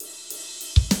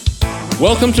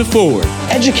Welcome to Forward,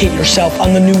 Educate yourself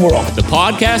on the new world. the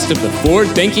podcast of the Forward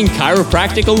Thinking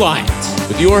Chiropractic Alliance,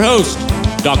 with your host,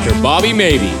 Dr. Bobby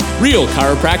Mabey. Real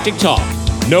chiropractic talk.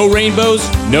 No rainbows,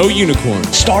 no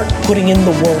unicorns. Start putting in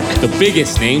the work. The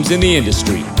biggest names in the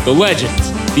industry, the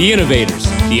legends, the innovators,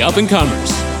 the up-and-comers.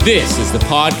 This is the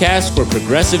podcast for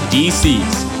progressive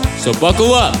DCs. So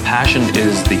buckle up. Passion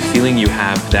is the feeling you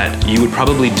have that you would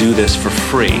probably do this for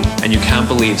free and you can't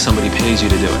believe somebody pays you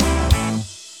to do it.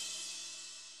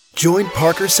 Join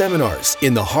Parker Seminars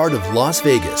in the heart of Las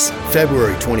Vegas,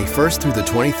 February 21st through the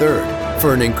 23rd,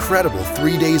 for an incredible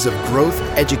 3 days of growth,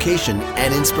 education,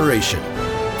 and inspiration.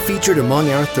 Featured among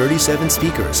our 37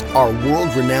 speakers are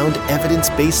world-renowned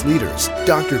evidence-based leaders,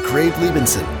 Dr. Craig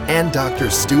Liebenson and Dr.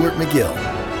 Stuart McGill.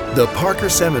 The Parker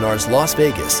Seminars Las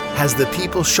Vegas has the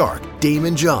People Shark,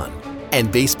 Damon John,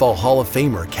 and Baseball Hall of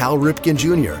Famer Cal Ripken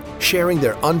Jr. sharing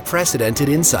their unprecedented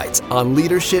insights on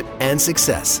leadership and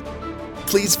success.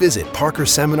 Please visit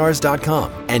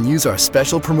parkerseminars.com and use our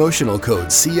special promotional code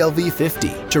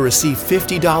CLV50 to receive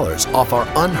 $50 off our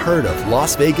unheard of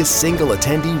Las Vegas single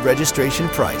attendee registration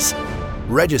price.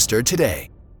 Register today.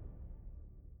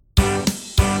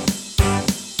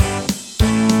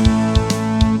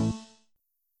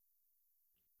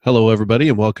 Hello, everybody,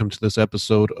 and welcome to this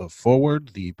episode of Forward,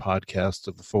 the podcast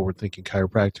of the Forward Thinking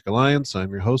Chiropractic Alliance.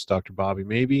 I'm your host, Dr. Bobby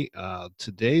Mabey.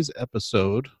 Today's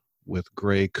episode with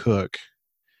Gray Cook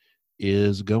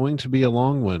is going to be a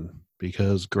long one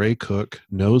because Gray Cook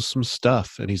knows some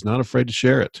stuff and he's not afraid to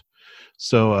share it.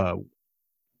 So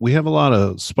we have a lot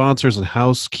of sponsors and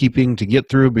housekeeping to get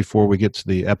through before we get to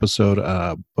the episode,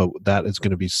 but that is going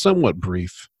to be somewhat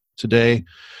brief today.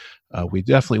 We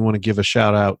definitely want to give a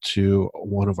shout out to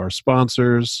one of our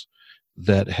sponsors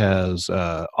that has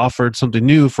offered something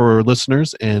new for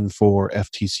listeners and for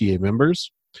FTCA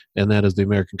members, and that is the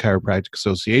American Chiropractic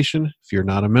Association. If you're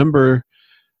not a member,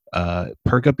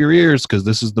 perk up your ears because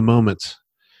this is the moment.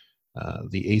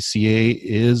 The ACA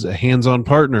is a hands-on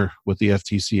partner with the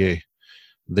FTCA.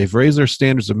 They've raised their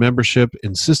standards of membership,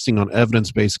 insisting on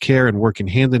evidence-based care and working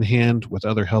hand-in-hand with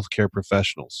other healthcare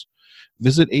professionals.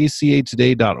 Visit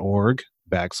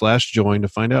acatoday.org/join to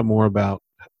find out more about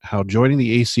how joining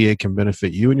the ACA can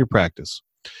benefit you and your practice.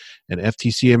 And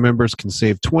FTCA members can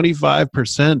save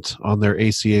 25% on their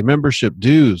ACA membership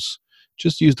dues.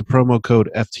 Just use the promo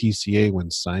code FTCA when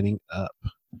signing up.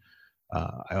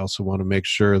 I also want to make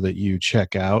sure that you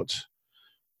check out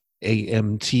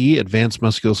AMT, Advanced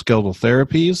Musculoskeletal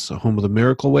Therapies, home of the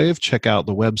Miracle Wave. Check out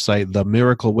the website,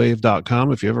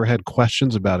 themiraclewave.com, if you ever had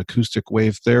questions about acoustic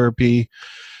wave therapy,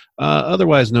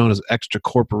 otherwise known as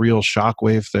extracorporeal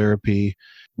shockwave therapy,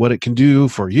 what it can do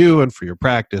for you and for your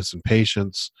practice and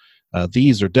patients.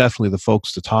 These are definitely the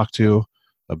folks to talk to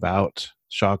about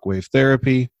shockwave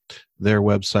therapy. Their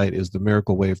website is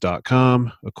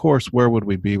themiraclewave.com. Of course, where would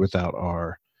we be without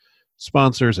our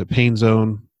sponsors at Pain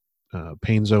Zone?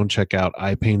 Pain Zone, check out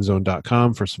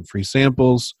ipainzone.com for some free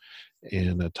samples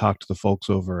and talk to the folks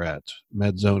over at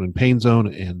MedZone and Pain Zone,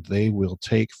 and they will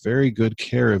take very good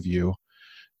care of you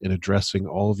in addressing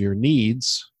all of your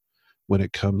needs when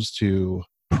it comes to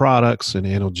products and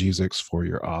analgesics for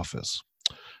your office.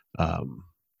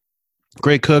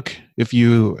 Gray Cook, if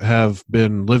you have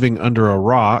been living under a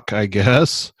rock, I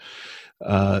guess,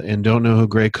 and don't know who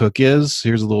Gray Cook is,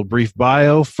 here's a little brief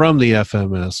bio from the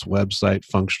FMS website,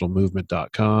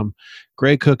 functionalmovement.com.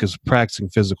 Gray Cook is a practicing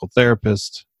physical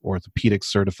therapist, orthopedic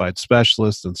certified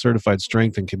specialist, and certified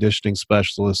strength and conditioning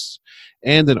specialist,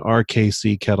 and an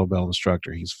RKC kettlebell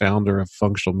instructor. He's founder of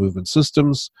Functional Movement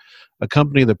Systems, a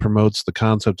company that promotes the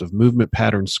concept of movement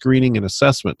pattern screening and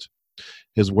assessment.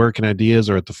 His work and ideas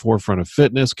are at the forefront of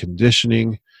fitness,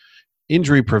 conditioning,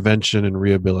 injury prevention, and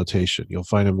rehabilitation. You'll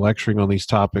find him lecturing on these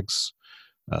topics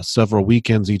several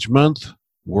weekends each month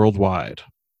worldwide,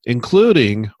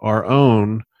 including our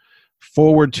own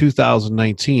Forward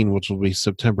 2019, which will be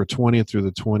September 20th through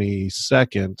the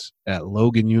 22nd at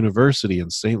Logan University in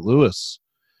St. Louis,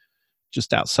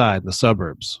 just outside in the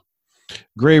suburbs.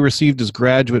 Gray received his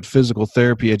graduate physical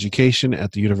therapy education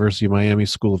at the University of Miami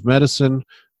School of Medicine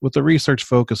with a research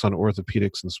focus on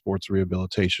orthopedics and sports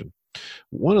rehabilitation.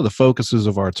 One of the focuses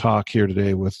of our talk here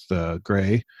today with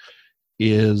Gray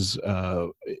is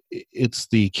it's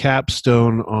the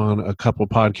capstone on a couple of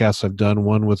podcasts I've done,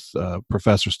 one with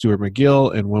Professor Stuart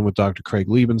McGill and one with Dr. Craig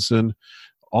Liebenson.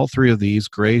 All three of these,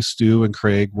 Gray, Stu, and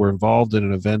Craig, were involved in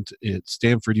an event at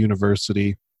Stanford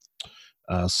University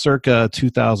circa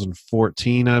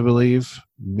 2014, I believe,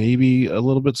 maybe a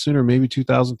little bit sooner, maybe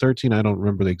 2013. I don't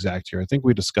remember the exact year. I think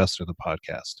we discussed it in the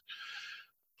podcast.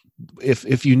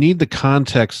 if you need the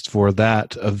context for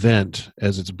that event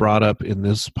as it's brought up in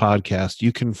this podcast,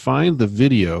 you can find the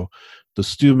video, the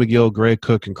Stu McGill, Gray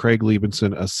Cook, and Craig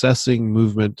Liebenson Assessing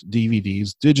Movement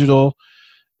DVDs, digital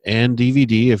and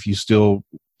DVD, if you still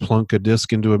plunk a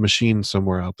disc into a machine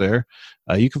somewhere out there.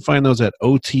 You can find those at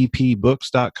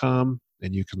otpbooks.com,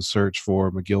 and you can search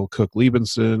for McGill, Cook,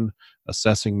 Liebenson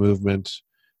Assessing Movement.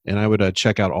 And I would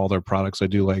check out all their products. I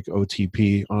do like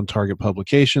OTP on Target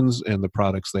Publications, and the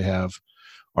products they have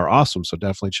are awesome. So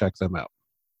definitely check them out.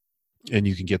 And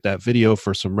you can get that video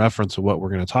for some reference of what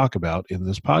we're going to talk about in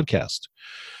this podcast.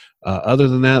 Other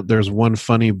than that, there's one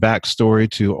funny backstory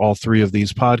to all three of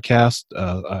these podcasts.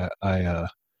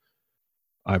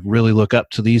 I really look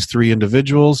up to these three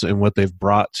individuals and what they've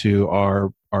brought to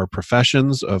our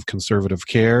professions of conservative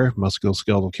care,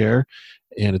 musculoskeletal care,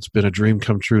 and it's been a dream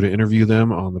come true to interview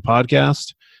them on the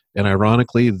podcast. And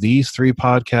ironically, these three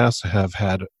podcasts have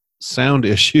had sound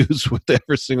issues with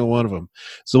every single one of them.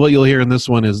 So what you'll hear in this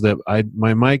one is that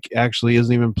my mic actually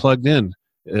isn't even plugged in.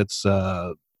 It's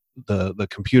the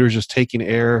computer's just taking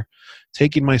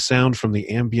my sound from the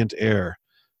ambient air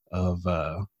of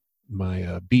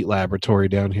my Beat laboratory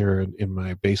down here in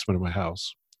my basement of my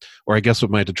house. Or I guess what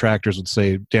my detractors would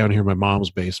say, down here in my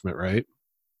mom's basement, right?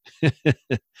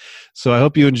 So I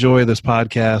hope you enjoy this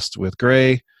podcast with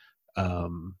Gray.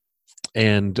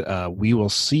 And we will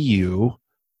see you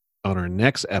on our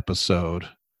next episode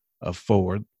of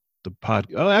Forward the Pod.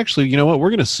 Oh, actually, you know what? We're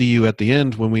going to see you at the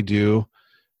end when we do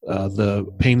the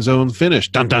Pain Zone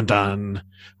finish. Dun, dun, dun.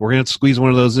 We're going to squeeze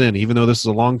one of those in. Even though this is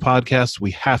a long podcast,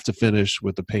 we have to finish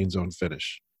with the Pain Zone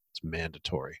finish. It's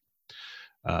mandatory.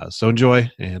 So enjoy,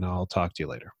 and I'll talk to you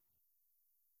later.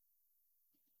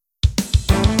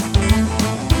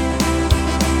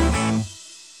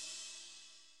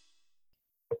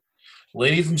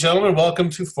 Ladies and gentlemen, welcome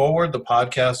to Forward, the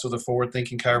podcast of the Forward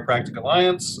Thinking Chiropractic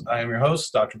Alliance. I am your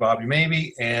host, Dr. Bobby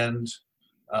Maybe, and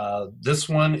this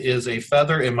one is a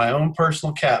feather in my own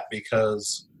personal cap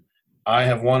because I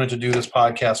have wanted to do this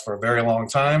podcast for a very long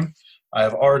time. I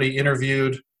have already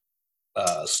interviewed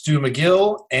Stu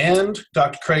McGill and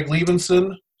Dr. Craig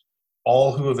Liebenson,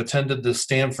 all who have attended the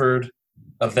Stanford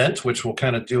event, which we'll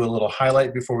kind of do a little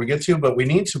highlight before we get to, but we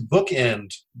need to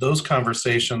bookend those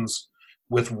conversations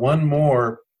with one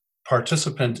more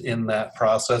participant in that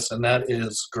process, and that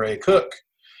is Gray Cook.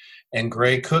 And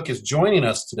Gray Cook is joining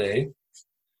us today,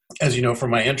 as you know from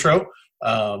my intro.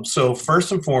 So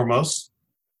first and foremost,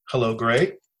 hello,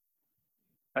 Gray.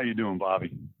 How you doing,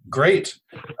 Bobby? Great.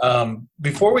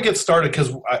 Before we get started,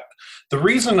 because the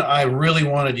reason I really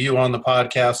wanted you on the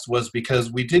podcast was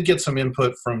because we did get some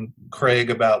input from Craig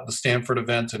about the Stanford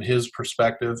event and his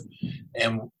perspective,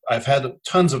 and I've had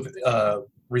tons of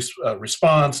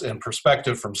response and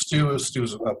perspective from Stu.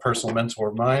 Stu's a personal mentor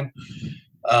of mine,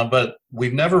 but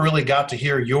we've never really got to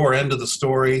hear your end of the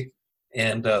story.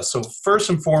 And so first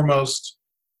and foremost,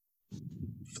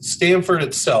 Stanford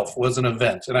itself was an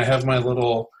event, and I have my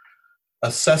little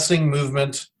assessing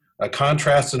movement,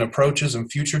 contrasts and approaches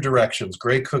and future directions.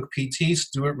 Gray Cook PT,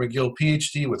 Stuart McGill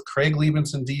PhD with Craig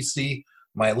Liebenson DC,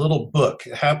 my little book.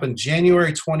 It happened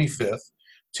January 25th.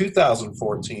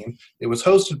 2014. It was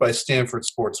hosted by Stanford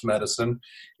Sports Medicine.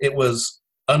 It was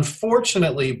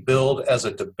unfortunately billed as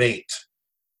a debate,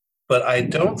 but I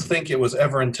don't think it was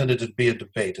ever intended to be a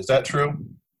debate. Is that true?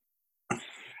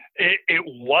 It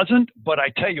wasn't, but I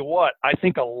tell you what, I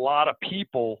think a lot of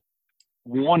people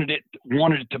wanted it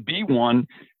to be one.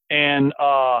 And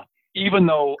even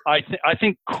though I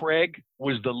think Craig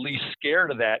was the least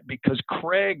scared of that, because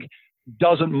Craig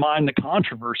doesn't mind the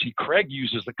controversy. Craig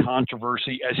uses the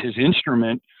controversy as his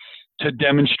instrument to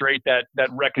demonstrate that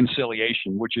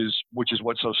reconciliation, which is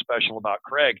what's so special about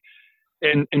Craig.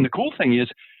 And the cool thing is,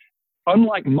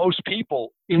 unlike most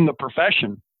people in the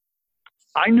profession,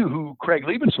 I knew who Craig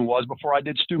Liebenson was before I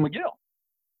did Stu McGill.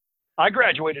 I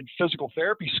graduated physical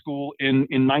therapy school in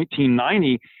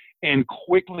 1990 and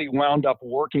quickly wound up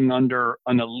working under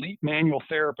an elite manual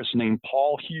therapist named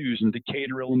Paul Hughes in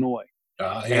Decatur, Illinois.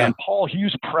 Yeah. And Paul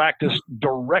Hughes practiced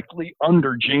directly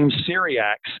under James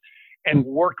Syriax and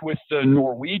worked with the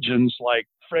Norwegians like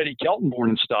Freddie Keltenborn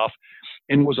and stuff,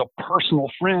 and was a personal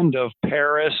friend of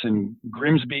Paris and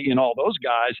Grimsby and all those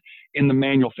guys in the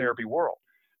manual therapy world.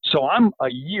 So I'm a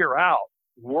year out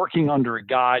working under a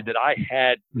guy that I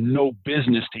had no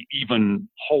business to even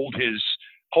hold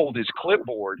his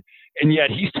clipboard, and yet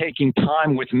he's taking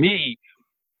time with me,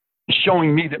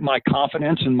 showing me that my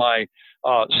confidence and my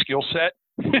skill set,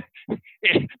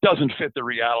 it doesn't fit the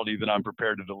reality that I'm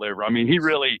prepared to deliver. I mean, he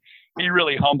really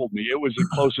humbled me. It was the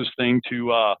closest thing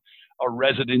to a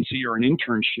residency or an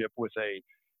internship with a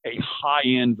a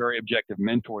high-end, very objective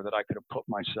mentor that I could have put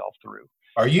myself through.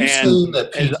 Are you saying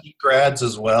that PT grads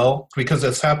as well, because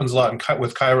this happens a lot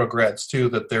with chiro grads too,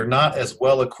 that they're not as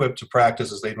well equipped to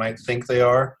practice as they might think they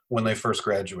are when they first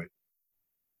graduate?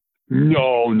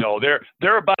 No,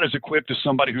 they're about as equipped as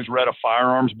somebody who's read a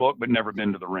firearms book but never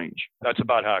been to the range. That's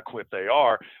about how equipped they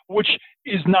are, which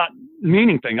is not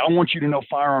meaning thing. I want you to know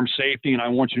firearm safety and I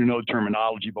want you to know the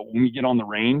terminology, but when we get on the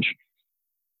range,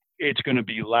 it's going to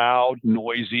be loud,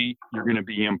 noisy, you're going to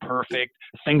be imperfect,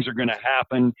 things are going to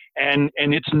happen, and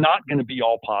it's not going to be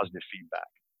all positive feedback.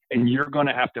 And you're going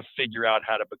to have to figure out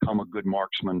how to become a good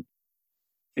marksman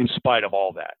in spite of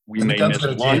all that. We may miss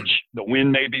lunch, the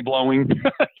wind may be blowing,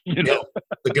 you know.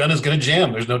 The gun is going to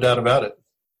jam, there's no doubt about it.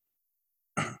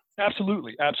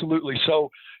 Absolutely. So,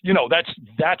 you know,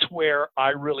 that's where I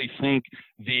really think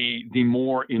the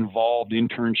more involved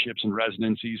internships and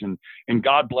residencies, and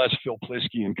God bless Phil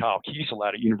Plisky and Kyle Kiesel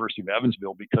out at University of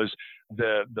Evansville, because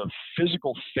the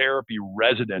physical therapy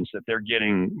residents that they're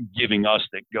giving us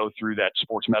that go through that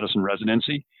sports medicine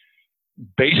residency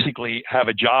basically have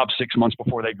a job 6 months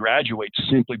before they graduate,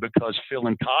 simply because Phil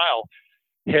and Kyle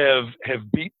have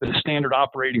beat the standard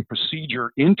operating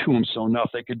procedure into them so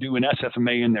enough they could do an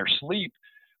SFMA in their sleep.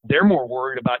 They're more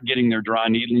worried about getting their dry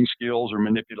needling skills or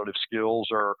manipulative skills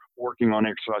or working on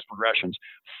exercise progressions.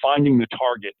 Finding the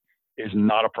target is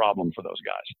not a problem for those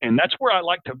guys. And that's where I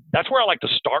like to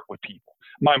start with people.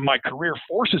 My career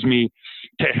forces me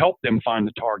to help them find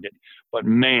the target. But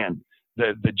man,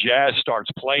 the jazz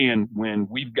starts playing when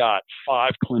we've got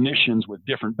 5 clinicians with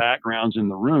different backgrounds in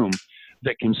the room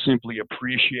that can simply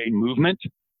appreciate movement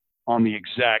on the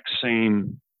exact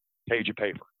same page of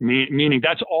paper. Meaning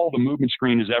that's all the movement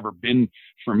screen has ever been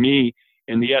for me,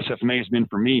 and the SFMA has been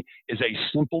for me, is a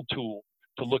simple tool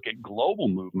to look at global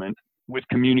movement with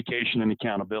communication and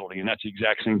accountability. And that's the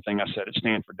exact same thing I said at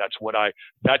Stanford. That's what I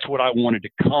wanted to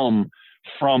come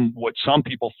from. What some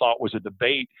people thought was a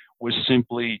debate was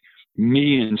simply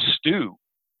me and Stu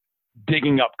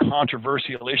digging up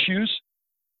controversial issues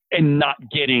and not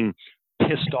getting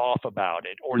pissed off about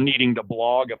it or needing to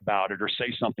blog about it or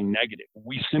say something negative.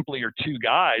 We simply are 2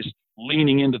 guys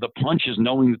leaning into the punches,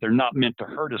 knowing that they're not meant to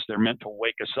hurt us. They're meant to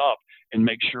wake us up and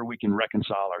make sure we can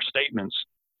reconcile our statements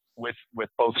with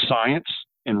both science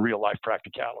and real life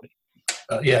practicality.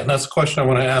 And that's a question I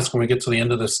want to ask when we get to the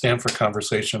end of the Stanford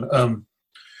conversation.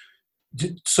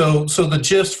 So the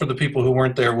gist for the people who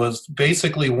weren't there was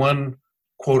basically one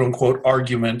quote unquote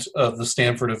argument of the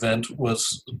Stanford event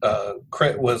was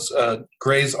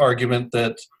Gray's argument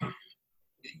that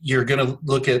you're going to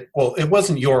look at, well, it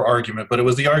wasn't your argument, but it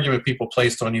was the argument people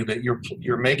placed on you that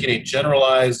you're making a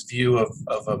generalized view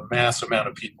of a mass amount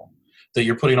of people, that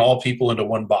you're putting all people into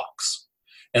one box.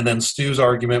 And then Stu's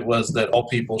argument was that all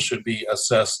people should be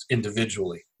assessed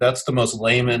individually. That's the most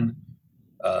layman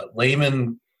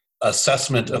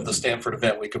assessment of the Stanford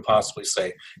event we could possibly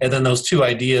say. And then those 2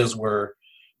 ideas were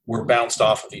bounced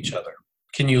off of each other.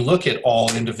 Can you look at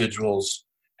all individuals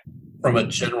from a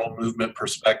general movement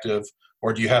perspective,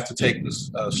 or do you have to take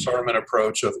this Starman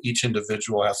approach of each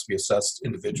individual has to be assessed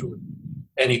individually?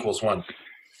 N equals 1.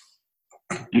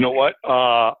 You know what?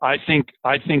 I think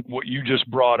what you just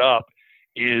brought up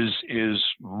is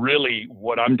really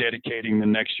what I'm dedicating the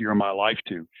next year of my life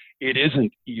to. It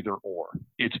isn't either or.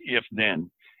 It's if then.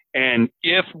 And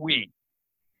if we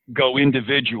go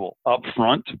individual up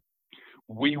front,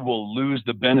 we will lose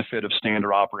the benefit of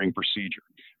standard operating procedure.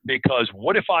 Because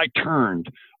what if I turned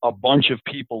a bunch of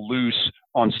people loose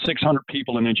on 600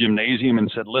 people in a gymnasium and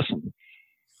said, listen,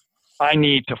 I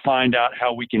need to find out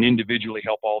how we can individually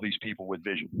help all these people with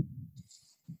vision.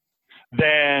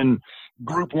 Then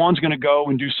group 1's going to go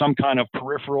and do some kind of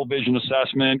peripheral vision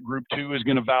assessment. Group 2 is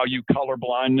going to value color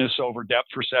blindness over depth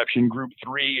perception. Group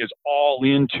 3 is all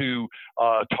into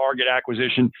target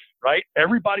acquisition, right?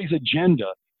 Everybody's agenda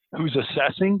who's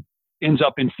assessing ends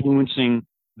up influencing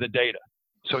the data.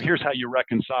 So here's how you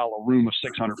reconcile a room of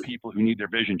 600 people who need their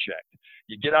vision checked.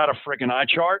 You get out a frickin' eye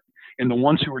chart, and the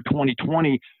ones who are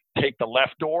 20/20 take the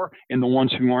left door, and the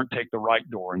ones who aren't take the right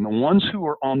door. And the ones who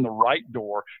are on the right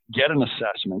door get an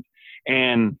assessment,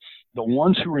 and the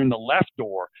ones who are in the left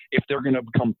door, if they're going to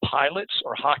become pilots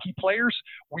or hockey players,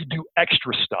 we do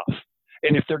extra stuff.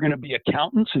 And if they're going to be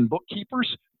accountants and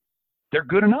bookkeepers, they're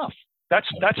good enough.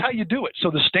 That's how you do it.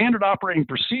 So the standard operating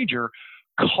procedure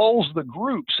culls the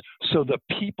groups so the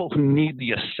people who need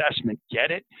the assessment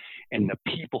get it, and the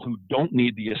people who don't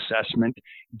need the assessment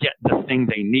get the thing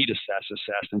they need assessed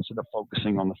instead of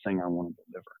focusing on the thing I want to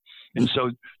deliver. And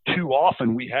so too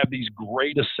often we have these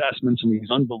great assessments and these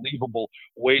unbelievable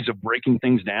ways of breaking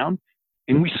things down,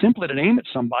 and we simply aim at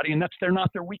somebody, and they're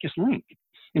not their weakest link.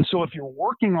 And so if you're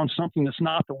working on something that's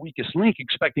not the weakest link,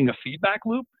 expecting a feedback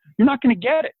loop, you're not going to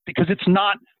get it because it's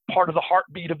not part of the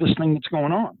heartbeat of this thing that's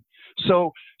going on.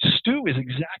 So Stu is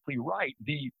exactly right.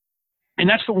 And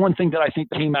that's the one thing that I think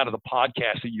came out of the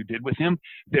podcast that you did with him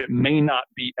that may not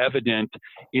be evident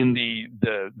in the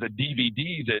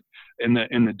DVD that in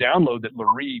the download that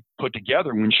Loree put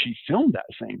together when she filmed that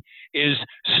thing is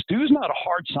Stu's not a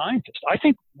hard scientist. I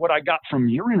think what I got from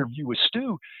your interview with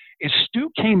Stu is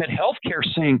Stu came at healthcare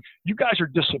saying, you guys are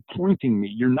disappointing me.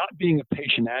 You're not being a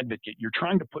patient advocate. You're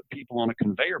trying to put people on a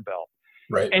conveyor belt.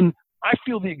 Right. And I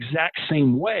feel the exact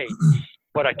same way.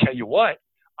 But I tell you what,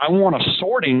 I want a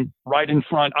sorting right in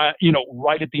front,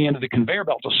 right at the end of the conveyor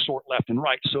belt to sort left and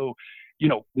right. So,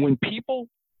 when people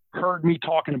heard me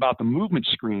talking about the movement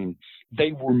screen,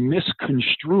 they were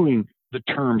misconstruing the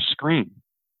term screen.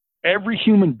 Every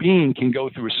human being can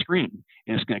go through a screen,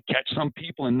 and it's going to catch some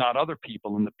people and not other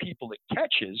people. And the people it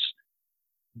catches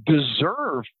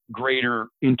deserve greater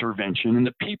intervention. And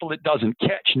the people it doesn't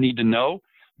catch need to know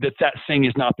that that thing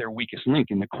is not their weakest link.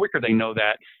 And the quicker they know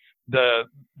that,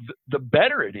 the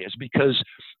better it is, because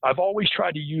I've always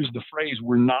tried to use the phrase,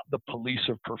 we're not the police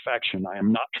of perfection. I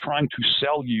am not trying to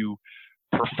sell you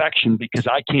perfection because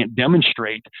I can't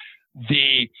demonstrate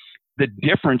the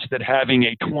difference that having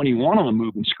a 21 on the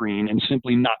movement screen and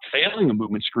simply not failing a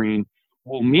movement screen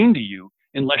will mean to you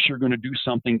unless you're going to do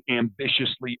something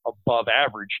ambitiously above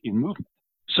average in movement.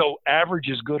 So average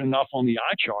is good enough on the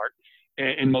eye chart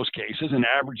in most cases, and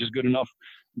average is good enough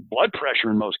blood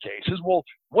pressure in most cases. Well,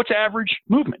 what's average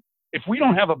movement? If we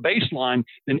don't have a baseline,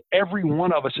 then every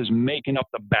one of us is making up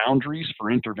the boundaries for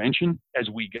intervention as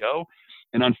we go.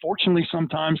 And unfortunately,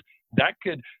 sometimes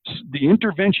the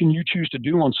intervention you choose to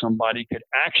do on somebody could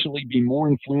actually be more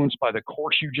influenced by the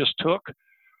course you just took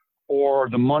or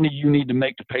the money you need to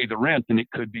make to pay the rent than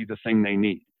it could be the thing they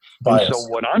need. And so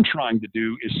what I'm trying to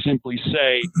do is simply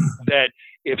say that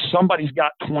if somebody's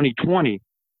got 20/20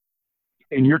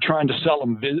 and you're trying to sell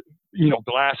them,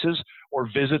 glasses or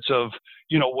visits of,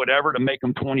 whatever to make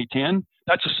them 20/10,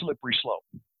 that's a slippery slope.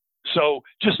 So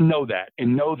just know that,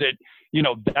 and know that,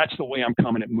 that's the way I'm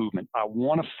coming at movement. I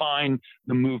want to find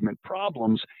the movement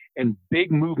problems, and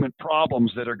big movement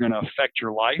problems that are going to affect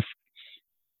your life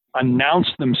announce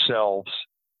themselves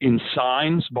in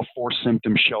signs before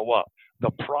symptoms show up.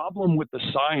 The problem with the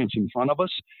science in front of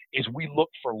us is we look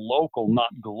for local, not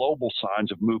global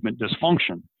signs of movement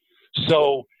dysfunction.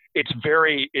 So it's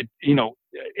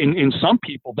in some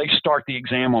people, they start the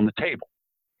exam on the table.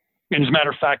 And as a matter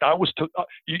of fact,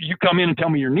 you come in and tell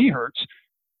me your knee hurts.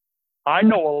 I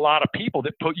know a lot of people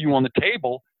that put you on the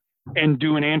table and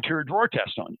do an anterior drawer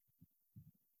test on you.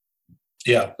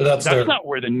 Yeah, that's not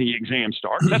where the knee exam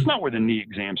starts. That's not where the knee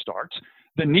exam starts.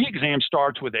 The knee exam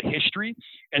starts with a history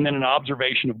and then an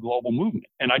observation of global movement.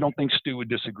 And I don't think Stu would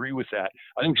disagree with that.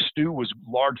 I think Stu was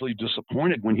largely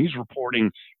disappointed when he's reporting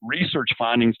research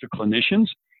findings to clinicians.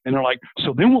 And they're like,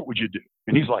 so then what would you do?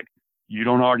 And he's like, you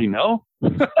don't already know?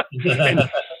 And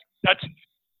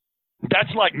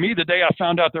that's like me the day I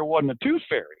found out there wasn't a tooth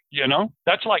fairy,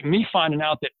 That's like me finding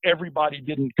out that everybody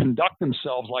didn't conduct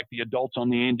themselves like the adults on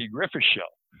the Andy Griffith Show.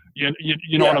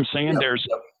 You know what I'm saying?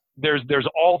 There's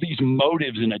all these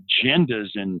motives and agendas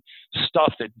and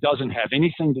stuff that doesn't have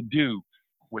anything to do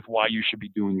with why you should be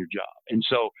doing your job. And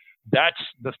so that's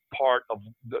the part of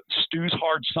Stu's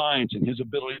hard science and his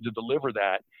ability to deliver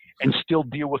that and still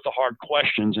deal with the hard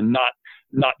questions and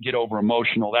not get over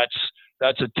emotional.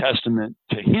 That's a testament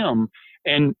to him.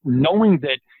 And knowing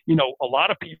that, a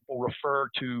lot of people refer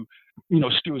to,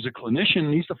 Stu as a clinician,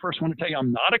 and he's the first one to tell you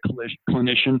I'm not a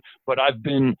clinician, but I've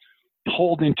been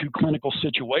pulled into clinical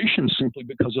situations simply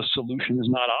because a solution is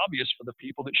not obvious for the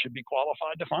people that should be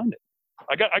qualified to find it.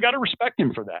 I got to respect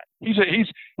him for that.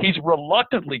 He's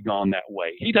reluctantly gone that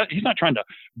way. He's not trying to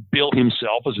bill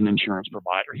himself as an insurance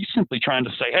provider. He's simply trying to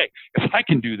say, hey, if I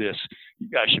can do this, you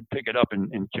guys should pick it up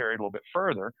and carry it a little bit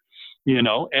further,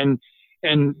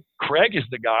 And Craig is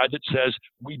the guy that says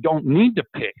we don't need to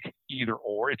pick either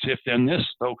or. It's if then this.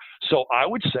 So I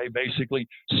would say basically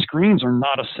screens are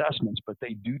not assessments, but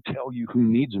they do tell you who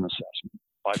needs an assessment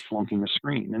by flunking a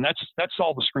screen. And that's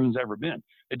all the screen's ever been.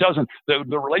 It doesn't,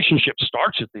 the relationship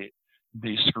starts at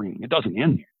the screen. It doesn't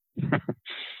end here.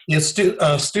 Yeah,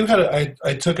 Stu had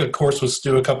I took a course with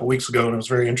Stu a couple weeks ago, and it was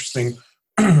very interesting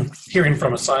hearing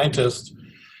from a scientist.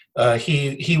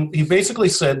 He basically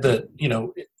said that,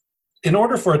 in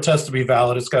order for a test to be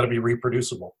valid, it's got to be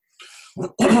reproducible.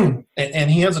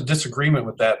 And he has a disagreement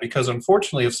with that because,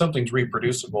 unfortunately, if something's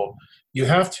reproducible, you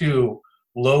have to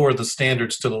lower the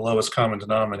standards to the lowest common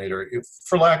denominator. If,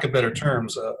 for lack of better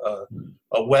terms,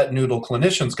 a wet noodle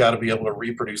clinician's got to be able to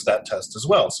reproduce that test as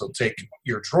well. So take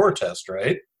your drawer test,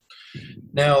 right?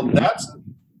 Now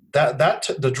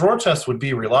the drawer test would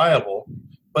be reliable,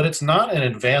 but it's not an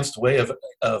advanced way of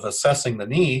assessing the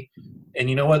knee. And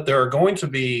you know what? There are going to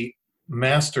be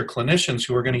master clinicians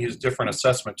who are going to use different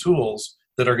assessment tools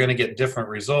that are going to get different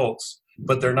results,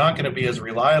 but they're not going to be as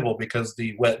reliable because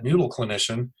the wet noodle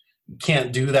clinician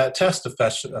can't do that test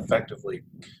effectively.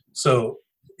 So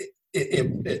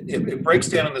it breaks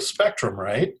down in the spectrum,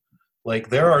 right? Like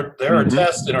there are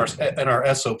tests in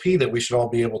our SOP that we should all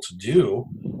be able to do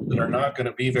that are not going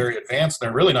to be very advanced.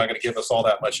 They're really not going to give us all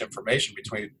that much information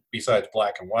besides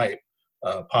black and white,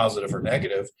 positive or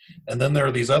negative. And then there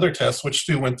are these other tests, which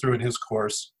Stu went through in his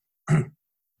course,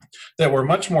 that were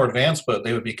much more advanced, but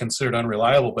they would be considered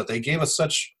unreliable. But they gave us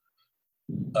such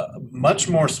much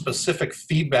more specific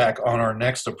feedback on our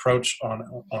next approach on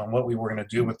what we were going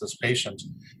to do with this patient.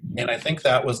 And I think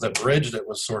that was the bridge that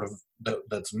was sort of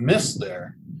that's missed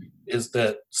there, is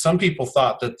that some people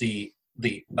thought that the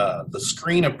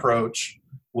screen approach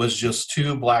was just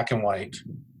too black and white,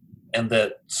 and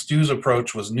that Stu's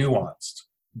approach was nuanced.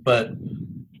 But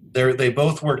they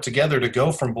both work together to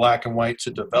go from black and white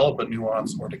to develop a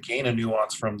nuance or to gain a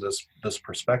nuance from this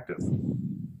perspective.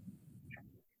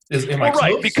 Am I close?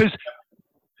 Right, because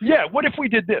what if we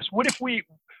did this? What if we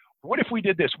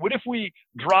did this? What if we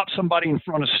dropped somebody in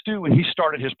front of Stu and he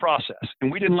started his process, and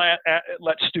we didn't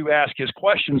let Stu ask his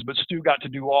questions, but Stu got to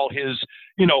do all his,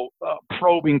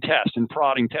 probing test and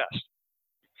prodding test.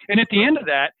 And at the end of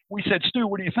that, we said, Stu,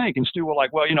 what do you think? And Stu was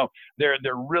like, well,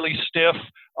 they're really stiff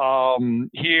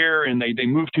here, and they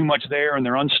move too much there, and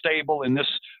they're unstable in this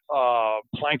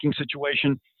planking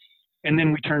situation. And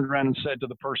then we turned around and said to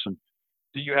the person,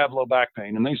 do you have low back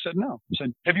pain? And they said, no. I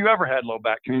said, have you ever had low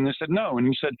back pain? And they said, no. And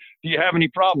he said, do you have any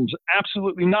problems?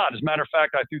 Absolutely not. As a matter of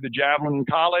fact, I threw the javelin in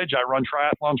college. I run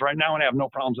triathlons right now and I have no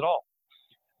problems at all.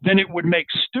 Then it would make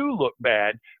Stu look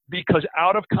bad, because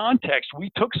out of context,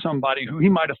 we took somebody who he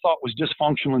might have thought was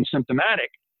dysfunctional and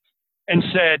symptomatic and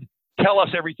said, tell us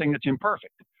everything that's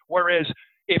imperfect. Whereas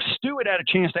if Stu had a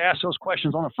chance to ask those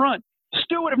questions on the front,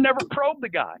 Stu would have never probed the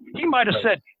guy. He might have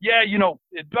said, yeah,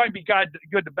 it might be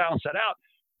good to balance that out,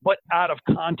 but out of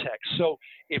context. So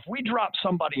if we drop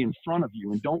somebody in front of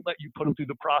you and don't let you put them through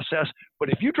the process, but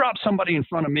if you drop somebody in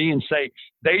front of me and say,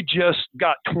 they just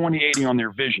got 20/80 on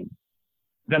their vision,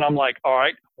 then I'm like, all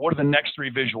right, what are the next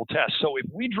 3 visual tests? So if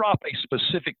we drop a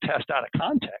specific test out of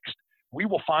context, we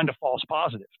will find a false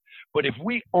positive. But if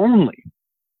we only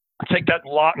take that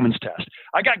Lockman's test,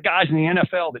 I got guys in the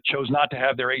NFL that chose not to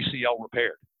have their ACL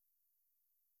repaired.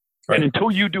 Right. And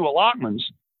until you do a Lockman's,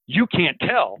 you can't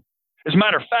tell. As a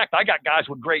matter of fact, I got guys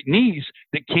with great knees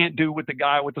that can't do what the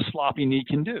guy with the sloppy knee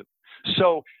can do.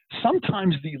 So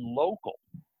sometimes the local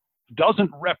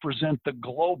doesn't represent the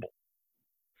global.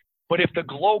 But if the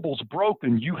global's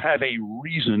broken, you have a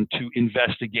reason to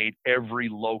investigate every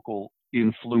local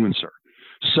influencer.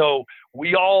 So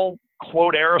we all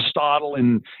quote Aristotle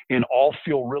and all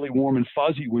feel really warm and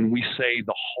fuzzy when we say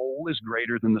the whole is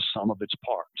greater than the sum of its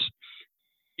parts.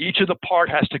 Each of the part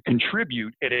has to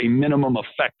contribute at a minimum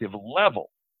effective level,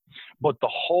 but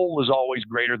the whole is always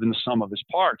greater than the sum of its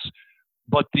parts.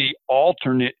 But the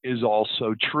alternate is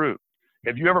also true.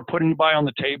 Have you ever put anybody on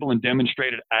the table and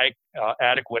demonstrated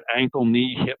adequate ankle,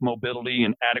 knee, hip mobility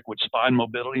and adequate spine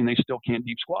mobility, and they still can't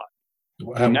deep squat?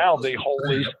 And now the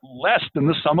whole is less than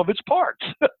the sum of its parts.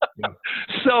 Yeah.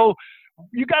 So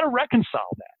you got to reconcile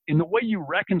that. And the way you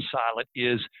reconcile it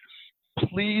is,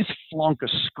 please flunk a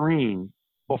screen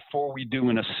before we do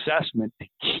an assessment to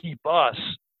keep us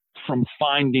from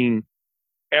finding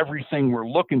everything we're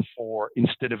looking for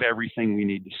instead of everything we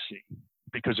need to see.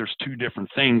 Because there's 2 different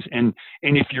things. And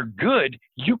if you're good,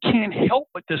 you can't help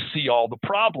but to see all the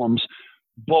problems.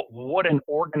 But what an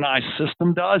organized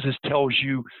system does is tells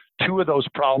you 2 of those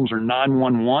problems are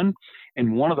 911,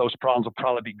 and 1 of those problems will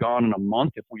probably be gone in a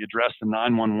month if we address the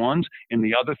 911s, and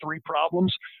the other 3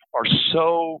 problems are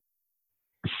so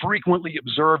frequently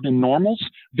observed in normals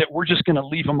that we're just going to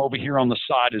leave them over here on the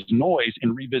side as noise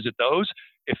and revisit those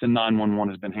if the 911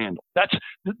 has been handled. That's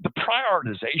the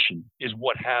prioritization is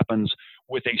what happens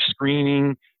with a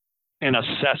screening and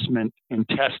assessment and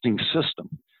testing system.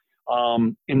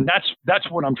 And that's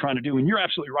what I'm trying to do. And you're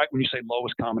absolutely right when you say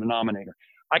lowest common denominator.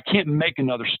 I can't make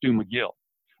another Stu McGill,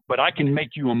 but I can make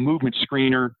you a movement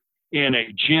screener in a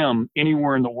gym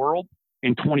anywhere in the world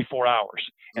in 24 hours.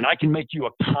 And I can make you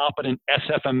a competent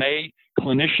SFMA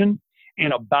clinician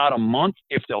in about a month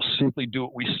if they'll simply do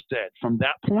what we said. From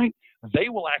that point, they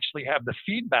will actually have the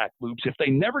feedback loops. If they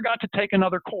never got to take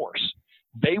another course,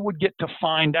 they would get to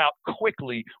find out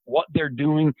quickly what they're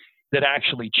doing that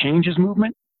actually changes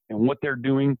movement and what they're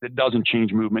doing that doesn't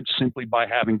change movement, simply by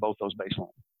having both those baselines.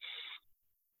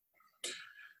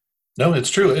 No, it's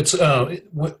true. It's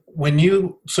when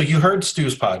you heard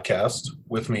Stu's podcast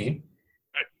with me.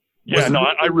 Yeah, no,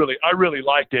 I really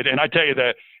liked it, and I tell you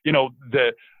that, you know,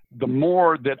 the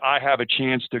more that I have a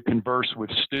chance to converse with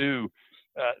Stu,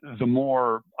 the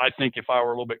more I think if I were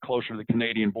a little bit closer to the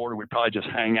Canadian border, we'd probably just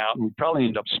hang out, and we'd probably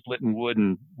end up splitting wood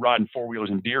and riding four-wheelers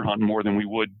and deer hunting more than we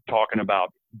would talking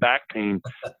about back pain.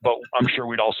 But I'm sure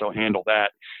we'd also handle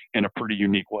that in a pretty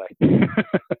unique way.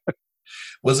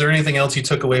 Was there anything else you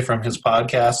took away from his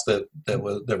podcast that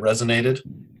resonated?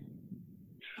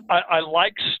 I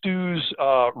like Stu's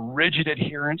rigid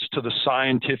adherence to the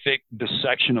scientific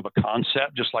dissection of a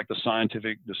concept, just like the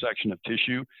scientific dissection of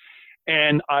tissue.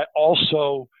 And I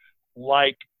also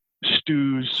like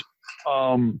Stu's,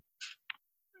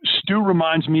 Stu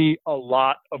reminds me a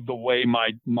lot of the way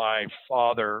my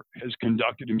father has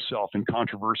conducted himself in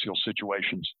controversial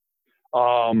situations.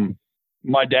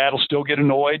 My dad will still get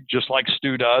annoyed, just like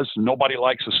Stu does. Nobody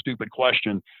likes a stupid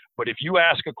question. But if you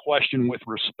ask a question with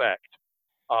respect,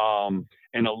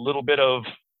 and a little bit of,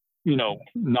 you know,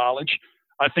 knowledge,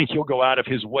 I think he'll go out of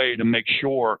his way to make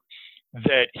sure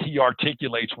that he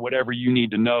articulates whatever you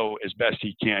need to know as best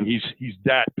he can. He's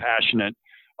that passionate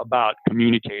about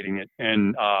communicating it.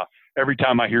 And every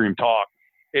time I hear him talk,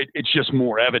 it's just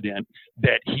more evident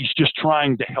that he's just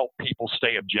trying to help people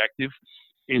stay objective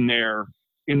in their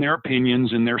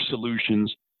opinions and their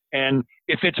solutions. And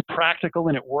if it's practical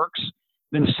and it works,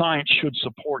 then science should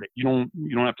support it. You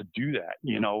don't have to do that.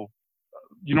 You know,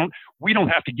 we don't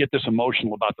have to get this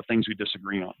emotional about the things we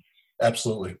disagree on.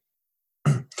 Absolutely.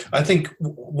 I think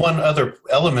one other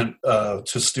element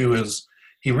to Stu is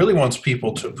he really wants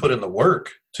people to put in the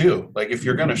work too. Like, if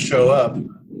you're going to show up,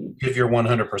 give your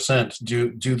 100%,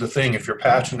 do the thing. If you're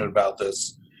passionate about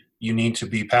this, you need to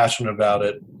be passionate about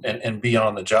it and be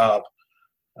on the job.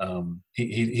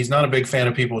 He's not a big fan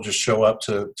of people just show up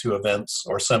to events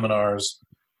or seminars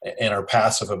and are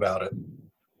passive about it.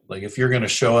 Like, if you're going to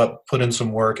show up, put in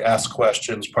some work, ask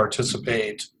questions,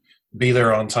 participate, be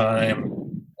there on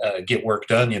time, get work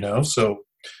done, you know. So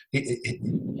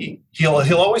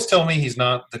he'll always tell me he's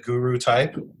not the guru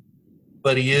type,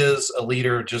 but he is a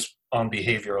leader just on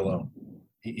behavior alone.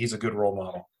 He's a good role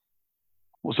model.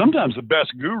 Well, sometimes the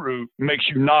best guru makes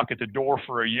you knock at the door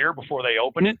for a year before they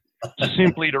open it,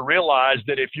 simply to realize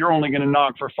that if you're only going to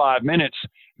knock for 5 minutes,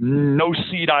 no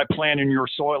seed I plant in your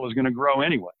soil is going to grow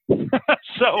anyway.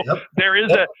 So yep. There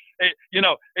is it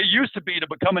used to be to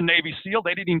become a Navy SEAL,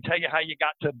 they didn't even tell you how you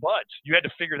got to buds. You had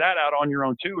to figure that out on your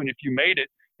own too. And if you made it,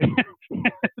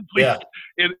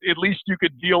 at least you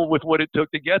could deal with what it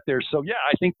took to get there. So yeah,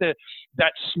 I think that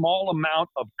small amount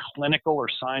of clinical or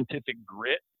scientific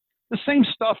grit, the same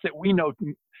stuff that we know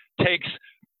takes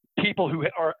people who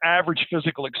are average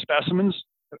physical specimens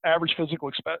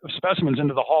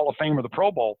into the Hall of Fame or the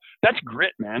Pro Bowl. That's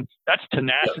grit, man. That's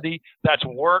tenacity. That's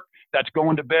work. That's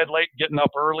going to bed late, getting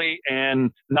up early,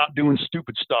 and not doing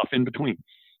stupid stuff in between.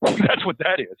 That's what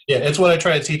that is. Yeah, it's what I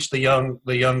try to teach the young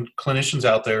clinicians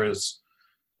out there is,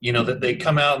 you know, that they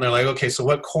come out and they're like, okay, so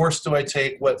what course do I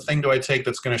take? What thing do I take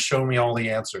that's going to show me all the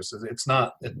answers? It's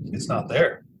not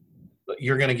there.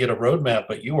 You're going to get a roadmap,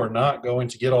 but you are not going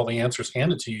to get all the answers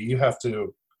handed to you. You have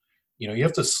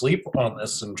to sleep on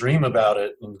this and dream about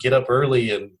it and get up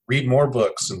early and read more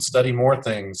books and study more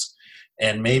things.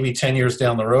 And maybe 10 years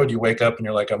down the road, you wake up and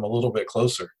you're like, I'm a little bit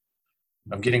closer.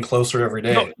 I'm getting closer every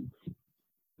day.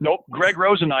 Nope. Greg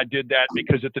Rose and I did that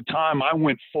because at the time I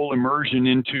went full immersion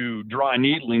into dry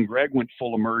needling. Greg went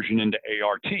full immersion into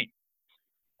ART.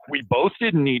 We both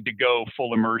didn't need to go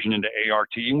full immersion into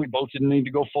ART, and we both didn't need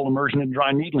to go full immersion into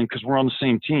dry needling because we're on the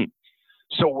same team.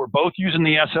 So we're both using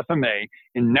the SFMA,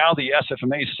 and now the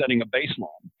SFMA is setting a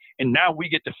baseline. And now we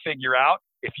get to figure out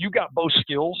if you got both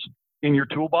skills in your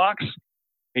toolbox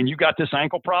and you got this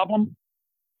ankle problem,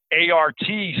 ART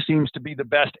seems to be the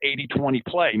best 80-20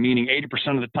 play, meaning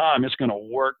 80% of the time it's going to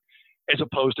work as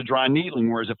opposed to dry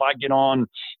needling. Whereas if I get on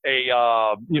a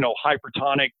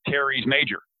hypertonic teres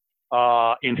major,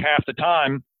 in half the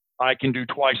time, I can do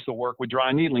twice the work with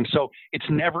dry needling. So it's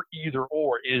never either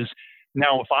or.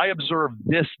 Now, if I observe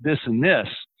this, and this,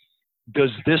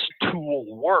 does this tool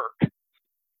work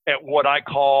at what I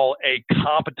call a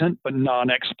competent but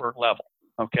non-expert level?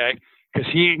 Okay? Because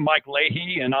he ain't Mike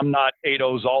Leahy, and I'm not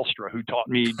Ado Zalstra, who taught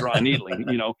me dry needling,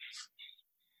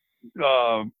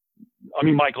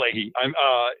 Mike Leahy.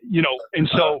 And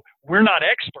so we're not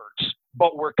experts,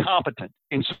 but we're competent.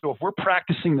 And so if we're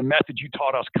practicing the method you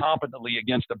taught us competently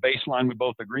against a baseline we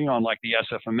both agree on, like the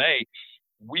SFMA,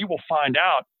 we will find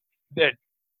out that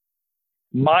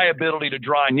my ability to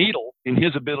dry needle and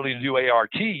his ability to do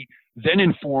ART then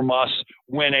inform us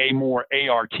when a more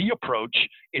ART approach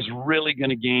is really going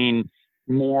to gain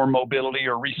more mobility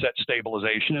or reset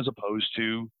stabilization as opposed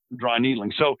to dry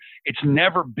needling. So it's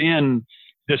never been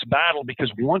this battle,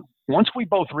 because once we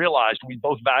both realized we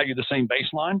both value the same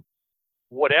baseline,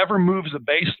 whatever moves the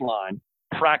baseline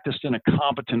practiced in a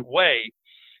competent way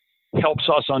helps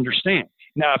us understand.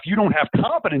 Now, if you don't have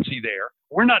competency there,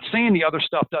 we're not saying the other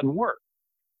stuff doesn't work.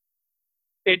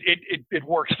 It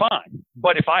works fine.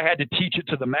 But if I had to teach it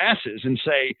to the masses and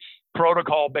say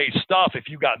protocol-based stuff, if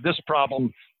you got this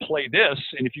problem, play this,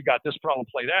 and if you got this problem,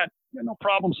 play that, no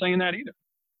problem saying that either.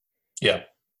 Yeah.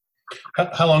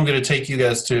 How long did it take you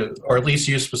guys to, or at least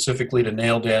you specifically, to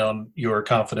nail down your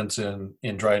confidence in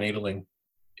dry needling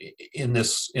in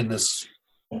this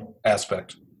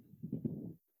aspect?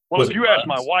 Well, if you ask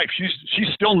my wife, she's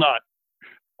still not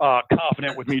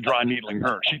confident with me dry needling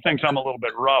her. She thinks I'm a little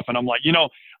bit rough, and I'm like,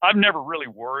 I've never really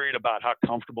worried about how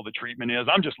comfortable the treatment is.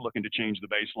 I'm just looking to change the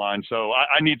baseline. So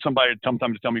I need somebody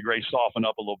sometimes to tell me, Grace, soften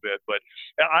up a little bit. But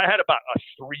I had about a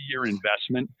 3-year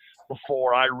investment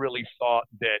before I really thought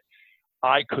that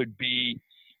I could be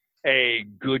a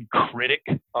good critic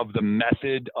of the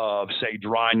method of, say,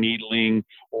 dry needling,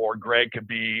 or Greg could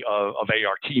be of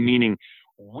ART, meaning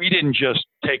we didn't just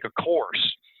take a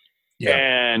course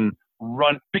and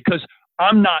run, because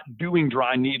I'm not doing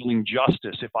dry needling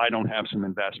justice if I don't have some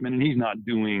investment, and he's not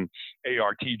doing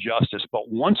ART justice. But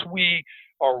once we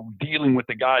are dealing with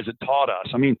the guys that taught us,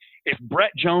 I mean, if Brett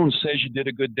Jones says you did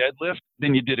a good deadlift,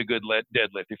 then you did a good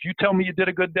deadlift. If you tell me you did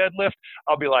a good deadlift,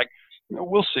 I'll be like,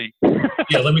 we'll see.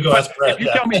 Yeah, let me go ask Brett. If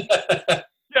you tell me,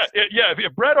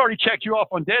 if Brett already checked you off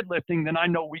on deadlifting, then I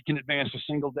know we can advance to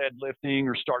single deadlifting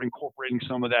or start incorporating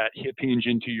some of that hip hinge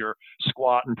into your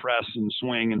squat and press and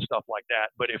swing and stuff like that.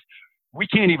 But if we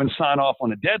can't even sign off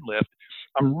on a deadlift,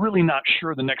 I'm really not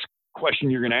sure the next question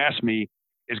you're going to ask me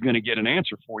is going to get an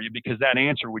answer for you, because that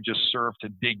answer would just serve to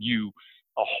dig you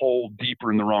a hole deeper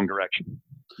in the wrong direction.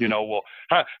 Well,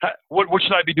 what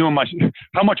should I be doing?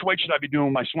 How much weight should I be doing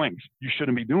with my swings? You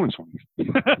shouldn't be doing swings.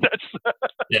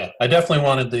 Yeah, I definitely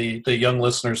wanted the young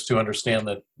listeners to understand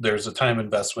that there's a time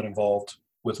investment involved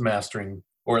with mastering,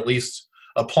 or at least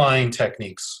applying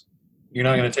techniques. You're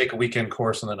not going to take a weekend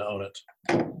course and then own it.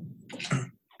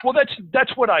 Well,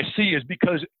 that's what I see, is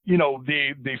because,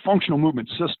 the functional movement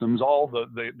systems, all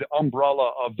the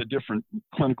umbrella of the different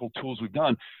clinical tools we've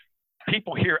done,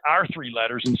 people hear our 3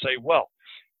 letters and say, well,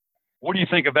 what do you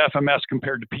think of FMS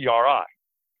compared to PRI?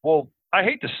 Well, I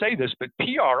hate to say this, but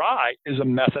PRI is a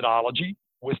methodology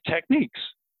with techniques,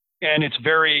 and it's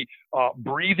very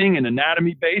breathing and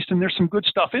anatomy based, and there's some good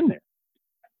stuff in there.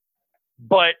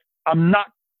 But I'm not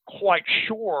quite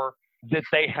sure that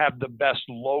they have the best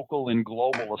local and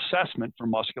global assessment for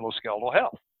musculoskeletal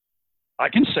health. I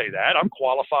can say that. I'm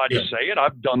qualified to say it.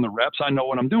 I've done the reps. I know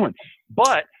what I'm doing.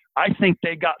 But I think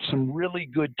they got some really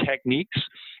good techniques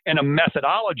and a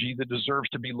methodology that deserves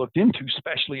to be looked into,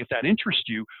 especially if that interests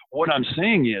you. What I'm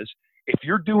saying is, if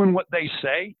you're doing what they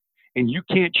say and you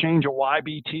can't change a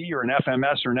YBT or an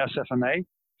FMS or an SFMA,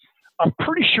 I'm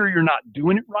pretty sure you're not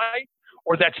doing it right,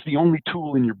 or that's the only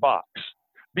tool in your box.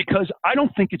 Because I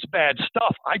don't think it's bad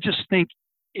stuff. I just think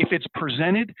if it's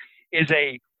presented is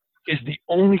the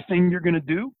only thing you're going to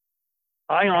do,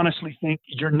 I honestly think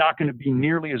you're not going to be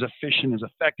nearly as efficient, as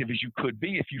effective as you could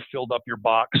be if you filled up your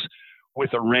box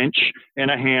with a wrench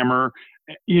and a hammer,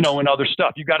 and other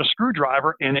stuff. You got a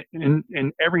screwdriver, and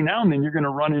every now and then you're going to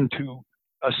run into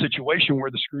a situation where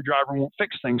the screwdriver won't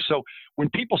fix things. So when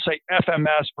people say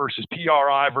FMS versus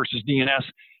PRI versus DNS,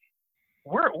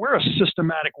 we're a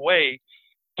systematic way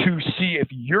to see if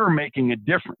you're making a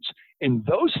difference. And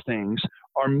those things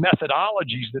are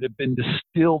methodologies that have been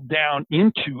distilled down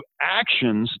into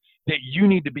actions that you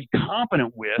need to be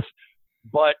competent with.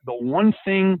 But the one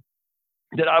thing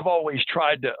that I've always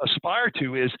tried to aspire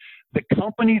to is the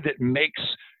company that makes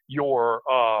your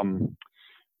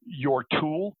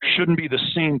tool shouldn't be the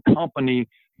same company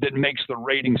that makes the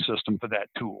rating system for that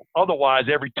tool. Otherwise,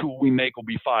 every tool we make will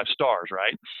be 5 stars,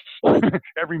 right?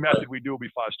 Every method we do will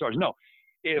be 5 stars. No,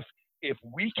 if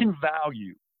we can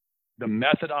value the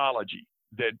methodology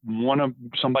that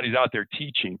somebody's out there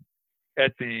teaching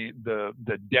at the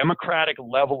democratic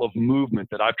level of movement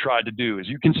that I've tried to do, as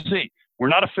you can see, we're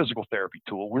not a physical therapy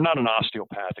tool. We're not an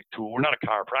osteopathic tool. We're not a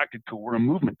chiropractic tool. We're a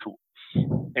movement tool.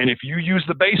 And if you use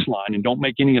the baseline and don't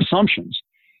make any assumptions,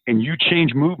 and you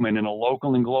change movement in a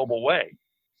local and global way,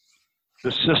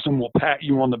 the system will pat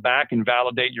you on the back and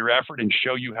validate your effort and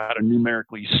show you how to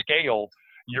numerically scale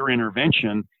your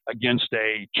intervention against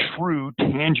a true,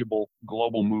 tangible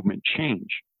global movement change.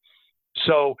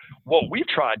 So what we've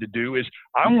tried to do is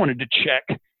I wanted to check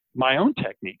my own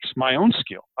techniques, my own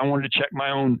skill. I wanted to check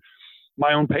my own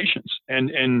patients,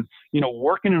 and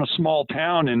working in a small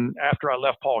town. And after I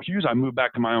left Paul Hughes, I moved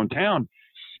back to my own town.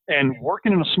 And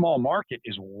working in a small market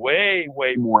is way,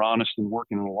 way more honest than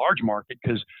working in a large market,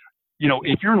 because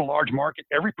if you're in a large market,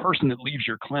 every person that leaves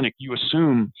your clinic, you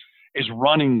assume, is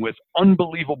running with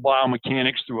unbelievable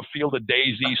biomechanics through a field of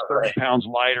daisies, 30 pounds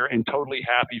lighter, and totally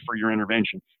happy for your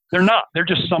intervention. They're not. They're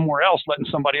just somewhere else letting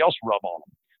somebody else rub on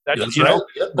them. That's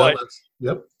right.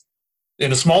 Yep.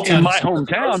 In a small town, in my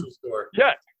hometown,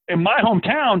 in my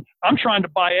hometown, I'm trying to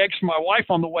buy eggs for my wife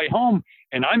on the way home,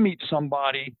 and I meet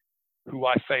somebody who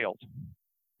I failed.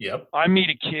 Yep. I meet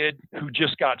a kid who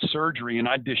just got surgery and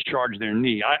I discharged their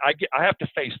knee. I have to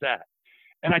face that.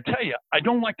 And I tell you, I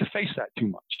don't like to face that too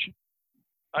much.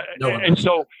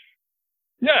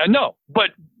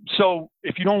 So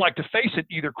if you don't like to face it,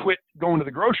 either quit going to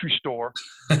the grocery store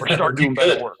or start doing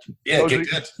better work. Yeah,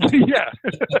 get good.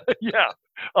 Yeah.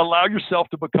 Allow yourself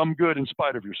to become good in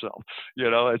spite of yourself.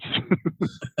 It's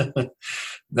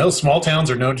No, small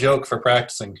towns are no joke for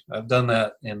practicing. I've done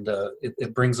that, and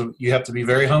it brings. You have to be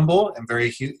very humble and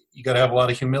you got to have a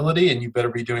lot of humility, and you better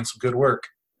be doing some good work.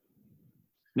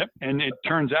 Yep. And it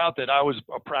turns out that I was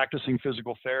a practicing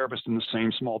physical therapist in the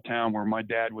same small town where my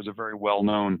dad was a very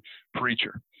well-known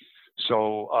preacher.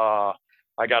 So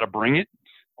I got to bring it,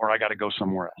 or I got to go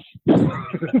somewhere else.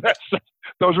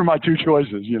 Those are my two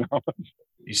choices, You're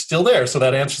still there, so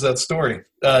that answers that story.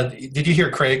 Did you hear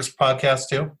Craig's podcast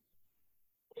too?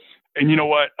 And you know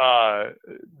what? On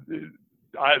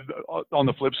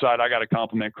the flip side, I got to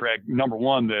compliment Craig. Number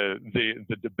one,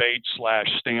 the debate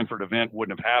 / Stanford event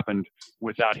wouldn't have happened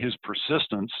without his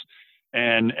persistence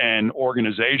and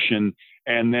organization,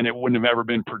 and then it wouldn't have ever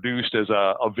been produced as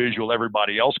a visual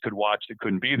everybody else could watch that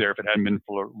couldn't be there if it hadn't been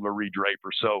for Larry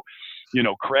Draper. So,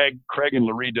 Craig and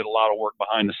Larry did a lot of work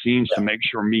behind the scenes to make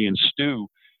sure me and Stu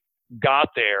got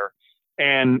there.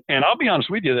 And I'll be honest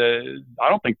with you, I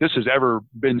don't think this has ever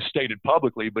been stated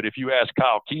publicly, but if you ask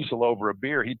Kyle Kiesel over a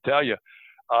beer, he'd tell you,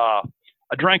 I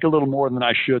drank a little more than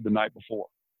I should the night before.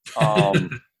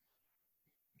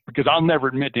 Because I'll never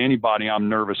admit to anybody I'm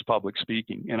nervous public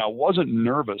speaking. And I wasn't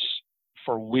nervous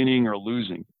for winning or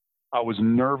losing. I was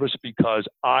nervous because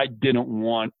I didn't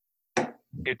want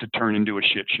it to turn into a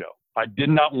shit show. I did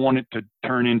not want it to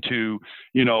turn into,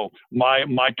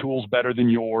 my tool's better than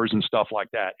yours and stuff like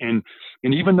that. And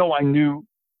even though I knew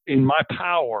in my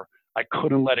power, I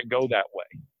couldn't let it go that way.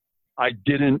 I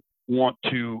didn't want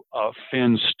to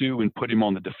offend Stu and put him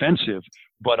on the defensive,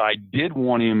 but I did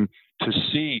want him to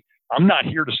see, I'm not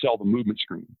here to sell the movement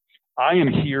screen. I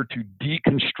am here to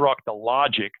deconstruct the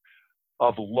logic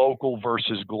of local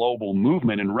versus global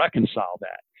movement and reconcile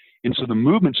that. And so the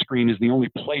movement screen is the only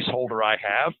placeholder I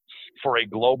have for a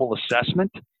global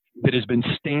assessment that has been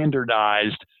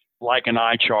standardized like an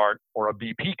eye chart or a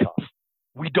BP cuff.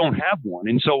 We don't have one.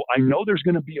 And so I know there's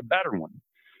going to be a better one,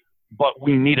 but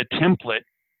we need a template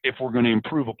if we're going to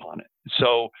improve upon it.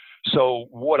 So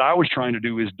what I was trying to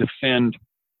do is defend,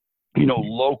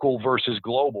 local versus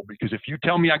global, because if you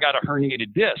tell me I got a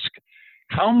herniated disc,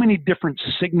 how many different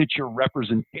signature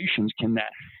representations can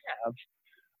that have?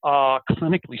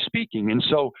 Clinically speaking. And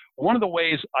so one of the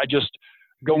ways I just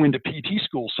go into PT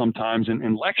school sometimes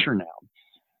and lecture now,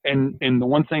 and the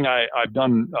one thing I've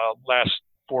done last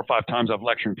 4 or 5 times I've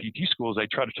lectured in PT schools, they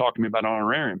try to talk to me about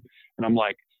honorarium. And I'm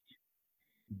like,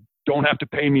 don't have to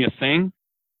pay me a thing.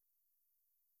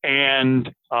 And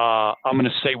I'm going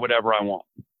to say whatever I want.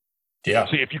 Yeah.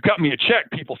 See, if you cut me a check,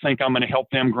 people think I'm going to help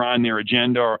them grind their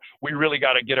agenda, or we really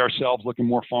got to get ourselves looking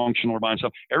more functional or buying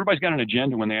stuff. Everybody's got an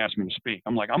agenda when they ask me to speak.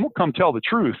 I'm like, I'm going to come tell the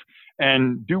truth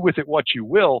and do with it what you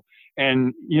will.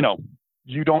 And, you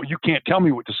can't tell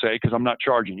me what to say because I'm not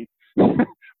charging you.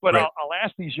 But right. I'll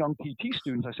ask these young PT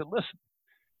students, I said, listen,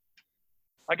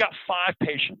 I got 5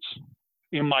 patients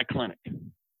in my clinic,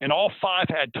 and all 5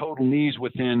 had total knees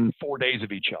within 4 days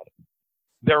of each other.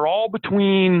 They're all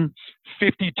between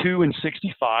 52 and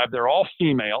 65. They're all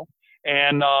female.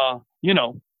 And,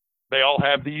 they all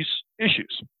have these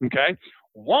issues. Okay.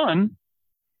 One,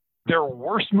 their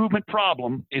worst movement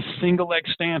problem is single leg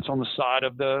stance on the side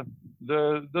of the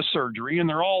surgery. And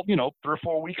they're all, 3 or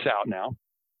 4 weeks out now.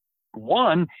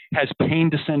 One has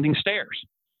pain descending stairs.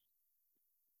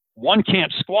 One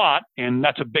can't squat, and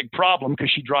that's a big problem because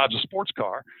she drives a sports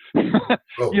car, and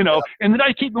then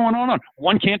I keep going on.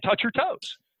 One can't touch her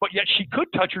toes, but yet she could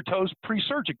touch her toes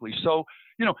pre-surgically. So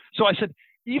I said,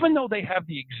 even though they have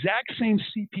the exact same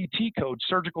CPT code,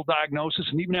 surgical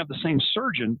diagnosis, and even have the same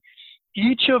surgeon,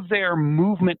 each of their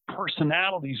movement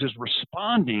personalities is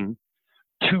responding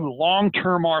to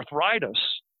long-term arthritis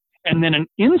and then an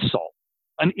insult,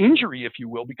 an injury, if you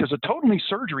will, because a total knee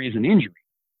surgery is an injury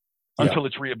until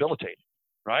it's rehabilitated,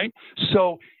 right?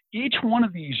 So each one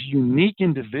of these unique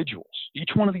individuals,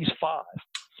 each one of these 5,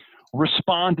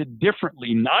 responded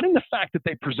differently, not in the fact that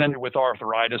they presented with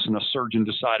arthritis and a surgeon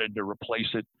decided to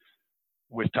replace it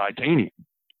with titanium.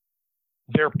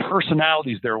 Their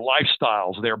personalities, their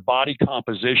lifestyles, their body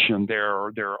composition, their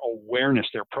awareness,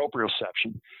 their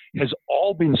proprioception has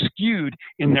all been skewed,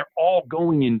 and they're all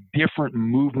going in different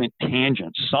movement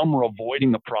tangents. Some are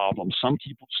avoiding the problem, some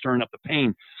keep stirring up the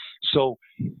pain. So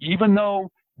even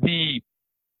though the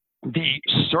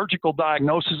surgical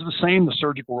diagnosis is the same, the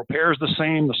surgical repair is the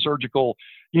same, the surgical,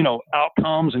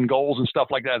 outcomes and goals and stuff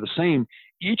like that are the same,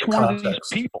 each one of these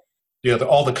people,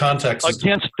 all the context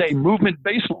against a movement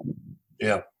baseline.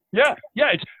 Yeah.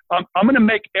 It's, I'm going to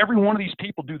make every one of these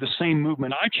people do the same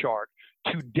movement eye chart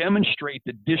to demonstrate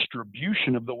the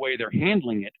distribution of the way they're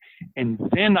handling it. And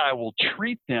then I will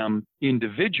treat them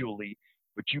individually,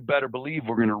 but you better believe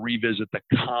we're going to revisit the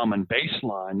common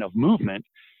baseline of movement,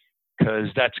 because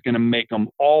that's going to make them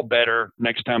all better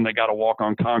next time they got to walk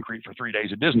on concrete for 3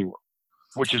 days at Disney World,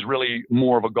 which is really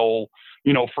more of a goal,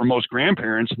 for most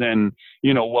grandparents than,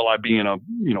 will I be in a,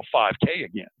 5K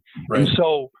again? Right. And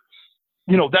so,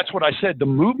 that's what I said. The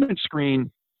movement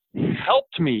screen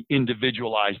helped me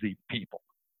individualize the people.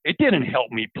 It didn't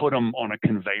help me put them on a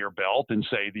conveyor belt and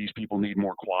say, these people need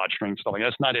more quad strength, stuff like that.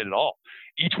 That's not it at all.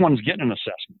 Each one's getting an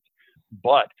assessment,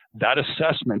 but that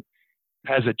assessment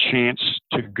has a chance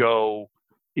to go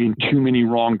in too many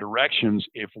wrong directions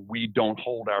if we don't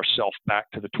hold ourselves back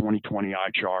to the 20/20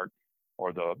 eye chart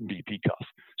or the VP cuff.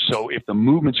 So if the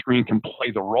movement screen can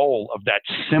play the role of that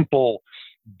simple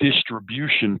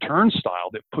distribution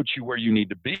turnstile that puts you where you need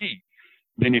to be,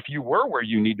 then if you were where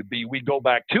you need to be, we go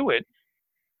back to it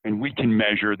and we can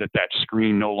measure that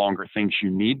screen no longer thinks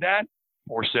you need that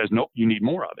or says, nope, you need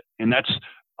more of it. And that's,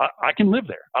 I can live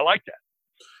there. I like that.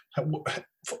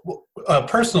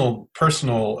 Personal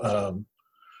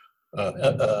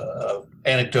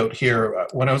anecdote here.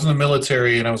 When I was in the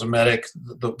military and I was a medic,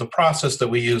 the process that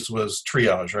we used was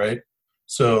triage, right?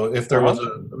 So if there was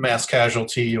a mass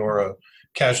casualty or a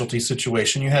casualty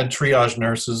situation, you had triage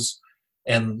nurses,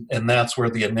 and that's where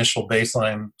the initial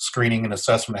baseline screening and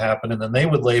assessment happened, and then they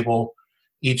would label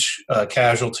each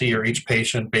casualty or each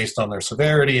patient based on their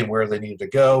severity and where they needed to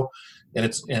go.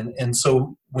 And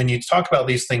so when you talk about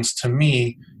these things, to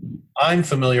me, I'm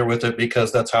familiar with it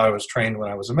because that's how I was trained when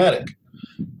I was a medic.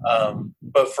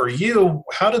 But for you,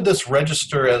 how did this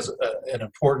register as an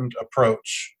important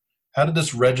approach? How did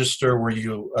this register? Were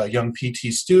you a young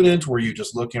PT student? Were you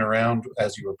just looking around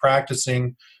as you were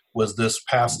practicing? Was this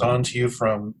passed on to you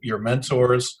from your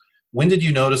mentors? When did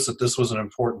you notice that this was an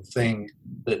important thing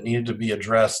that needed to be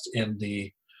addressed in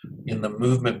the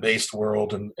movement-based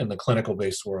world and in the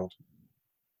clinical-based world?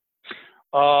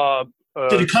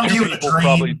 Did it come to you in a dream?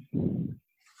 Probably.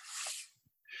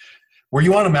 Were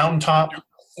you on a mountaintop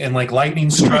and like lightning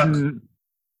struck?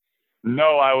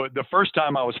 No, the first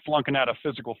time I was flunking out of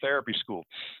physical therapy school,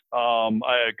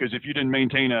 because if you didn't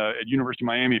maintain at University of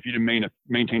Miami, if you didn't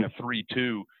maintain a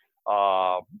 3.2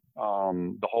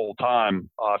 the whole time,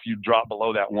 if you drop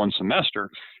below that one semester,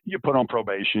 you put on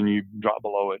probation. You drop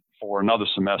below it for another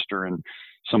semester, and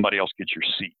somebody else gets your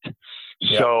seat.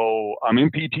 Yeah. So I'm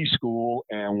in PT school,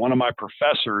 and one of my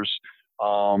professors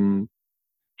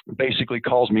basically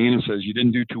calls me in and says, "You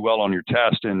didn't do too well on your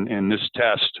test, and this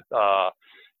test."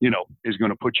 Is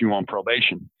going to put you on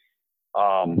probation.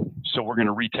 So we're going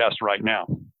to retest right now.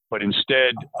 But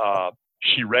instead,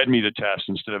 she read me the test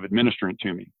instead of administering it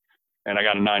to me. And I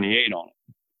got a 98 on it.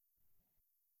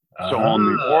 So on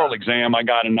the oral exam, I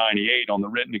got a 98. On the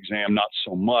written exam, not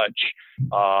so much.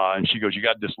 And she goes, "You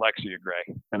got dyslexia,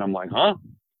 Gray." And I'm like, "Huh?"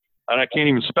 And I can't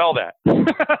even spell that.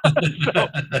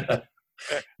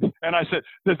 And I said,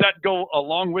 "Does that go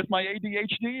along with my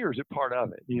ADHD or is it part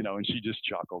of it?" And she just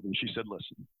chuckled and she said,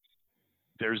 "Listen,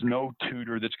 there's no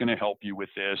tutor that's going to help you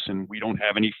with this, and we don't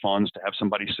have any funds to have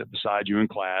somebody sit beside you in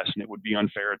class, and it would be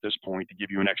unfair at this point to give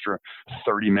you an extra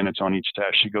 30 minutes on each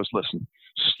test." She goes, "Listen,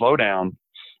 slow down,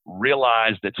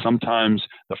 realize that sometimes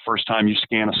the first time you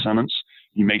scan a sentence,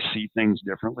 you may see things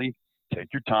differently.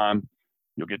 Take your time,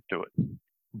 you'll get to it.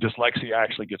 Dyslexia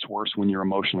actually gets worse when you're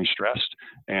emotionally stressed,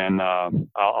 and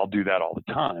I'll do that all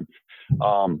the time."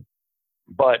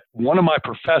 But one of my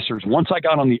professors, once I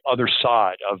got on the other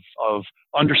side of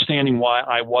understanding why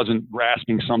I wasn't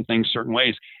grasping some things certain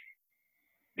ways,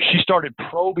 she started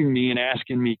probing me and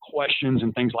asking me questions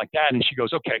and things like that. And she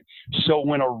goes, "Okay, so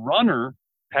when a runner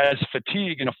has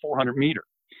fatigue in a 400 meter.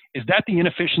 Is that the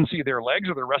inefficiency of their legs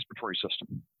or their respiratory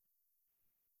system?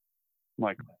 I'm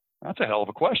like, that's a hell of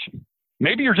a question.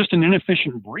 Maybe you're just an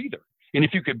inefficient breather. And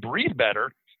if you could breathe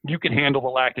better, you could handle the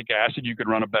lactic acid, you could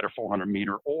run a better 400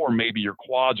 meter, or maybe your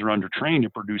quads are undertrained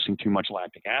and producing too much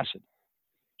lactic acid.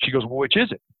 She goes, well, which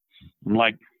is it? I'm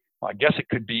like, well, I guess it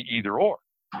could be either or.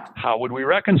 How would we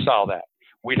reconcile that?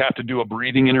 We'd have to do a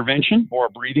breathing intervention or a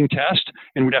breathing test,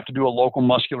 and we'd have to do a local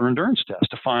muscular endurance test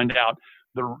to find out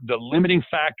the limiting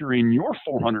factor in your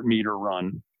 400 meter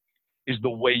run is the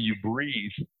way you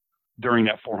breathe during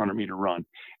that 400 meter run.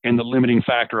 And the limiting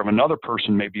factor of another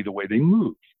person may be the way they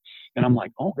move. And I'm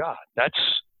like, oh God,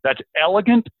 that's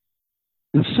elegant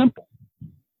and simple.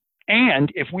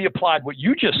 And if we applied what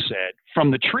you just said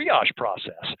from the triage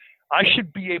process, I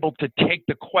should be able to take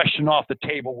the question off the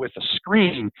table with a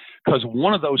screen, because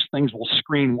one of those things will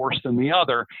screen worse than the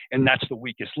other, and that's the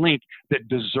weakest link that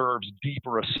deserves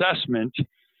deeper assessment.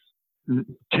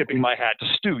 Tipping my hat to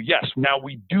Stu. Yes, now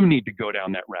we do need to go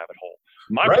down that rabbit hole.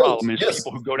 My problem is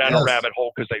people who go down a rabbit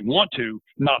hole because they want to,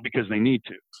 not because they need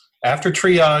to. After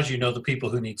triage, you know the people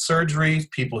who need surgery,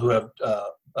 people who have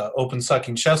open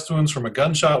sucking chest wounds from a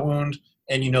gunshot wound,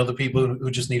 and you know the people who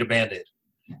just need a Band-Aid.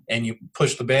 And you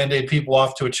push the Band-Aid people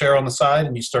off to a chair on the side,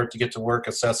 and you start to get to work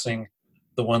assessing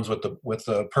the ones with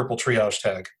the purple triage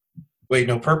tag. Wait,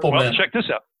 no, purple meant. Check this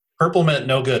out. Purple meant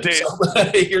no good. So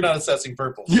you're not assessing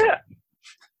purple. Yeah.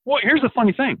 Well, here's the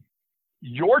funny thing.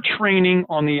 Your training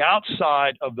on the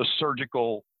outside of the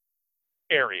surgical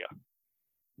area,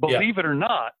 believe it or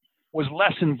not, was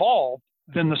less involved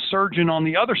than the surgeon on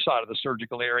the other side of the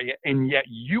surgical area, and yet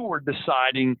you were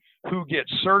deciding who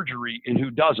gets surgery and who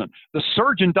doesn't. The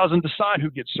surgeon doesn't decide who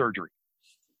gets surgery.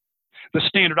 The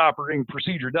standard operating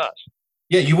procedure does.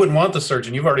 Yeah, you wouldn't want the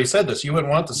surgeon. You've already said this. You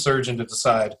wouldn't want the surgeon to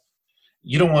decide.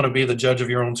 You don't want to be the judge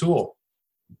of your own tool.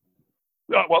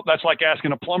 Well, that's like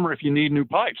asking a plumber if you need new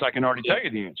pipes. I can already tell you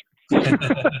the answer.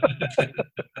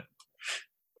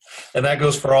 And that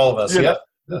goes for all of us. Yeah.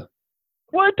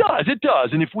 Well, it does.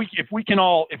 And if we can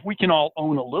all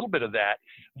own a little bit of that,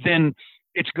 then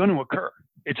it's going to occur.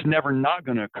 It's never not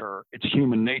going to occur. It's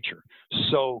human nature.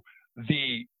 So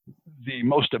the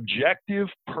most objective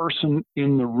person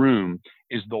in the room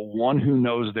is the one who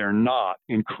knows they're not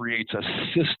and creates a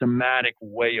systematic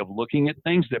way of looking at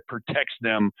things that protects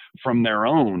them from their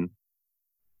own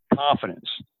confidence.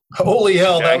 Holy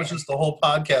hell, that was just the whole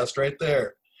podcast right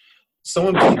there.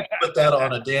 Someone put that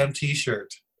on a damn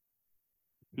T-shirt.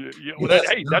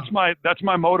 That's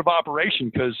my mode of operation,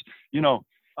 because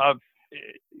I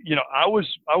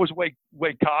was way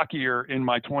cockier in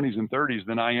my 20s and 30s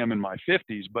than I am in my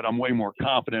 50s, but I'm way more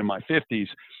confident in my 50s.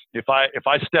 If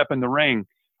I step in the ring,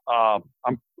 I'm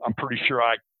pretty sure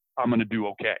I'm going to do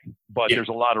okay. But there's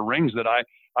a lot of rings that I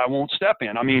won't step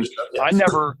in. I mean, I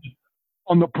never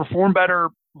on the Perform Better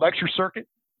lecture circuit,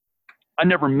 I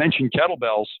never mentioned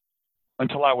kettlebells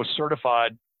until I was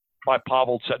certified by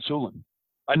Pavel Tsetsulin.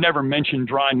 I never mentioned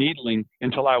dry needling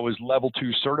until I was level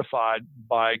 2 certified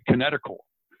by Kineticore.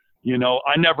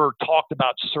 I never talked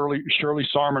about Shirley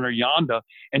Sarman or Yanda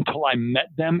until I met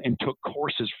them and took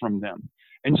courses from them.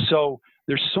 And so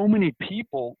there's so many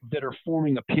people that are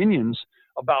forming opinions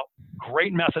about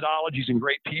great methodologies and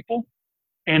great people,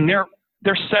 and they're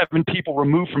 7 people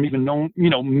removed from even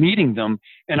meeting them.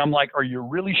 And I'm like, are you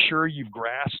really sure you've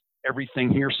grasped everything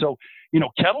here? So,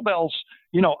 kettlebells,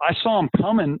 I saw them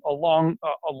coming a long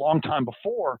time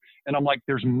before, and I'm like,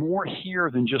 there's more here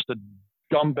than just a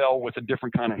dumbbell with a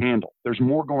different kind of handle. There's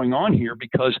more going on here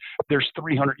because there's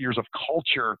 300 years of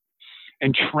culture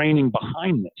and training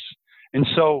behind this. And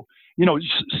so,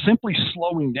 simply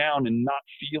slowing down and not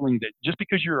feeling that just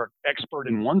because you're an expert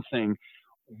in one thing,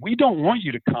 we don't want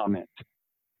you to comment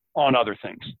on other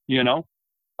things,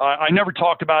 I never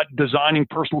talked about designing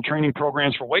personal training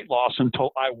programs for weight loss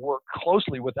until I worked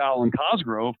closely with Alan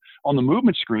Cosgrove on the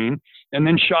movement screen and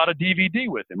then shot a DVD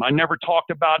with him. I never talked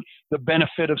about the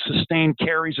benefit of sustained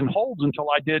carries and holds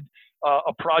until I did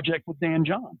a project with Dan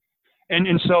John.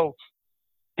 And so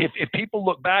if people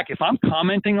look back, if I'm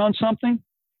commenting on something,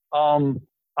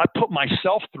 I put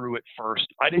myself through it first.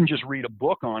 I didn't just read a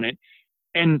book on it.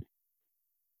 And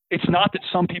it's not that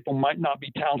some people might not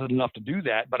be talented enough to do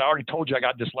that, but I already told you I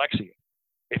got dyslexia.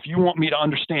 If you want me to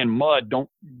understand mud, don't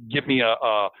give me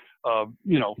a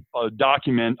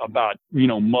document about,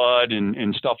 mud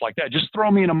and stuff like that. Just throw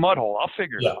me in a mud hole. I'll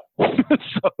figure it out.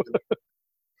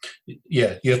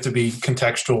 Yeah, you have to be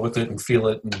contextual with it and feel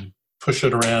it and push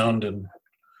it around and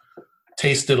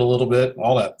taste it a little bit,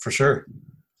 all that for sure.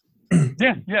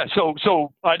 Yeah.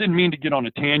 So I didn't mean to get on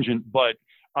a tangent, but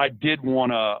I did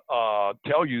want to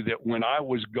tell you that when I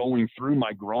was going through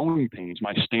my growing pains,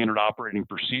 my standard operating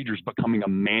procedures, becoming a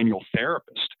manual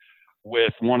therapist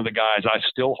with one of the guys I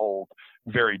still hold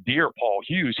very dear, Paul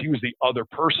Hughes, he was the other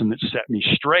person that set me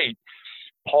straight.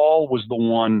 Paul was the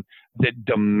one that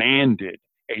demanded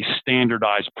a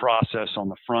standardized process on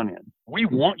the front end. We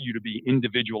want you to be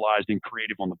individualized and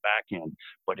creative on the back end,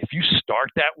 but if you start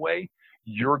that way,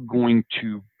 you're going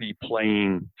to be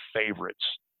playing favorites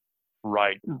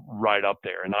right up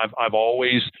there. And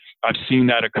I've seen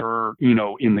that occur, you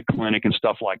know, in the clinic and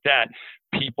stuff like that.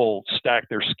 People stack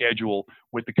their schedule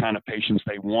with the kind of patients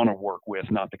they want to work with,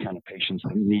 not the kind of patients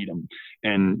that need them.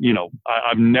 And, you know,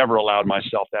 I've never allowed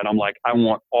myself that. I'm like, I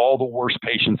want all the worst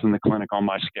patients in the clinic on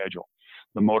my schedule.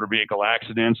 The motor vehicle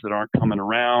accidents that aren't coming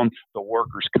around, the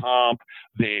workers' comp,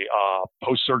 the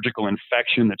post-surgical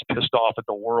infection that's pissed off at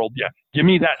the world. Yeah, give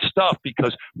me that stuff,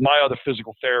 because my other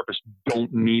physical therapists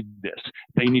don't need this.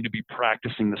 They need to be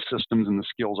practicing the systems and the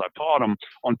skills I've taught them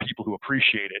on people who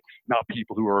appreciate it, not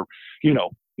people who are, you know,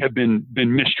 have been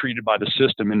mistreated by the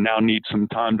system and now need some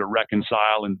time to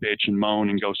reconcile and bitch and moan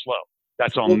and go slow.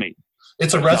 That's on me.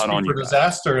 It's a recipe for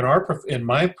disaster in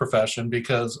my profession,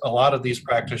 because a lot of these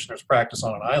practitioners practice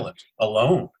on an island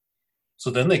alone. So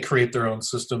then they create their own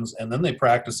systems and then they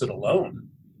practice it alone,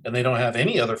 and they don't have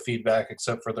any other feedback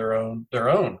except for their own.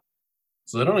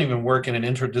 So they don't even work in an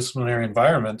interdisciplinary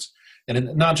environment,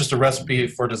 and not just a recipe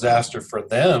for disaster for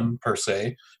them per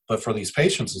se, but for these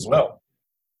patients as well.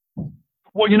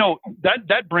 Well, you know,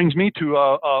 that brings me to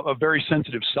a very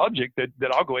sensitive subject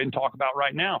that I'll go ahead and talk about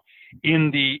right now.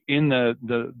 In the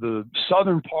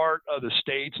southern part of the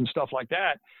states and stuff like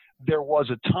that, there was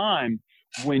a time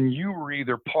when you were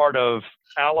either part of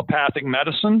allopathic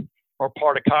medicine or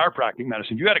part of chiropractic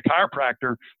medicine. If you had a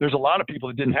chiropractor, there's a lot of people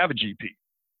that didn't have a GP.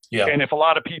 Yeah. And if a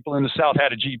lot of people in the South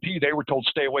had a GP, they were told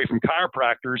stay away from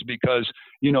chiropractors because,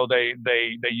 you know, they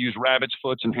use rabbit's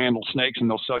foots and handle snakes and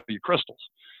they'll sell you crystals.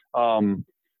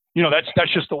 You know,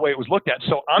 that's just the way it was looked at.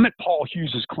 So I'm at Paul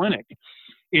Hughes's clinic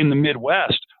in the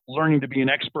Midwest, learning to be an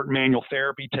expert in manual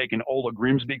therapy, taking Ola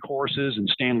Grimsby courses and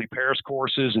Stanley Paris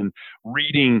courses, and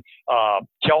reading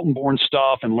Kelton-born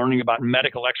stuff and learning about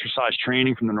medical exercise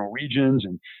training from the Norwegians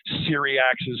and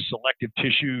Cyriax's selective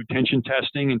tissue tension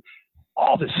testing and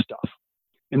all this stuff.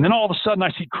 And then all of a sudden I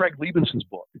see Craig Liebenson's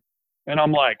book. And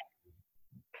I'm like,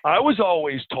 I was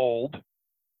always told,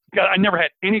 I never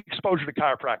had any exposure to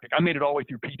chiropractic. I made it all the way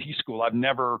through PT school. I've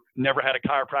never had a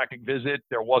chiropractic visit.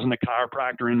 There wasn't a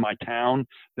chiropractor in my town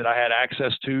that I had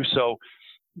access to. So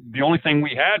the only thing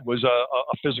we had was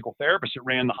a physical therapist that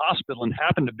ran the hospital and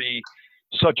happened to be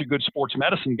such a good sports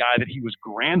medicine guy that he was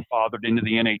grandfathered into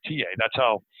the NATA.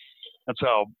 That's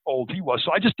how old he was.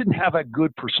 So I just didn't have a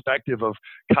good perspective of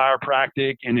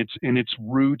chiropractic and its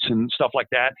roots and stuff like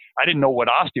that. I didn't know what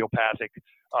osteopathic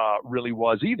really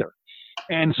was either.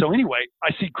 And so anyway,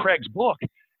 I see Craig's book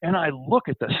and I look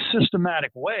at the systematic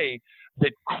way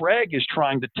that Craig is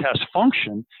trying to test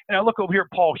function. And I look over here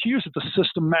at Paul Hughes at the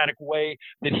systematic way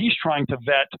that he's trying to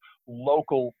vet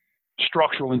local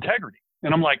structural integrity.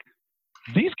 And I'm like,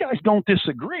 these guys don't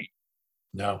disagree.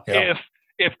 No. Yeah.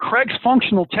 If Craig's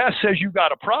functional test says you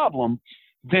got a problem,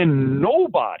 then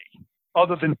nobody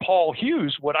other than Paul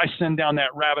Hughes would I send down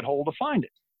that rabbit hole to find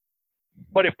it.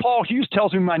 But if Paul Hughes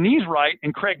tells me my knee's right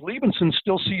and Craig Liebenson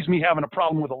still sees me having a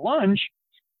problem with a lunge,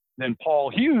 then Paul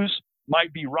Hughes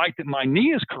might be right that my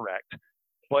knee is correct.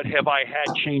 But have I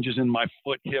had changes in my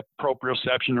foot, hip,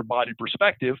 proprioception, or body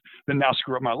perspective that now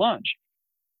screw up my lunge?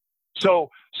 So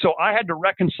I had to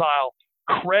reconcile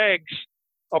Craig's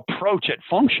approach at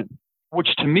function,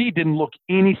 which to me didn't look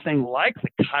anything like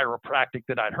the chiropractic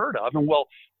that I'd heard of. And well,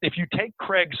 if you take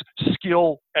Craig's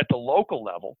skill at the local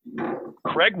level,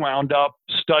 Craig wound up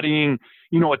studying,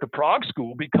 at the Prague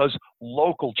School, because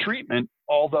local treatment,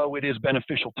 although it is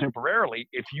beneficial temporarily,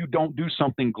 if you don't do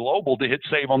something global to hit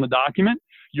save on the document,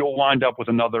 you'll wind up with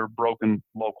another broken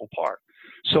local part.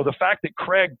 So the fact that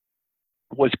Craig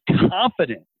was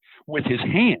confident with his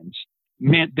hands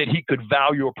meant that he could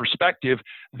value a perspective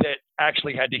that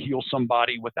actually had to heal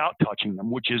somebody without touching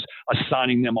them, which is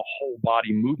assigning them a whole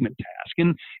body movement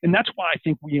task. And that's why I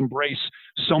think we embrace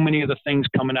so many of the things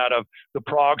coming out of the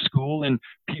Prague School, and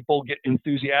people get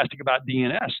enthusiastic about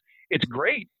DNS. It's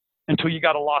great until you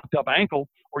got a locked up ankle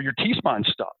or your T-spine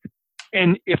stuck.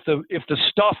 And if the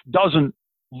stuff doesn't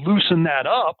loosen that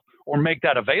up or make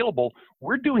that available,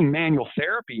 we're doing manual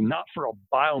therapy not for a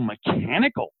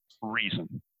biomechanical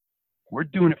reason. We're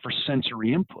doing it for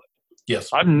sensory input.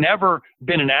 Yes. I've never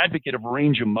been an advocate of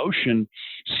range of motion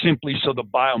simply so the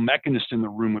biomechanist in the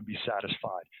room would be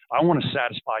satisfied. I want to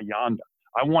satisfy Yonda.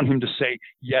 I want him to say,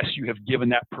 yes, you have given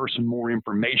that person more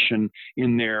information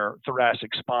in their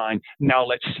thoracic spine. Now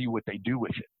let's see what they do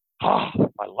with it. Oh,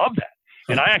 I love that.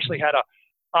 And I actually had an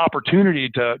opportunity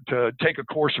to take a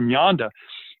course from Yonda,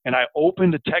 and I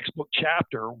opened a textbook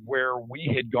chapter where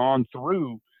we had gone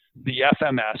through the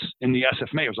FMS and the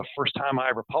SFMA. It was the first time I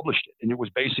ever published it. And it was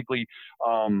basically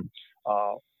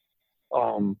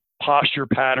posture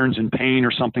patterns and pain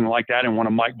or something like that in one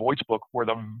of Mike Voigt's book, where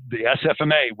the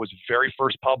SFMA was very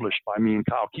first published by me and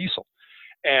Kyle Kiesel.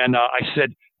 And I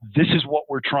said, this is what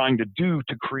we're trying to do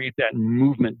to create that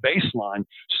movement baseline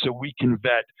so we can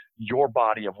vet your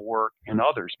body of work and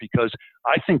others, because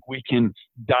I think we can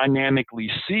dynamically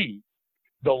see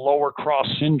the lower cross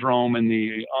syndrome and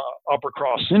the upper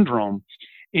cross syndrome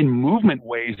in movement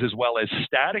ways as well as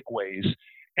static ways.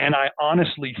 And I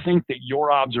honestly think that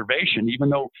your observation,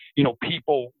 even though,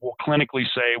 people will clinically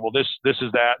say, well, this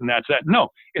is that and that's that. No,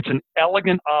 it's an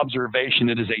elegant observation.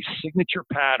 It is a signature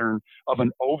pattern of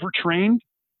an overtrained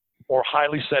or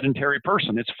highly sedentary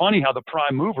person. It's funny how the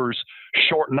prime movers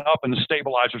shorten up and the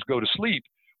stabilizers go to sleep,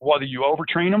 whether you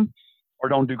overtrain them or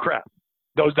don't do crap.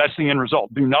 That's the end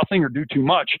result. Do nothing or do too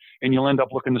much, and you'll end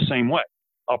up looking the same way,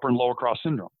 upper and lower cross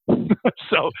syndrome.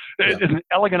 So it's an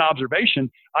elegant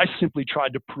observation. I simply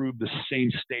tried to prove the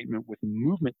same statement with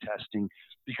movement testing,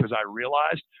 because I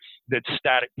realized that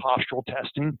static postural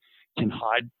testing can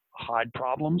hide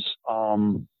problems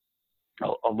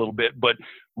a little bit. But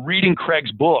reading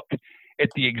Craig's book at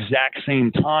the exact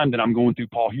same time that I'm going through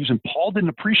Paul Hughes, and Paul didn't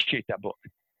appreciate that book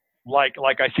like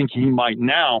I think he might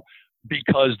now,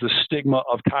 because the stigma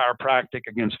of chiropractic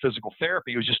against physical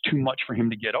therapy was just too much for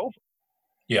him to get over.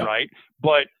 Yeah. Right.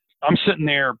 But I'm sitting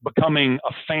there becoming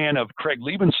a fan of Craig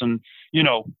Liebenson,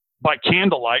 by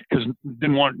candlelight, because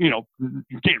didn't want, you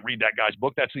can't read that guy's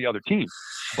book. That's the other team.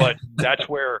 But that's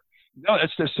where, I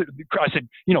said,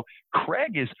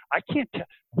 Craig is, I can't tell,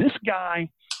 this guy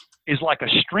is like a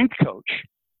strength coach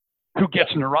who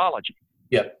gets neurology.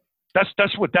 Yeah.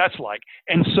 That's what that's like.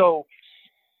 And so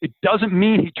it doesn't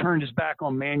mean he turned his back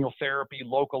on manual therapy,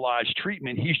 localized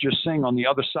treatment. He's just saying, on the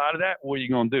other side of that, what are you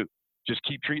going to do? Just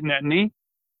keep treating that knee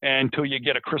until you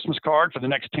get a Christmas card for the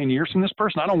next 10 years from this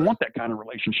person? I don't want that kind of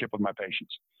relationship with my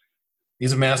patients.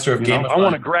 He's a master of game. I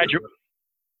want a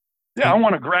I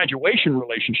want a graduation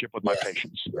relationship with my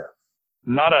patients. Yeah.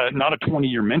 Not a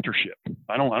 20-year mentorship.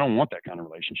 I don't want that kind of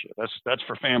relationship. That's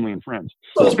for family and friends.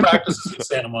 Those practices in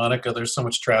Santa Monica, there's so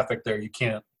much traffic there.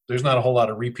 There's not a whole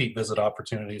lot of repeat visit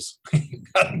opportunities. You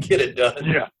gotta get it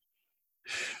done.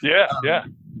 Yeah.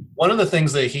 One of the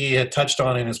things that he had touched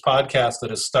on in his podcast that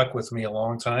has stuck with me a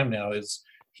long time now is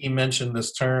he mentioned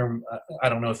this term. I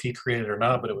don't know if he created it or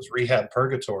not, but it was rehab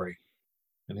purgatory.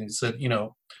 And he said,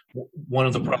 one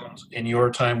of the problems in your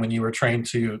time when you were trained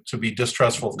to be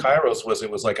distrustful of Kairos was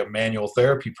it was like a manual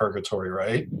therapy purgatory,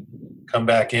 right? Come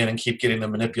back in and keep getting the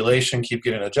manipulation, keep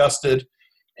getting adjusted.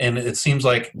 And it seems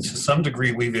like to some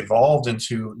degree we've evolved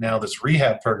into now this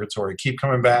rehab purgatory. Keep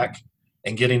coming back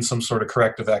and getting some sort of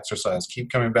corrective exercise. Keep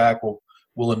coming back.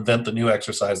 We'll invent the new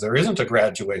exercise. There isn't a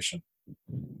graduation.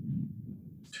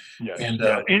 Yeah. And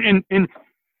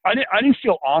I didn't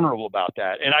feel honorable about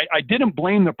that. And I didn't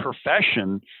blame the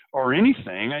profession or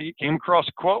anything. I came across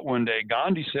a quote one day.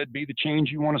 Gandhi said, be the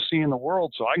change you want to see in the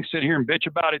world. So I can sit here and bitch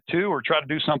about it too, or try to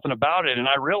do something about it. And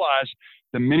I realized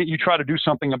the minute you try to do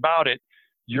something about it,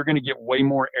 you're going to get way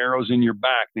more arrows in your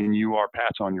back than you are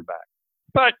pats on your back.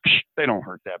 But they don't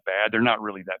hurt that bad. They're not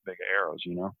really that big of arrows,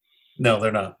 No,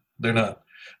 they're not. They're not.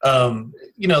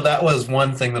 That was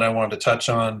one thing that I wanted to touch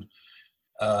on,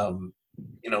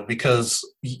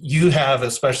 because you have,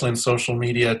 especially in social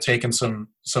media, taken some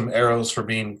arrows for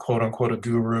being quote unquote a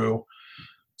guru.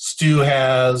 Stu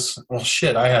has,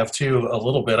 I have too, a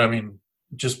little bit. I mean,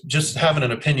 just having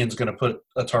an opinion is going to put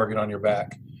a target on your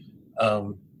back.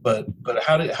 But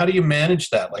how do you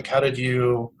manage that? Like, how did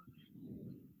you?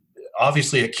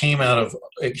 Obviously, it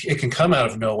can come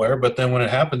out of nowhere, but then when it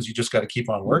happens, you just got to keep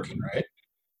on working, right?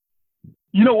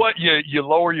 You know what? You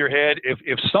lower your head.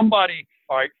 If somebody,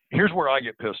 all right, here's where I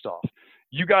get pissed off.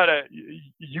 You got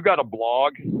a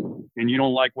blog, and you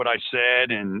don't like what I said,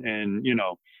 and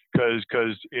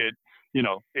because it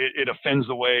offends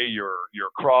the way your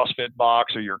CrossFit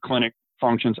box or your clinic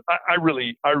functions. I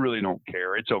really don't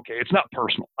care. It's okay. It's not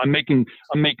personal. I'm making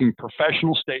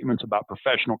professional statements about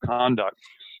professional conduct.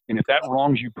 And if that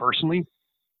wrongs you personally,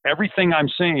 everything I'm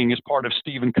saying is part of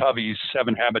Stephen Covey's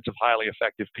 7 Habits of Highly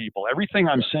Effective People. Everything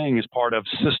I'm saying is part of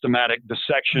systematic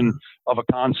dissection of a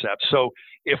concept. So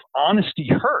if honesty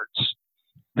hurts,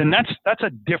 then that's a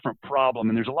different problem.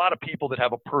 And there's a lot of people that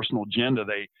have a personal agenda.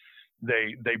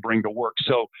 they bring to work.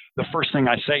 So the first thing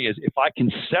I say is, if I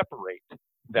can separate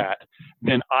that,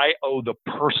 then I owe the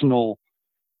personal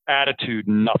attitude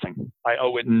nothing. I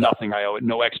owe it nothing. I owe it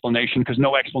no explanation, because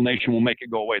no explanation will make it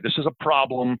go away. This is a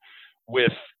problem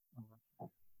with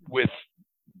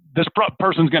this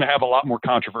person's going to have a lot more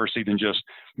controversy than just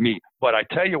me. But I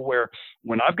tell you where,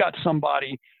 when I've got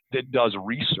somebody that does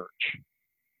research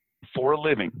for a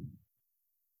living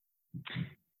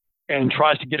and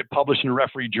tries to get it published in a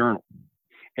referee journal,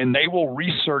 and they will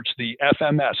research the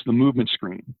FMS, the movement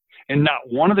screen, and not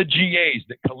one of the GAs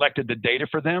that collected the data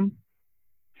for them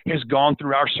has gone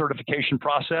through our certification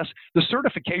process. The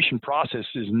certification process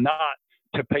is not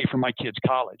to pay for my kid's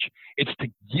college. It's to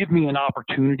give me an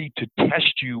opportunity to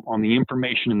test you on the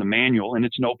information in the manual, and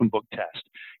it's an open book test.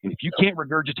 And if you can't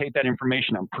regurgitate that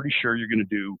information, I'm pretty sure you're going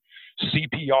to do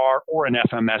CPR or an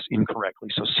FMS incorrectly.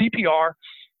 So CPR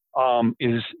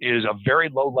is a very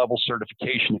low level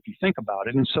certification if you think about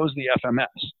it, and so is the FMS.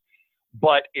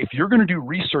 But if you're going to do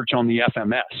research on the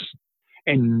FMS,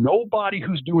 and nobody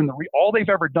who's doing all they've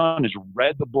ever done is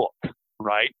read the book,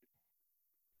 right?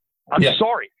 I'm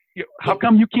sorry. How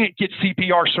come you can't get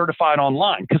CPR certified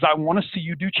online? Because I want to see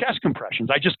you do chest compressions.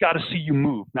 I just got to see you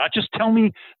move. Not just tell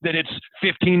me that it's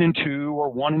 15-2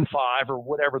 or 1-5 or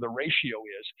whatever the ratio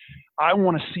is. I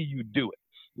want to see you do it.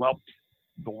 Well,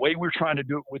 the way we're trying to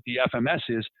do it with the FMS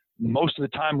is, most of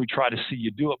the time we try to see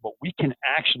you do it, but we can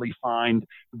actually find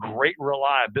great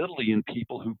reliability in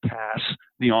people who pass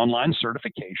the online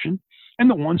certification and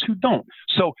the ones who don't.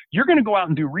 So you're going to go out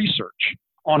and do research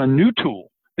on a new tool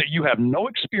that you have no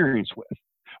experience with,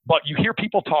 but you hear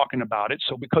people talking about it.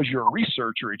 So because you're a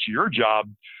researcher, it's your job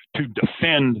to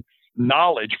defend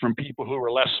knowledge from people who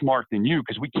are less smart than you,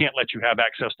 because we can't let you have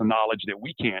access to knowledge that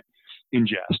we can't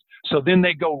ingest. So then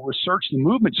they go research the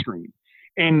movement screen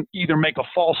and either make a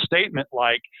false statement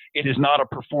like it is not a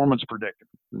performance predictor.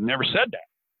 Never said that.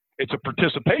 It's a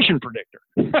participation predictor.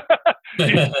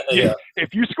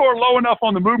 If you score low enough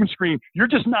on the movement screen, you're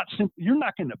not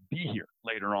going to be here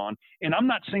later on. And I'm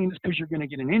not saying this because you're going to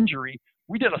get an injury.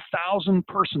 We did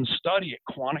 1,000-person study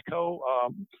at Quantico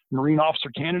Marine Officer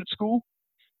Candidate School.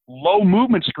 Low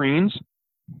movement screens,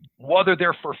 whether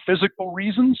they're for physical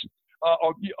reasons,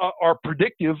 are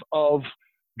predictive of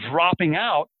dropping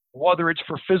out, whether it's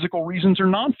for physical reasons or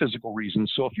non-physical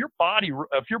reasons. So if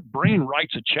your brain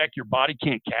writes a check your body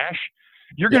can't cash,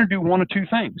 you're going to do one of two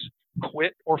things: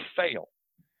 quit or fail.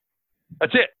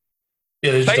 That's it.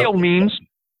 Fail means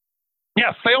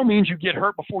you get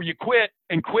hurt before you quit,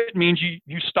 and quit means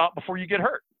you stop before you get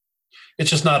hurt. It's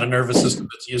just not a nervous system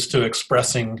that's used to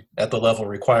expressing at the level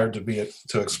required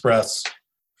to express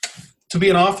to be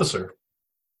an officer.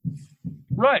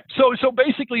 Right. So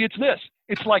basically it's this.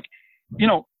 It's like,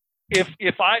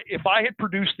 if I had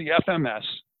produced the FMS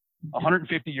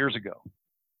 150 years ago,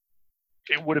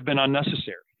 it would have been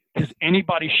unnecessary, because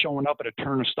anybody showing up at a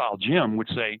Turner style gym would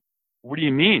say, what do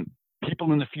you mean?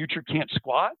 People in the future can't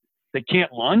squat? They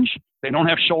can't lunge? They don't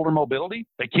have shoulder mobility?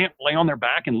 They can't lay on their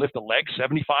back and lift a leg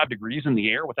 75 degrees in the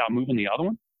air without moving the other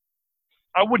one?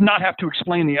 I would not have to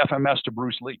explain the FMS to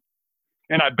Bruce Lee.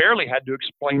 And I barely had to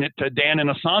explain it to Dan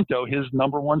Inosanto, his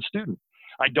 #1 student.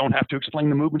 I don't have to explain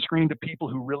the movement screen to people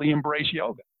who really embrace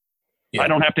yoga. I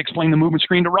don't have to explain the movement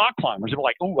screen to rock climbers. They're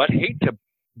like, oh, I'd hate to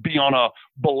be on a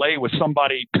belay with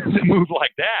somebody that moved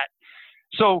like that.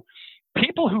 So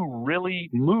people who really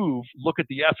move look at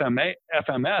the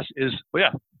FMS is,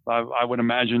 I would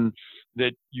imagine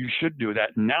that you should do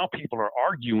that. Now people are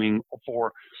arguing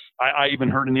for, I even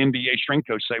heard an NBA strength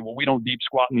coach say, well, we don't deep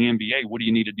squat in the NBA. What do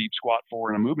you need a deep squat for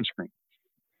in a movement screen?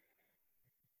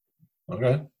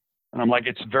 Okay. And I'm like,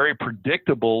 it's very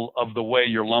predictable of the way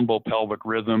your lumbopelvic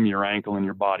rhythm, your ankle, and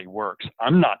your body works.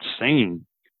 I'm not saying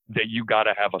that you got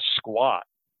to have a squat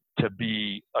to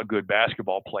be a good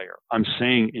basketball player. I'm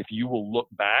saying if you will look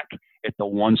back at the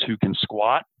ones who can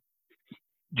squat,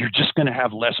 you're just going to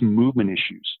have less movement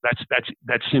issues.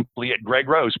 That's simply it. Greg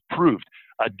Rose proved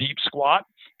a deep squat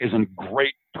is a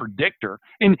great predictor.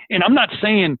 And I'm not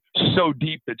saying so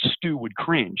deep that Stu would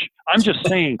cringe. I'm just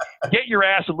saying get your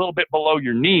ass a little bit below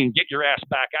your knee and get your ass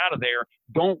back out of there.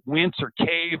 Don't wince or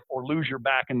cave or lose your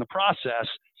back in the process.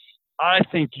 I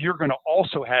think you're going to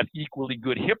also have equally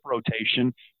good hip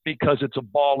rotation, because it's a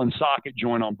ball and socket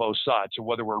joint on both sides. So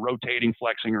whether we're rotating,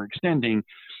 flexing, or extending,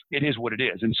 it is what it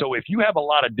is. And so if you have a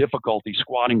lot of difficulty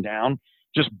squatting down,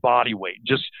 just body weight,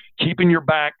 just keeping your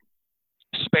back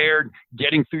spared,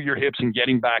 getting through your hips and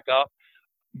getting back up,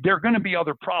 there are going to be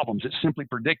other problems. It's simply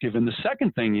predictive. And the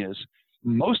second thing is,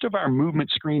 most of our movement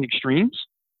screen extremes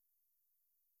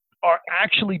are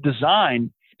actually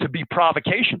designed to be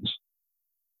provocations.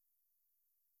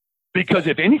 Because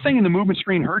if anything in the movement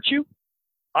screen hurts you,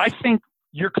 I think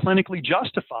you're clinically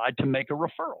justified to make a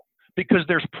referral, because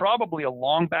there's probably a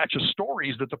long batch of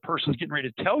stories that the person's getting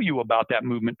ready to tell you about that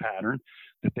movement pattern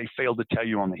that they failed to tell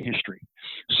you on the history.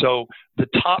 So the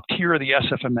top tier of the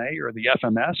SFMA or the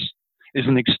FMS is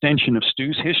an extension of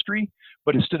Stu's history,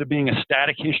 but instead of being a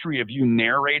static history of you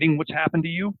narrating what's happened to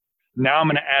you, now I'm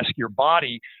going to ask your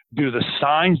body, do the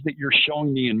signs that you're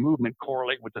showing me in movement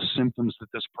correlate with the symptoms that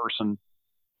this person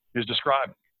is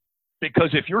describing? Because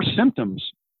if your symptoms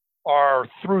are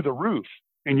through the roof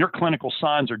and your clinical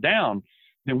signs are down,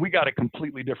 then we got a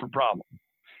completely different problem.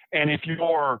 And if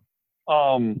you're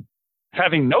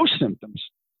having no symptoms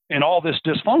and all this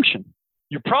dysfunction,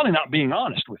 you're probably not being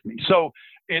honest with me. So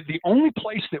the only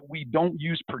place that we don't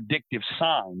use predictive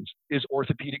signs is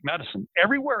orthopedic medicine.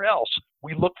 Everywhere else,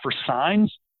 we look for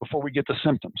signs before we get the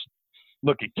symptoms.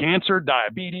 Look at cancer,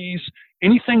 diabetes,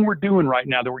 anything we're doing right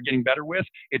now that we're getting better with,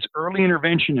 it's early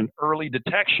intervention and early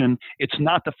detection. It's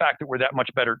not the fact that we're that much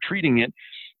better at treating it,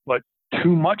 but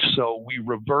too much so we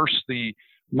reverse the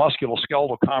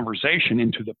musculoskeletal conversation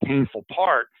into the painful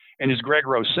part. And as Greg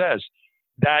Rose says,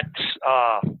 that's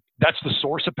the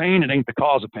source of pain. It ain't the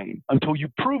cause of pain until you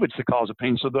prove it's the cause of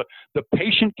pain. So the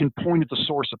patient can point at the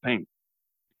source of pain,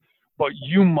 but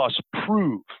you must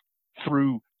prove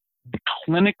through the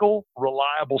clinical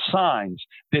reliable signs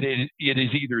that it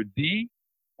is either the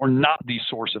or not the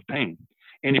source of pain.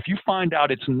 And if you find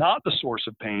out it's not the source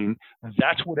of pain,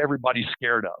 that's what everybody's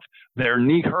scared of. Their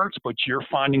knee hurts, but you're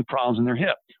finding problems in their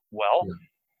hip. Well,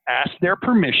 ask their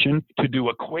permission to do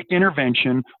a quick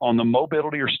intervention on the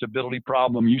mobility or stability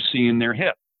problem you see in their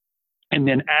hip. And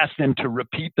then ask them to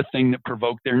repeat the thing that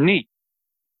provoked their knee.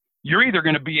 You're either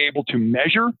going to be able to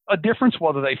measure a difference,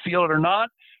 whether they feel it or not,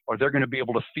 or they're going to be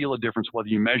able to feel a difference, whether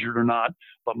you measure it or not.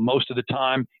 But most of the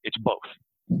time, it's both.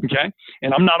 Okay?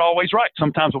 And I'm not always right.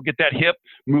 Sometimes we'll get that hip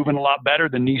moving a lot better,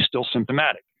 the knee's still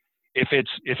symptomatic. If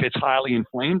it's highly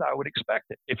inflamed, I would expect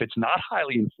it. If it's not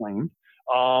highly inflamed,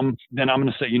 then I'm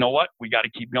going to say, you know what, we got to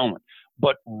keep going.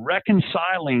 But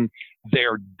reconciling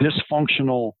their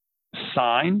dysfunctional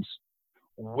signs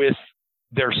with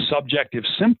their subjective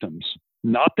symptoms,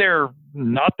 not their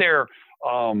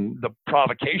the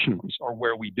provocation ones, are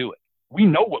where we do it. We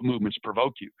know what movements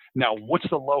provoke you. Now, what's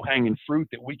the low-hanging fruit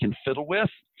that we can fiddle with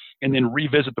and then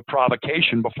revisit the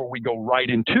provocation before we go right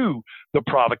into the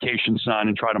provocation sign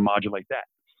and try to modulate that?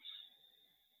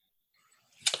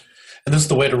 And this is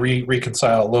the way to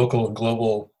reconcile local and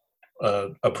global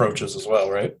approaches as well,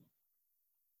 right?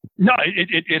 No,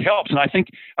 it helps. And I think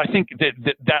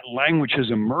that language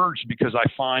has emerged because I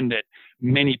find that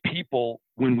many people,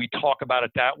 when we talk about it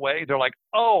that way, they're like,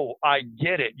 oh, I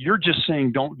get it. You're just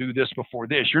saying don't do this before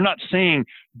this. You're not saying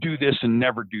do this and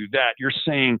never do that. You're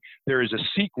saying there is a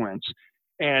sequence.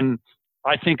 And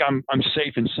I think I'm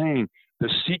safe in saying the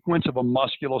sequence of a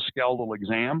musculoskeletal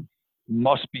exam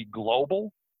must be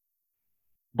global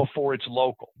before it's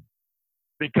local.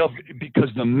 Because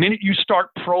the minute you start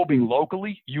probing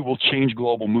locally, you will change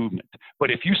global movement. But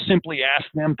if you simply ask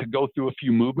them to go through a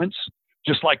few movements,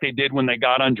 just like they did when they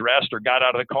got undressed or got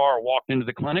out of the car or walked into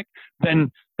the clinic,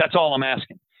 then that's all I'm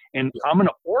asking. And I'm going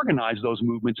to organize those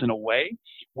movements in a way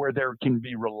where there can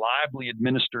be reliably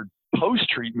administered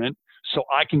post-treatment so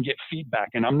I can get feedback.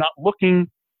 And I'm not looking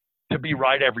to be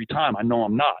right every time. I know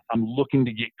I'm not. I'm looking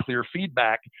to get clear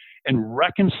feedback and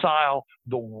reconcile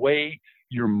the way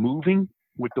you're moving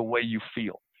with the way you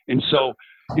feel. And so,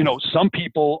 some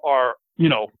people are,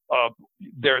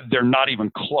 they're not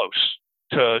even close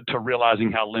to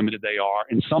realizing how limited they are.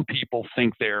 And some people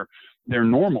think they're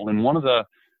normal. And one of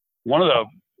the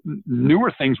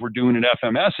newer things we're doing at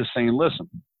FMS is saying, listen,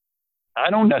 I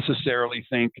don't necessarily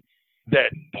think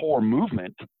that poor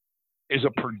movement is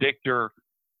a predictor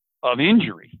of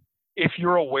injury if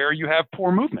you're aware you have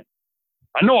poor movement.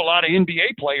 I know a lot of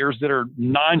NBA players that are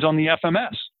 9s on the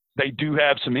FMS. They do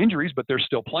have some injuries, but they're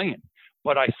still playing.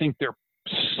 But I think they're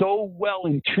so well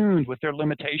in tune with their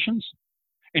limitations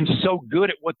and so good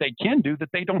at what they can do that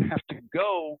they don't have to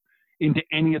go into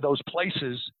any of those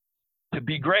places to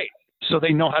be great. So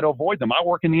they know how to avoid them. I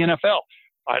work in the NFL.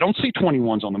 I don't see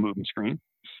 21s on the movement screen.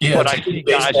 Yeah, but I see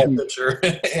guys who, pitcher,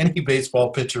 any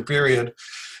baseball pitcher, period,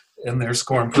 and they're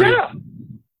scoring pretty. Yeah.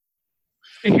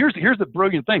 And here's the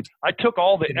brilliant thing. I took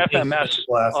all the FMS.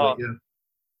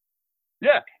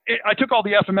 I took all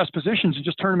the FMS positions and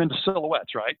just turned them into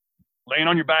silhouettes, right? Laying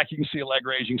on your back, you can see a leg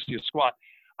raise, you can see a squat.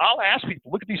 I'll ask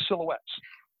people, look at these silhouettes.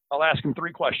 I'll ask them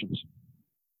 3 questions.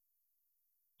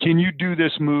 Can you do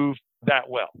this move that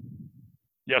well?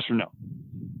 Yes or no?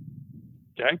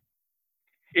 Okay.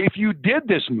 If you did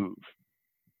this move,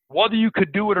 whether you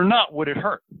could do it or not, would it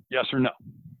hurt? Yes or no?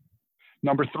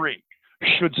 Number 3,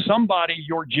 should somebody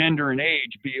your gender and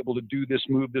age be able to do this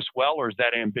move this well, or is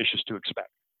that ambitious to expect?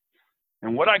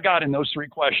 And what I got in those 3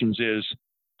 questions is,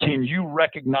 can you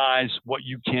recognize what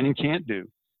you can and can't do?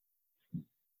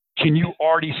 Can you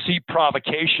already see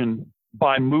provocation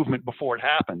by movement before it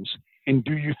happens? And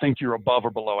do you think you're above or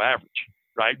below average,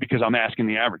 right? Because I'm asking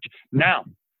the average. Now,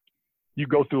 you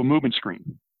go through a movement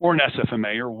screen or an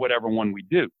SFMA or whatever one we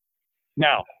do.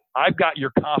 Now, I've got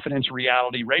your confidence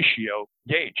reality ratio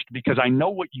gauged because I know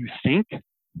what you think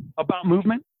about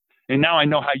movement, and now I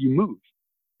know how you move.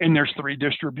 And there's 3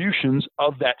 distributions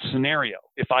of that scenario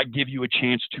if I give you a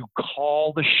chance to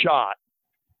call the shot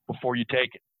before you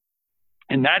take it.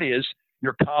 And that is,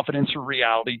 your confidence or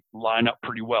reality line up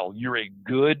pretty well. You're a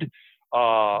good,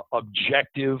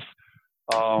 objective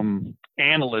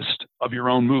analyst of your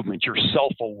own movement. You're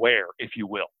self-aware, if you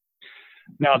will.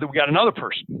 Now, we got another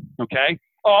person, okay?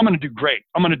 Oh, I'm going to do great.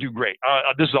 I'm going to do great.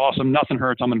 This is awesome. Nothing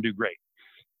hurts. I'm going to do great.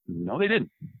 No, they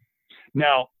didn't.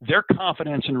 Now, their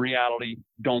confidence and reality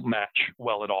don't match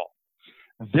well at all.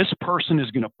 This person is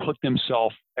going to put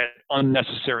themselves at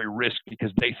unnecessary risk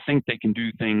because they think they can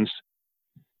do things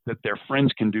that their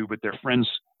friends can do, but their friends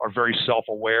are very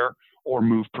self-aware or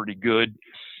move pretty good,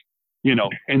 you know.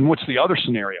 And what's the other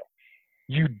scenario?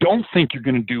 You don't think you're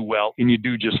going to do well and you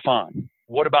do just fine.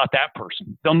 What about that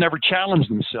person? They'll never challenge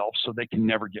themselves, so they can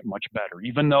never get much better,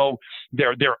 even though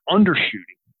they're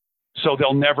undershooting. So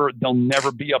they'll never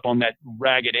be up on that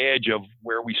ragged edge of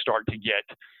where we start to get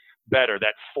better,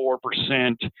 that 4%,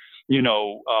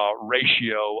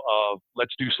 ratio of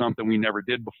let's do something we never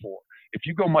did before. If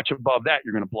you go much above that,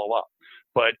 you're going to blow up.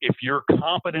 But if you're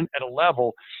competent at a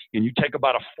level and you take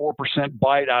about a 4%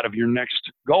 bite out of your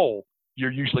next goal,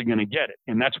 you're usually going to get it.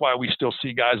 And that's why we still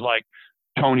see guys like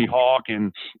Tony Hawk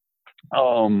and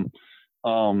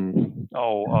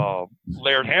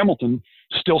Laird Hamilton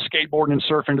still skateboarding and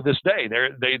surfing to this day.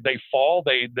 They fall,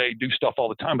 they do stuff all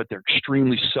the time, but they're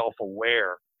extremely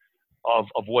self-aware of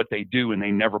what they do, and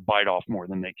they never bite off more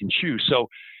than they can chew. So,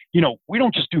 we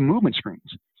don't just do movement screens.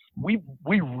 We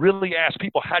really ask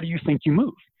people, how do you think you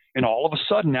move? And all of a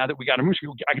sudden, now that we got a movement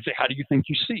screen, I can say, how do you think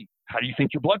you see? How do you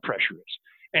think your blood pressure is?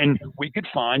 And we could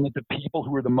find that the people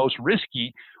who are the most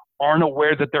risky aren't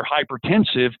aware that they're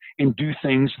hypertensive and do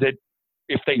things that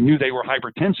if they knew they were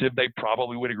hypertensive, they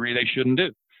probably would agree they shouldn't do.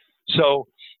 So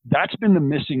that's been the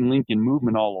missing link in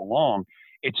movement all along.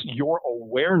 It's your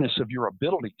awareness of your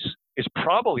abilities is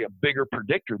probably a bigger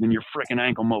predictor than your frickin'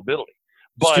 ankle mobility.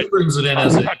 But Stu brings it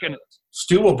in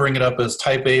Stu will bring it up as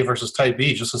type A versus type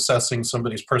B, just assessing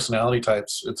somebody's personality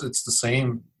types. It's the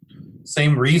same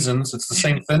reasons. It's the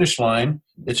same finish line.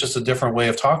 It's just a different way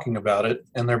of talking about it,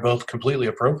 and they're both completely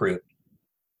appropriate.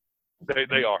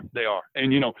 They are.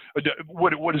 And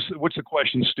what's the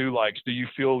question Stu likes? Do you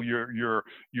feel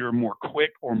you're more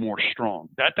quick or more strong?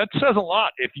 That says a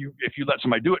lot if you let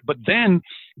somebody do it. But then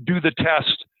do the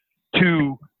test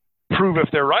to prove if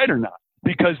they're right or not,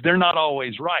 because they're not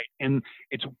always right. And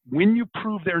it's when you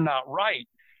prove they're not right,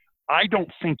 I don't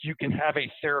think you can have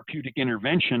a therapeutic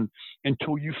intervention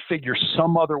until you figure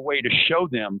some other way to show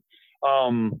them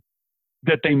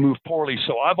that they move poorly.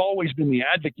 So I've always been the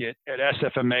advocate at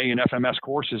SFMA and FMS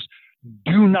courses,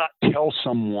 do not tell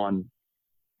someone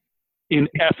in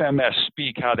FMS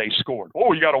speak how they scored.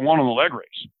 Oh, you got a 1 on the leg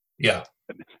raise. Yeah.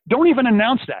 Don't even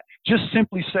announce that. Just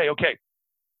simply say, okay,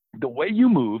 the way you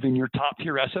move in your top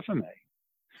tier SFMA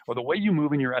or the way you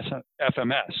move in your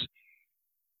FMS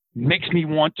makes me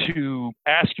want to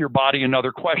ask your body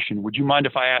another question. Would you mind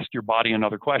if I ask your body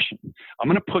another question? I'm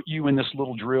going to put you in this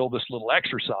little drill, this little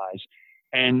exercise,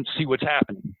 and see what's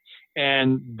happening.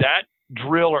 And that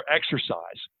drill or exercise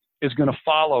is going to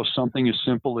follow something as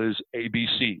simple as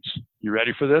ABCs. You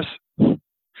ready for this?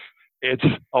 It's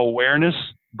awareness,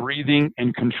 breathing,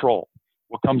 and control.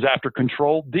 What comes after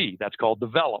control? D. That's called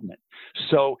development.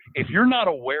 So if you're not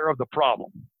aware of the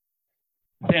problem,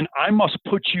 then I must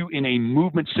put you in a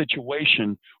movement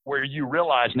situation where you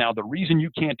realize now the reason you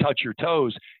can't touch your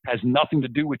toes has nothing to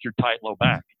do with your tight low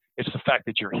back. It's the fact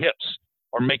that your hips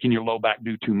are making your low back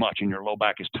do too much, and your low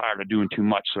back is tired of doing too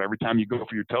much. So every time you go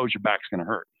for your toes, your back's going to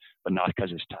hurt, but not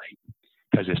because it's tight,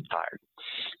 because it's tired.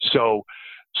 So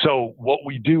what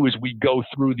we do is we go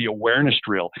through the awareness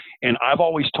drill. And I've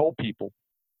always told people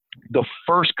the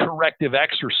first corrective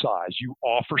exercise you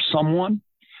offer someone,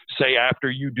 say after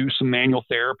you do some manual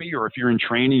therapy, or if you're in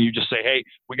training, you just say, hey,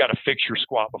 we got to fix your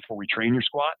squat before we train your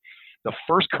squat. The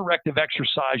first corrective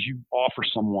exercise you offer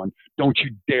someone, don't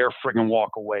you dare friggin'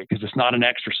 walk away, because it's not an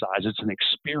exercise, it's an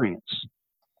experience.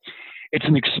 It's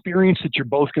an experience that you're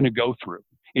both going to go through.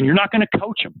 And you're not going to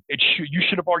coach them. You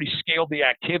should have already scaled the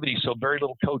activity, so very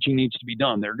little coaching needs to be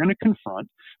done. They're going to confront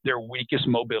their weakest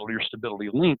mobility or stability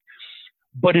link,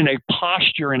 but in a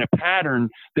posture and a pattern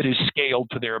that is scaled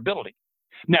to their ability.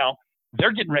 Now,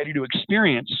 they're getting ready to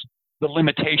experience the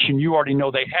limitation you already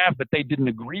know they have, but they didn't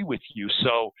agree with you.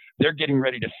 So they're getting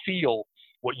ready to feel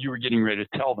what you were getting ready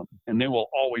to tell them. And they will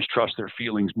always trust their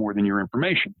feelings more than your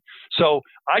information. So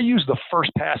I use the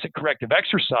first pass at corrective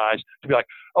exercise to be like,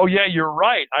 oh yeah, you're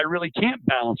right. I really can't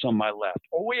balance on my left.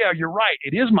 Oh yeah, you're right.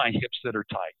 It is my hips that are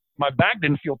tight. My back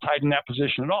didn't feel tight in that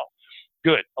position at all.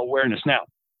 Good awareness. Now,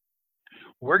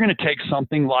 we're going to take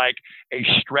something like a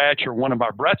stretch or one of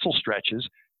our Bretzel stretches,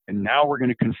 and now we're going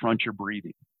to confront your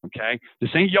breathing. Okay. This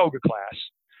ain't yoga class,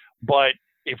 but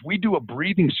if we do a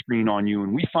breathing screen on you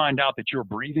and we find out that your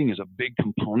breathing is a big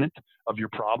component of your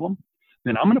problem,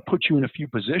 then I'm going to put you in a few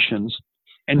positions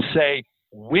and say,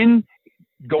 when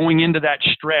going into that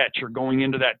stretch or going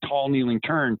into that tall kneeling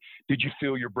turn, did you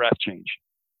feel your breath change?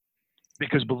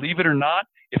 Because believe it or not,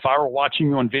 if I were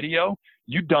watching you on video,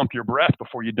 you dump your breath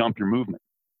before you dump your movement.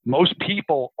 Most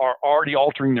people are already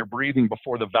altering their breathing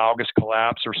before the valgus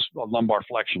collapse or lumbar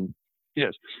flexion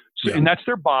is. So, Yeah. And that's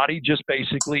their body just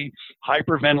basically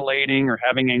hyperventilating or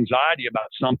having anxiety about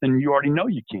something you already know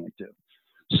you can't do.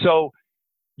 So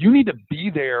you need to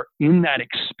be there in that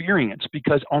experience,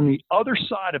 because on the other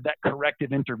side of that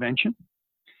corrective intervention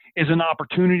is an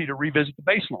opportunity to revisit the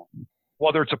baseline,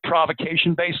 whether it's a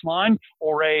provocation baseline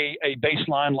or a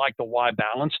baseline like the Y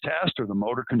balance test or the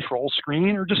motor control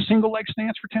screen or just single leg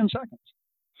stance for 10 seconds.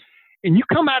 And you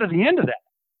come out of the end of that.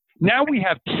 Now we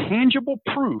have tangible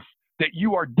proof that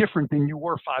you are different than you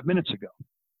were 5 minutes ago.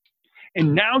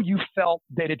 And now you felt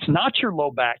that it's not your low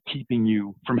back keeping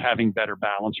you from having better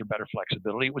balance or better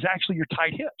flexibility. It was actually your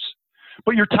tight hips.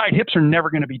 But your tight hips are never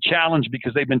going to be challenged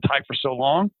because they've been tight for so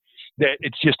long that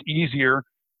it's just easier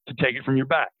to take it from your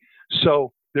back.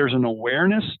 So there's an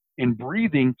awareness in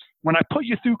breathing. When I put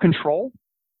you through control,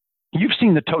 you've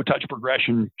seen the toe touch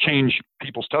progression change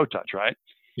people's toe touch, right?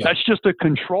 Yeah. That's just a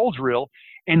control drill.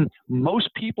 And most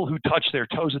people who touch their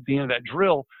toes at the end of that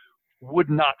drill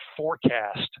would not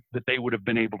forecast that they would have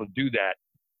been able to do that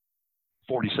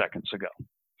 40 seconds ago,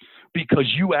 because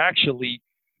you actually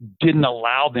didn't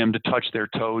allow them to touch their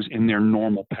toes in their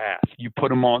normal path. You put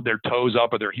them on their toes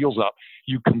up or their heels up.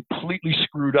 You completely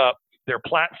screwed up their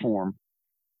platform,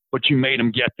 but you made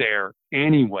them get there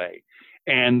anyway.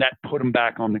 And that put them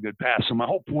back on the good path. So my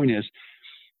whole point is,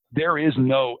 there is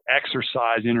no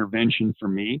exercise intervention for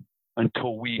me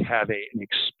until we have an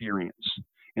experience.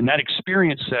 And that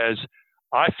experience says,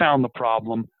 I found the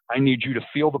problem. I need you to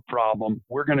feel the problem.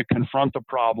 We're going to confront the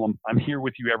problem. I'm here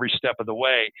with you every step of the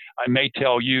way. I may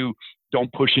tell you,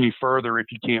 don't push any further if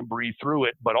you can't breathe through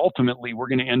it, but ultimately we're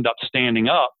going to end up standing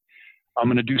up. I'm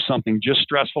going to do something just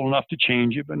stressful enough to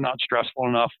change you, but not stressful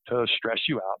enough to stress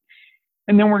you out.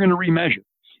 And then we're going to remeasure.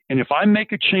 And if I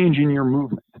make a change in your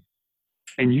movement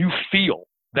and you feel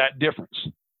that difference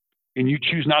and you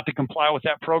choose not to comply with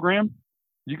that program,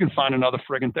 you can find another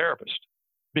friggin' therapist,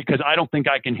 because I don't think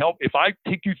I can help. If I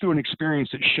take you through an experience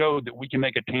that showed that we can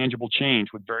make a tangible change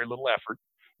with very little effort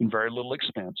and very little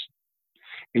expense,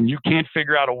 and you can't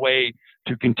figure out a way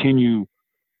to continue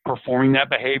performing that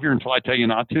behavior until I tell you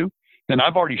not to, then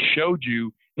I've already showed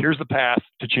you, here's the path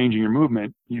to changing your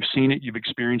movement. You've seen it, you've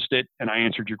experienced it, and I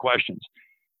answered your questions.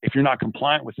 If you're not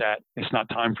compliant with that, it's not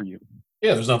time for you.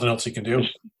 Yeah, there's nothing else you can do.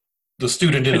 The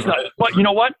student didn't write it. But you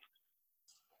know what?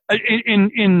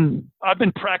 I've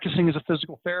been practicing as a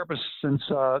physical therapist since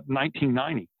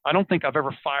 1990. I don't think I've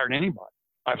ever fired anybody.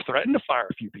 I've threatened to fire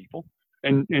a few people,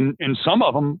 and some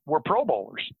of them were Pro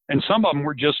Bowlers, and some of them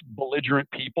were just belligerent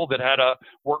people that had a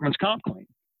workman's comp claim.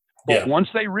 But once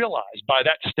they realized by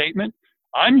that statement,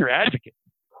 I'm your advocate.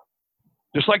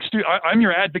 Just like I'm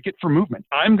your advocate for movement.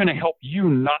 I'm going to help you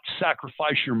not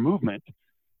sacrifice your movement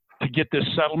to get this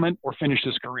settlement or finish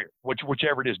this career,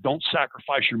 whichever it is. Don't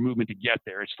sacrifice your movement to get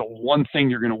there. It's the one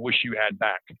thing you're going to wish you had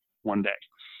back one day.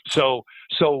 So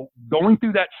going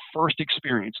through that first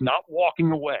experience, not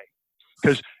walking away,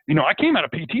 because, I came out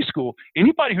of PT school.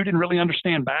 Anybody who didn't really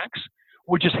understand backs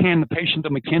would just hand the patient the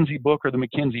McKenzie book or the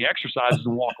McKenzie exercises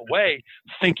and walk away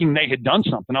thinking they had done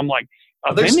something. I'm like,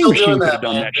 a vending machine could have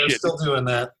done that shit. They're still doing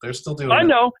that. I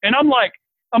know. And I'm like,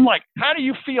 how do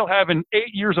you feel having 8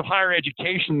 years of higher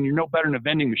education and you're no better than a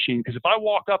vending machine? Because if I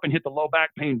walk up and hit the low back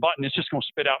pain button, it's just going to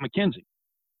spit out McKenzie.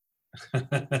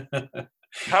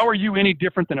 How are you any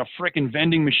different than a frickin'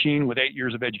 vending machine with 8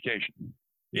 years of education?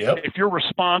 Yep. If your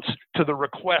response to the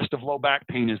request of low back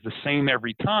pain is the same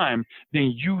every time,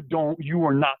 then you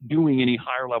are not doing any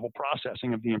higher level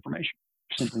processing of the information.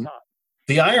 Simply not.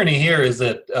 The irony here is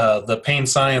that the pain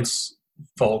science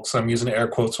folks, I'm using air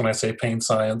quotes when I say pain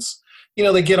science,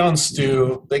 they get on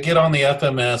Stu, they get on the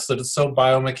FMS, that it's so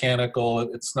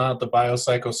biomechanical, it's not the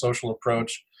biopsychosocial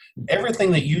approach.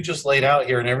 Everything that you just laid out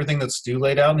here and everything that Stu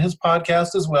laid out in his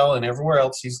podcast as well and everywhere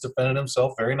else, he's defended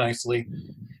himself very nicely,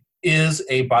 is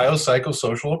a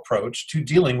biopsychosocial approach to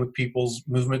dealing with people's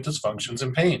movement dysfunctions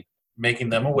and pain, making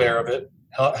them aware of it,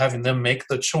 having them make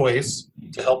the choice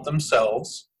to help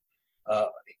themselves.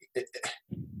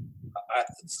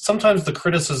 Sometimes the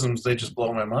criticisms, they just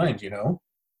blow my mind,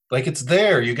 like it's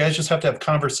there. You guys just have to have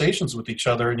conversations with each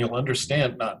other and you'll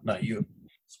understand, not you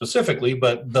specifically,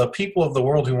 but the people of the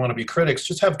world who want to be critics,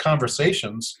 just have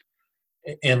conversations.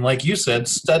 And like you said,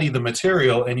 study the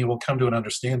material and you will come to an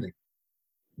understanding.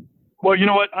 Well, you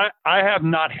know what? I have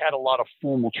not had a lot of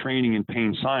formal training in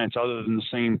pain science other than the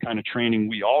same kind of training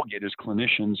we all get as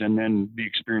clinicians and then the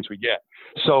experience we get.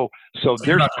 So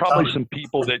there's probably some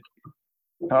people that,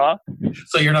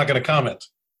 So you're not going to comment?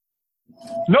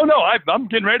 No, I'm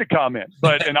getting ready to comment,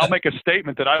 and I'll make a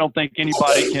statement that I don't think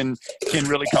anybody can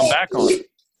really come back on.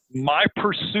 My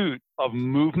pursuit of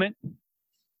movement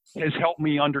has helped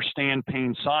me understand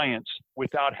pain science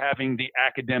without having the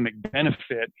academic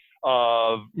benefit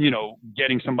of,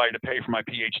 getting somebody to pay for my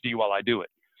PhD while I do it.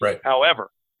 Right. However,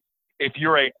 if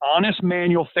you're an honest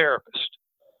manual therapist,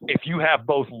 if you have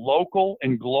both local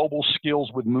and global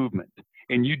skills with movement,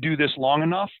 and you do this long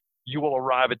enough, you will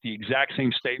arrive at the exact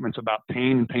same statements about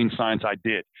pain and pain science I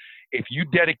did. If you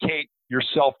dedicate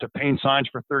yourself to pain science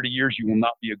for 30 years, you will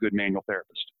not be a good manual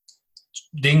therapist.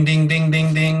 Ding, ding, ding,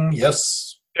 ding, ding.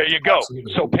 Yes. There you go.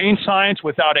 Absolutely. So pain science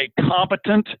without a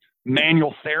competent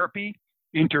manual therapy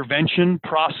intervention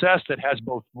process that has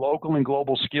both local and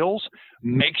global skills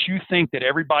makes you think that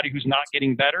everybody who's not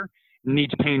getting better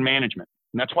needs pain management.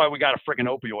 And that's why we got a freaking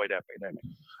opioid epidemic.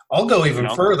 I'll go even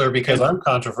further because I'm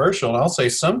controversial, and I'll say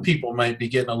some people might be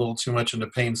getting a little too much into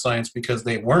pain science because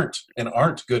they weren't and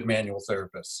aren't good manual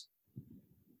therapists.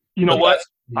 You know what?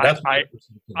 I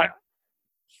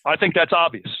think that's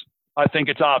obvious. I think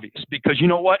it's obvious because you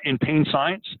know what? In pain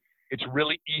science, it's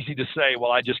really easy to say,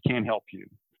 well, I just can't help you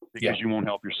because you won't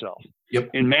help yourself.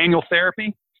 Yep. In manual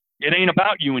therapy, it ain't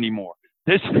about you anymore.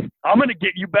 I'm going to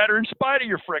get you better in spite of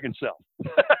your friggin' self.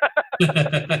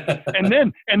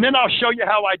 and then I'll show you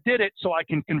how I did it so I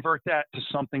can convert that to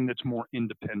something that's more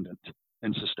independent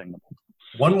and sustainable.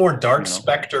 One more dark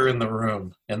specter in the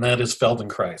room, and that is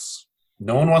Feldenkrais.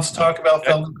 No one wants to talk about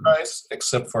Feldenkrais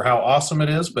except for how awesome it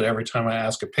is, but every time I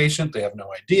ask a patient, they have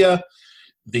no idea.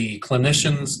 The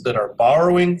clinicians that are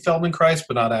borrowing Feldenkrais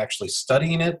but not actually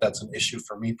studying it, that's an issue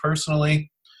for me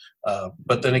personally.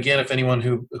 But then again, if anyone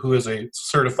who is a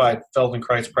certified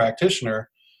Feldenkrais practitioner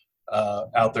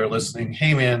out there listening,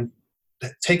 hey man,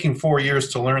 taking 4 years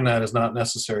to learn that is not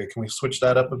necessary. Can we switch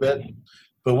that up a bit?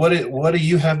 But what do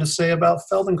you have to say about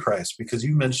Feldenkrais? Because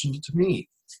you mentioned it to me.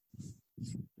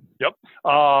 Yep.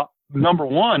 Number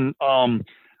one,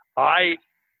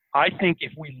 I think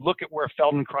if we look at where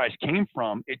Feldenkrais came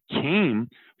from, it came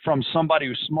from somebody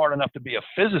who's smart enough to be a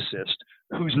physicist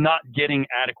who's not getting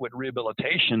adequate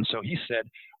rehabilitation. So he said,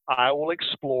 I will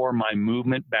explore my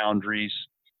movement boundaries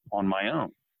on my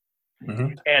own.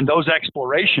 Mm-hmm. And those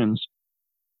explorations,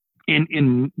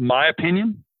 in my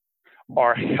opinion,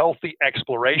 are healthy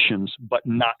explorations, but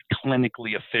not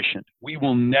clinically efficient. We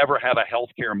will never have a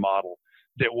healthcare model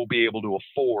that will be able to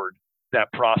afford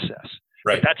that process.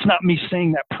 Right. But that's not me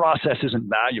saying that process isn't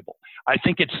valuable. I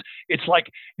think it's like,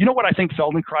 you know what I think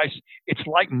Feldenkrais, it's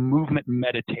like movement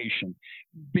meditation.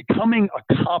 Becoming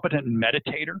a competent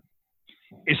meditator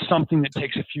is something that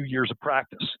takes a few years of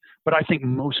practice. But I think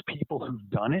most people who've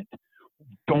done it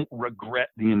don't regret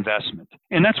the investment.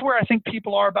 And that's where I think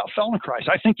people are about Feldenkrais.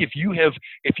 I think if you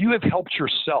have helped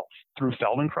yourself through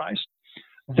Feldenkrais,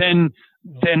 then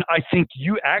I think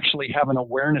you actually have an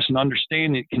awareness and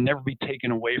understanding that can never be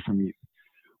taken away from you.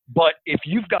 But if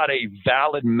you've got a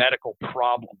valid medical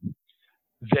problem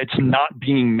that's not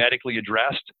being medically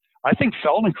addressed, I think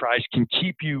Feldenkrais can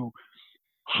keep you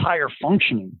higher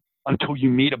functioning until you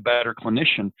meet a better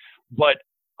clinician. But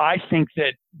I think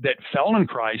that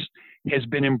Feldenkrais has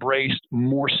been embraced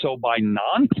more so by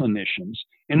non-clinicians,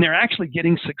 and they're actually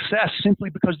getting success simply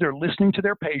because they're listening to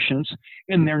their patients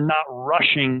and they're not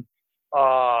rushing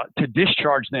to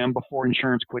discharge them before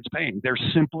insurance quits paying. They're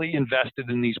simply invested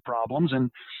in these problems.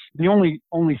 And the only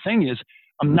thing is,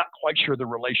 I'm not quite sure the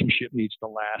relationship needs to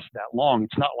last that long.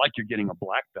 It's not like you're getting a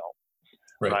black belt,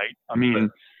 right? I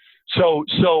mean, so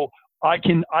I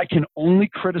can only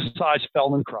criticize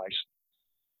Feldenkrais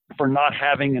for not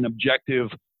having an objective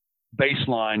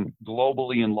baseline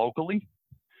globally and locally,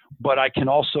 but I can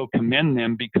also commend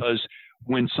them because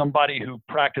when somebody who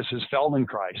practices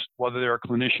Feldenkrais, whether they're a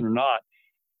clinician or not,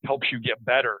 helps you get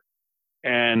better,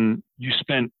 and you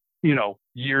spent,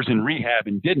 years in rehab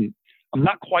and didn't, I'm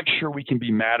not quite sure we can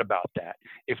be mad about that.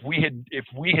 If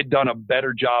we had done a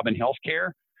better job in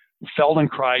healthcare,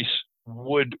 Feldenkrais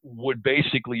would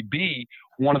basically be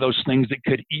one of those things that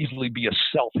could easily be a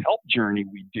self-help journey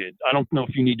we did. I don't know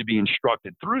if you need to be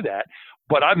instructed through that,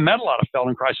 but I've met a lot of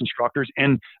Feldenkrais instructors,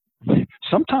 and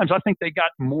sometimes I think they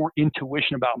got more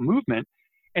intuition about movement.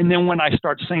 And then when I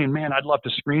start saying, man, I'd love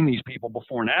to screen these people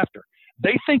before and after,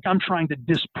 they think I'm trying to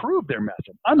disprove their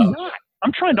method. I'm not.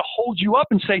 I'm trying to hold you up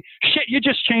and say, shit, you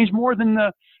just changed more than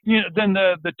the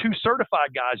two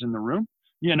certified guys in the room,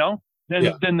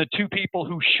 than the two people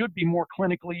who should be more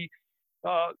clinically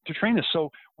to train us.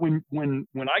 So when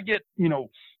I get,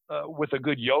 with a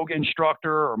good yoga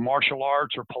instructor or martial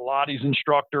arts or Pilates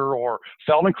instructor or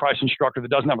Feldenkrais instructor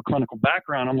that doesn't have a clinical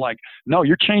background, I'm like, no,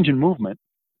 you're changing movement,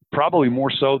 probably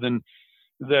more so than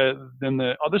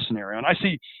the other scenario. And I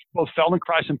see both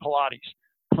Feldenkrais and Pilates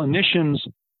clinicians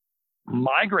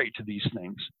migrate to these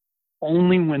things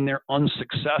only when they're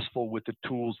unsuccessful with the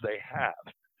tools they have,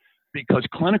 because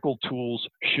clinical tools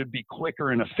should be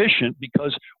quicker and efficient,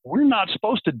 because we're not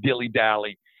supposed to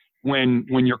dilly-dally when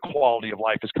your quality of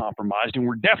life is compromised, and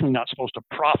we're definitely not supposed to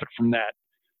profit from that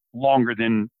longer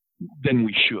than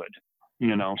we should,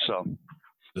 so.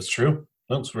 That's true.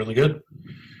 That's really good.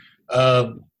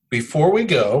 Before we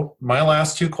go, my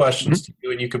last two questions to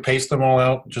you, and you can pace them all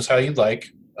out just how you'd like.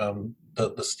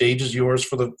 The stage is yours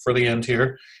for the end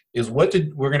here. We're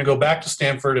going to go back to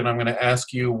Stanford, and I'm going to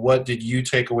ask you, what did you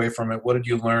take away from it? What did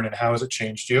you learn, and how has it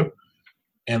changed you?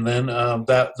 And then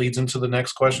that leads into the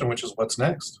next question, which is, what's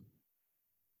next?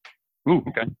 Ooh,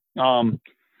 okay.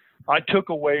 I took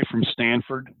away from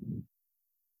Stanford,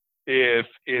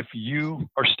 if you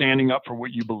are standing up for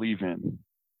what you believe in,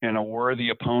 and a worthy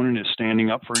opponent is standing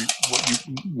up for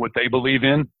what they believe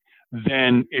in,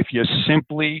 then if you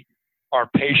simply are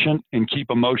patient and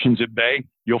keep emotions at bay,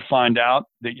 you'll find out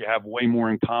that you have way more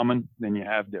in common than you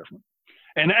have different.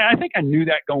 And I think I knew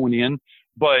that going in,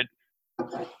 but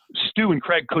Stu and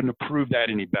Craig couldn't have proved that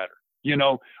any better.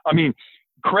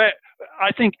 Craig,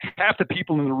 I think half the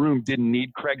people in the room didn't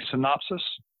need Craig's synopsis,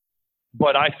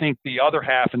 but I think the other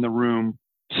half in the room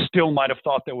still might have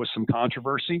thought there was some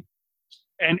controversy.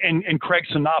 And Craig's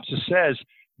synopsis says,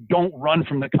 don't run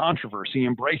from the controversy,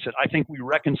 embrace it. I think we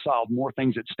reconciled more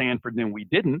things at Stanford than we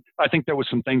didn't. I think there was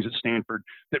some things at Stanford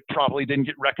that probably didn't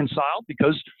get reconciled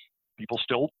because people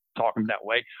still talking that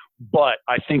way. But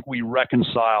I think we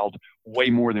reconciled way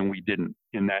more than we didn't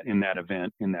in that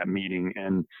event, in that meeting.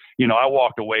 And, I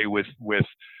walked away with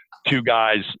two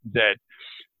guys that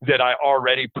I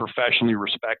already professionally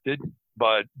respected,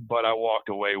 but I walked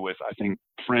away with, I think,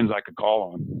 friends I could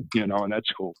call on, and that's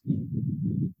cool.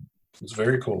 It's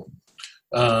very cool.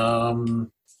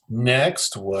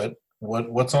 Next,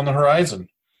 what's on the horizon?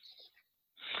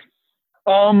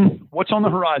 What's on the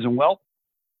horizon? Well,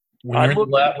 when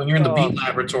you're in the beat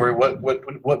laboratory,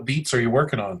 what beats are you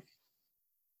working on?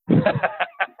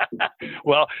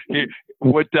 Well,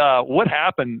 what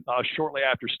happened shortly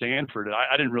after Stanford?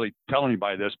 I didn't really tell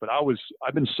anybody this, but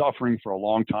I've been suffering for a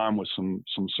long time with some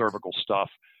cervical stuff.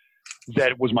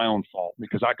 That was my own fault,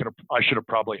 because I should have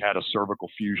probably had a cervical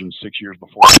fusion 6 years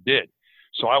before I did.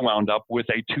 So I wound up with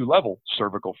a 2-level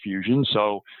cervical fusion.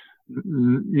 So,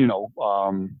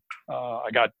 I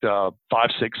got 5,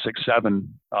 6, 6,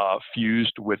 7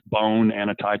 fused with bone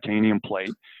and a titanium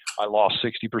plate. I lost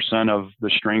 60% of the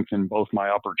strength in both my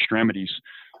upper extremities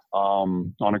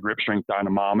on a grip strength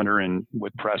dynamometer and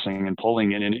with pressing and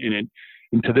pulling.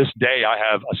 And to this day, I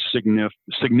have a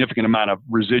significant amount of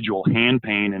residual hand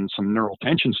pain and some neural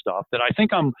tension stuff that I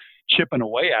think I'm chipping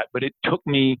away at. But it took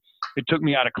me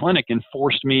out of clinic and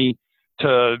forced me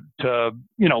to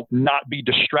not be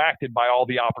distracted by all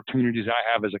the opportunities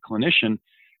I have as a clinician,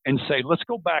 and say, let's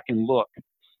go back and look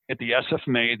at the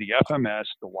SFMA, the FMS,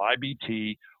 the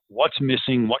YBT, what's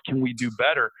missing, what can we do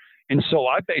better? And so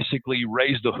I basically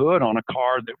raised the hood on a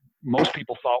car that most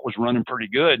people thought was running pretty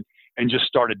good, and just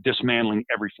started dismantling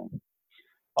everything,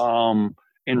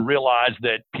 and realized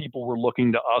that people were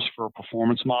looking to us for a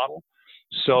performance model.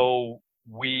 So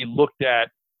we looked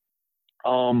at,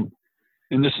 and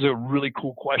this is a really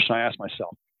cool question I asked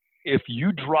myself, if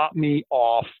you drop me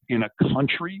off in a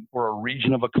country or a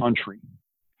region of a country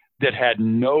that had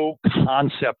no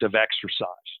concept of exercise,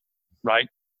 right?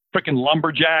 Freaking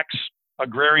lumberjacks,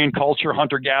 agrarian culture,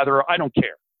 hunter-gatherer, I don't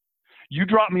care. You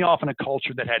dropped me off in a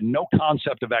culture that had no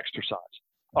concept of exercise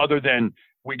other than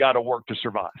we got to work to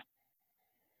survive.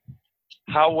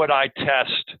 How would I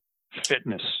test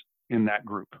fitness in that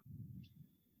group?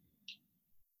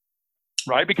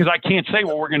 right? Because I can't say,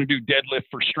 well, we're going to do deadlift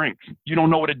for strength. You don't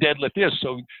know what a deadlift is.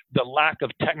 So the lack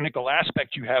of technical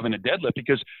aspect you have in a deadlift,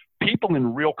 because people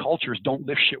in real cultures don't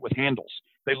lift shit with handles.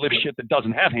 They lift shit that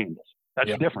doesn't have handles.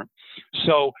 That's different.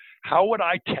 So how would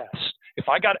I test? If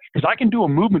I got, because I can do a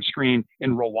movement screen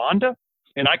in Rwanda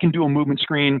and I can do a movement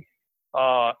screen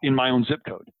in my own zip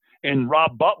code. And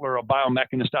Rob Butler, a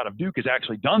biomechanist out of Duke, has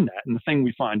actually done that. And the thing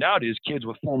we find out is kids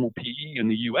with formal PE in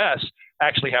the U.S.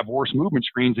 actually have worse movement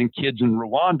screens than kids in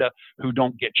Rwanda who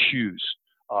don't get shoes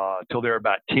till they're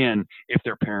about 10 if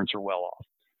their parents are well off.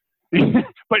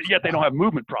 But yet they don't have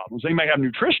movement problems. They may have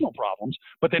nutritional problems,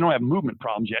 but they don't have movement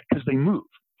problems yet because they move.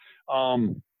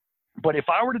 But if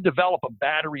I were to develop a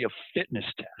battery of fitness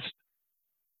tests,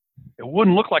 it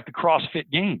wouldn't look like the CrossFit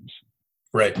Games.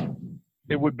 Right.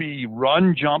 It would be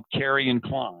run, jump, carry, and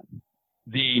climb.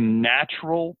 The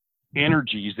natural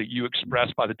energies that you express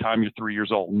by the time you're 3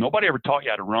 years old. Nobody ever taught you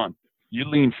how to run. You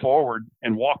leaned forward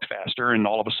and walked faster, and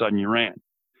all of a sudden you ran.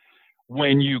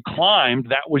 When you climbed,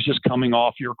 that was just coming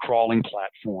off your crawling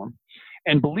platform.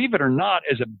 And believe it or not,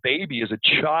 as a baby, as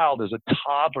a child, as a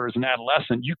toddler, as an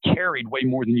adolescent, you carried way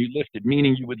more than you lifted,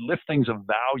 meaning you would lift things of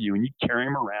value and you'd carry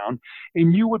them around,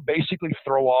 and you would basically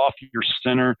throw off your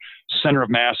center of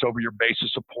mass over your base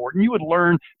of support, and you would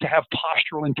learn to have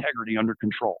postural integrity under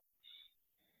control.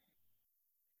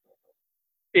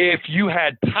 If you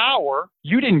had power,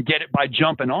 you didn't get it by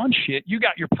jumping on shit. You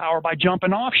got your power by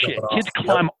jumping off shit. Kids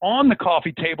climb on the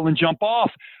coffee table and jump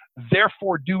off,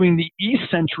 therefore doing the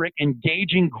eccentric,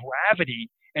 engaging gravity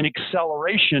and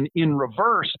acceleration in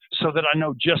reverse so that I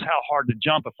know just how hard to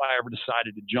jump if I ever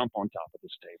decided to jump on top of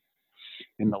this table.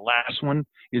 And the last one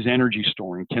is energy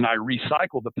storing. Can I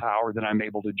recycle the power that I'm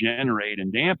able to generate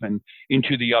and dampen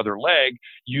into the other leg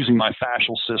using my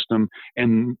fascial system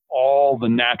and all the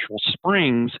natural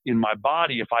springs in my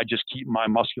body? If I just keep my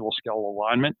musculoskeletal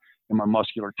alignment and my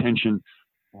muscular tension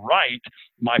right,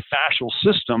 my fascial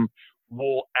system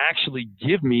will actually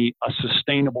give me a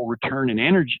sustainable return in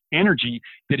energy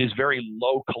that is very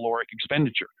low caloric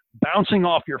expenditure. Bouncing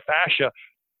off your fascia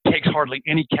takes hardly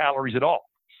any calories at all.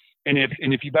 And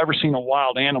if you've ever seen a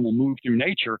wild animal move through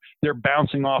nature, they're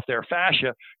bouncing off their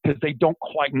fascia because they don't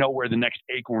quite know where the next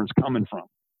acorn's coming from.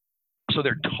 So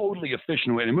they're totally efficient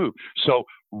in the way they move. So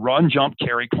run, jump,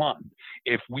 carry, climb.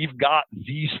 If we've got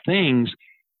these things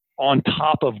on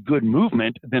top of good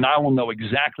movement, then I will know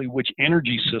exactly which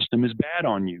energy system is bad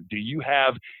on you. Do you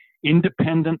have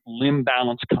independent limb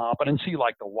balance competency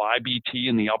like the YBT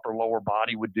in the upper lower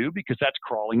body would do? Because that's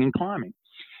crawling and climbing.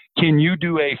 Can you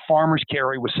do a farmer's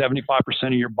carry with 75%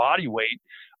 of your body weight?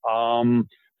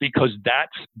 Because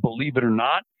that's, believe it or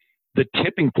not, the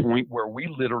tipping point where we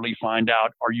literally find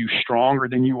out, are you stronger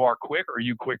than you are quick, or are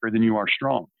you quicker than you are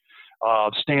strong?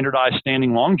 Standardized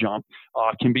standing long jump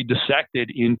can be dissected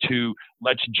into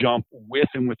let's jump with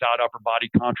and without upper body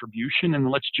contribution, and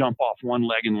let's jump off one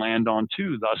leg and land on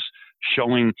two, thus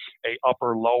showing a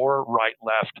upper, lower, right,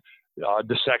 left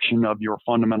dissection of your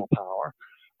fundamental power.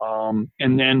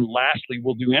 And then lastly,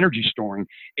 we'll do energy storing.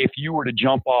 If you were to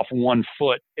jump off 1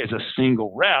 foot as a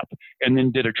single rep and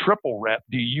then did a triple rep,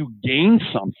 do you gain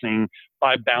something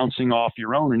by bouncing off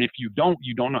your own? And if you don't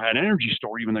know how to energy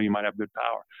store, even though you might have good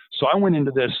power. So I went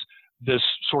into this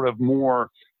sort of more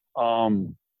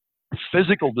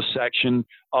physical dissection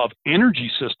of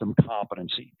energy system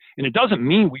competency. And it doesn't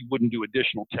mean we wouldn't do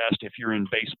additional tests if you're in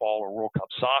baseball or World Cup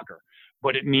soccer,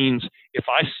 but it means if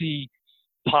I see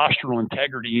postural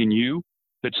integrity in you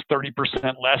that's 30%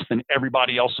 less than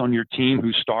everybody else on your team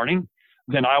who's starting,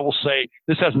 then I will say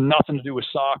this has nothing to do with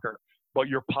soccer, but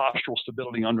your postural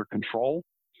stability under control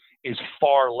is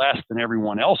far less than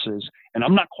everyone else's. And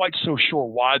I'm not quite so sure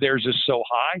why theirs is so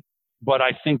high, but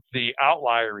I think the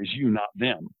outlier is you, not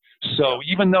them. So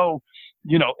even though,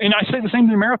 and I say the same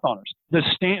to the marathoners,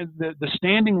 the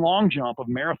standing long jump of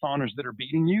marathoners that are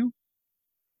beating you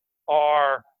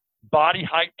are body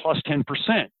height plus 10%.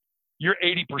 You're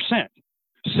 80%.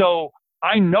 So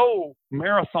I know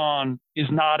marathon is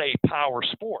not a power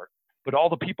sport, but all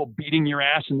the people beating your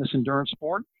ass in this endurance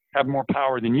sport have more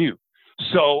power than you.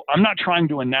 So I'm not trying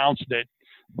to announce that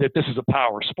this is a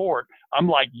power sport. I'm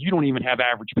like, you don't even have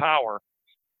average power,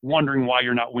 wondering why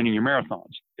you're not winning your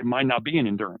marathons. It might not be an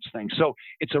endurance thing. So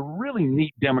it's a really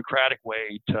neat democratic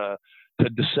way to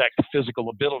dissect physical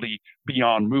ability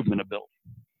beyond movement ability,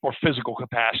 or physical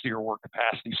capacity or work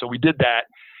capacity. So we did that.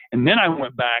 And then I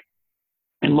went back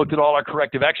and looked at all our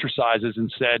corrective exercises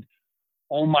and said,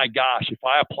 oh my gosh, if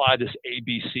I apply this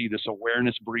ABC, this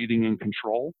awareness, breathing, and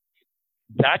control,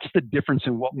 that's the difference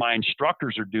in what my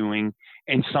instructors are doing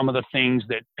and some of the things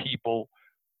that people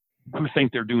who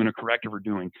think they're doing a corrective are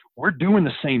doing. We're doing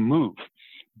the same move,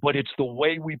 but it's the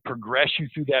way we progress you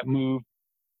through that move,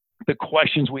 the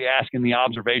questions we ask and the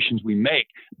observations we make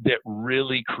that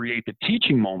really create the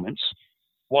teaching moments,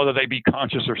 whether they be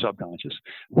conscious or subconscious,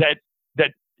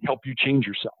 that help you change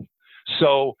yourself.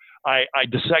 So I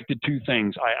dissected two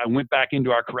things. I went back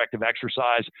into our corrective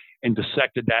exercise and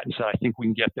dissected that and said, I think we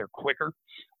can get there quicker.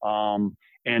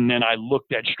 And then I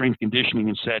looked at strength conditioning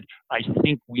and said, I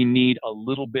think we need a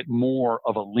little bit more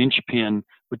of a linchpin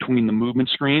between the movement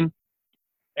screen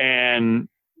and,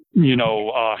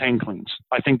 hang cleans.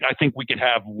 I think we could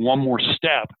have one more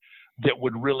step that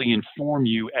would really inform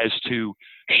you as to,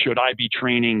 should I be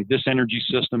training this energy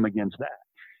system against that?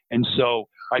 And so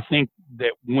I think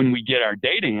that when we get our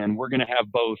data in, we're going to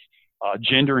have both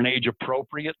gender and age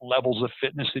appropriate levels of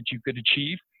fitness that you could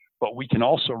achieve, but we can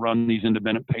also run these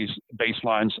independent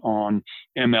baselines on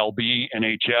MLB,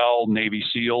 NHL, Navy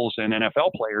SEALs, and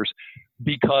NFL players,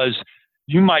 because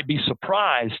you might be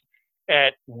surprised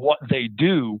at what they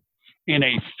do in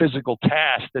a physical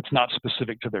task that's not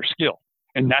specific to their skill.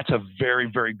 And that's a very,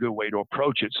 very good way to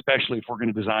approach it, especially if we're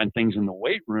going to design things in the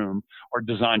weight room or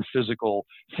design physical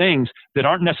things that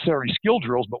aren't necessarily skill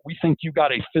drills, but we think you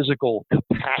got a physical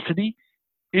capacity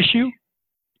issue.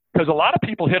 Because a lot of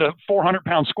people hit a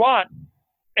 400-pound squat,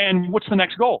 and what's the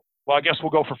next goal? Well, I guess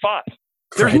we'll go for 5.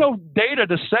 There's no data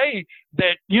to say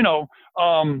that,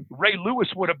 Ray Lewis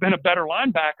would have been a better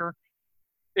linebacker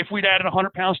if we'd added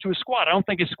 100 pounds to his squat. I don't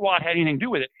think his squat had anything to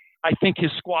do with it. I think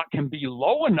his squat can be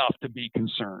low enough to be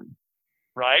concerned,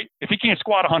 right? If he can't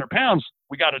squat 100 pounds,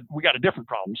 we got a different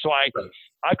problem. So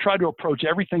I've tried to approach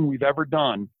everything we've ever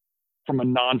done from a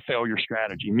non-failure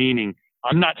strategy, meaning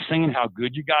I'm not saying how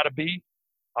good you got to be.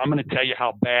 I'm going to tell you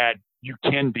how bad you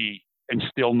can be and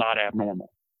still not abnormal.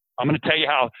 I'm going to tell you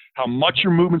how much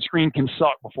your movement screen can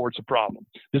suck before it's a problem.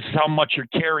 This is how much your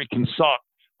carry can suck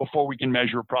before we can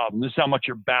measure a problem. This is how much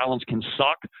your balance can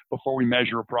suck before we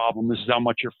measure a problem. This is how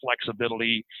much your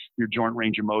flexibility, your joint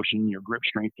range of motion, your grip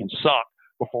strength can suck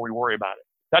before we worry about it.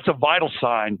 That's a vital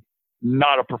sign,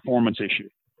 not a performance issue.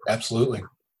 Absolutely.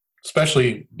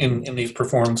 Especially in these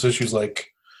performance issues like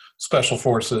special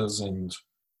forces and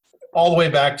all the way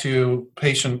back to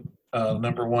patient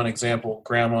number one example,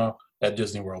 grandma at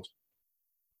Disney World.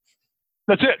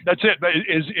 That's it.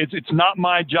 It's not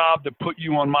my job to put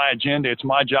you on my agenda. It's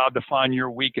my job to find your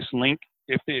weakest link.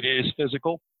 If it is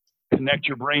physical, connect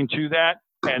your brain to that,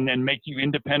 and then make you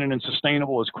independent and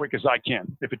sustainable as quick as I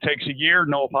can. If it takes a year,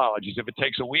 no apologies. If it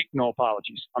takes a week, no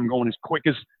apologies. I'm going as quick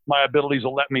as my abilities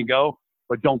will let me go,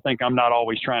 but don't think I'm not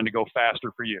always trying to go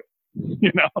faster for you.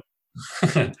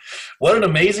 What an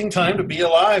amazing time to be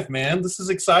alive, man. This is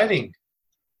exciting.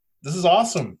 This is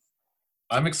awesome.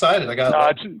 I'm excited. I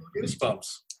got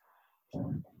goosebumps.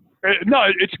 No,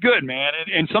 it's good, man.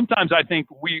 And sometimes I think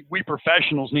we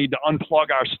professionals need to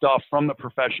unplug our stuff from the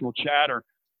professional chatter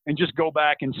and just go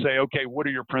back and say, okay, what are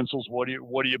your principles? What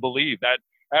do you believe? That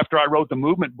after I wrote the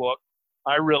movement book,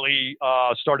 I really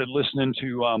started listening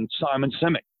to Simon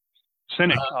Sinek.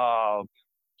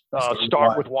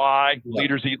 Start with why,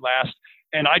 leaders eat last.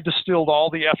 And I distilled all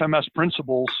the FMS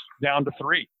principles down to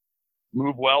 3.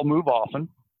 Move well, move often.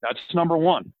 That's number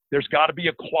 1. There's got to be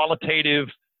a qualitative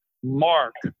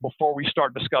mark before we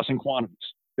start discussing quantities.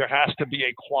 There has to be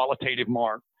a qualitative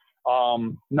mark.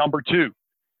 Number 2,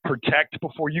 protect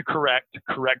before you correct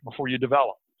before you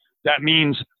develop. That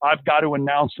means I've got to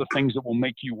announce the things that will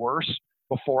make you worse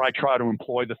before I try to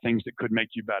employ the things that could make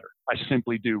you better. I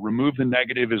simply do. Remove the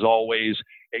negative is always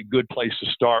a good place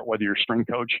to start, whether you're a strength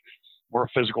coach or a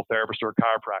physical therapist or a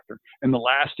chiropractor. And the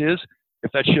last is,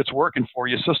 if that shit's working for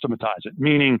you, systematize it.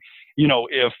 Meaning,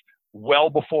 if well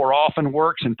before often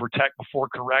works and protect before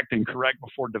correct and correct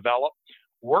before develop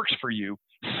works for you,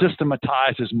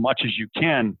 systematize as much as you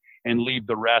can and leave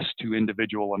the rest to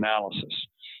individual analysis.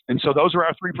 And so those are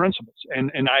our 3 principles.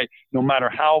 And no matter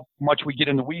how much we get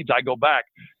in the weeds, I go back.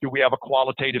 Do we have a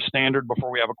qualitative standard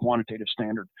before we have a quantitative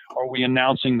standard? Are we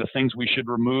announcing the things we should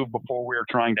remove before we're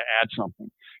trying to add something?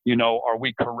 Are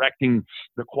we correcting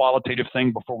the qualitative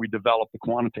thing before we develop the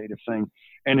quantitative thing?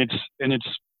 And it's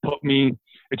put me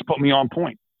on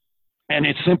point. And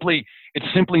it's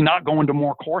simply not going to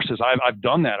more courses. I've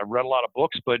done that. I've read a lot of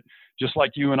books, but just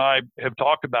like you and I have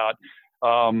talked about,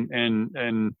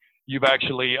 and you've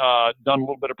actually done a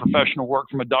little bit of professional work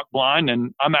from a duck blind,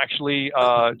 and I'm actually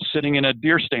sitting in a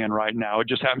deer stand right now. It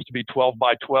just happens to be 12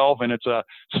 by 12, and it's a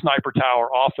sniper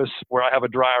tower office where I have a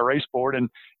dry erase board. And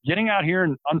getting out here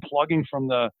and unplugging from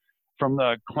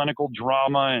the clinical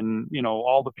drama and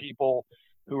all the people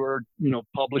who are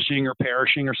publishing or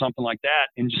perishing or something like that,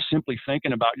 and just simply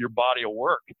thinking about your body of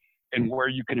work and where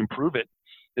you can improve it.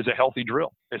 is a healthy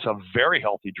drill. It's a very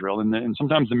healthy drill. And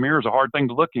sometimes the mirror is a hard thing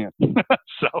to look in.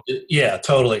 So yeah,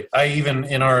 totally. I even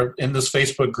in this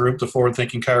Facebook group, the Forward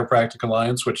Thinking Chiropractic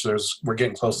Alliance, which we're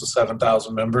getting close to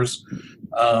 7,000 members.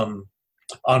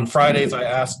 On Fridays, I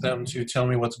ask them to tell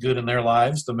me what's good in their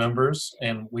lives, the members,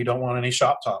 and we don't want any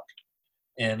shop talk.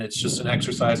 And it's just an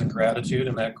exercise in gratitude,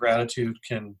 and that gratitude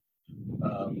can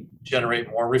generate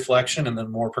more reflection and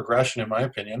then more progression, in my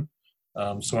opinion.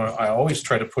 So I always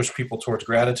try to push people towards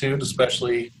gratitude,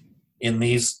 especially in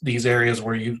these areas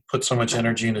where you put so much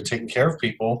energy into taking care of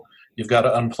people. You've got to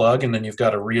unplug, and then you've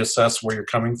got to reassess where you're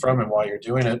coming from and why you're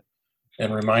doing it,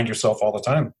 and remind yourself all the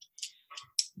time.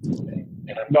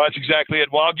 No, that's exactly it.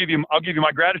 Well, I'll give you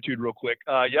my gratitude real quick.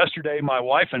 Yesterday, my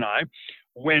wife and I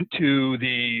went to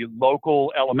the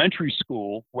local elementary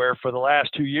school where for the last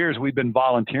 2 years we've been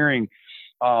volunteering.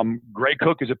 Gray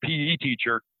Cook is a PE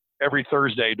teacher every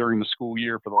Thursday during the school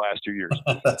year for the last 2 years.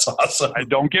 That's awesome. I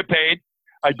don't get paid.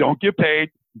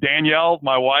 Danielle,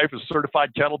 my wife, is a certified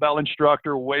kettlebell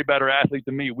instructor, way better athlete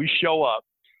than me. We show up.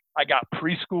 I got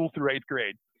preschool through 8th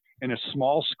grade in a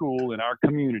small school in our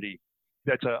community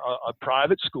that's a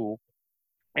private school,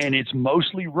 and it's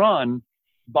mostly run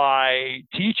by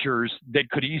teachers that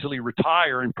could easily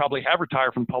retire and probably have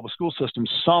retired from the public school system,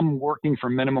 some working for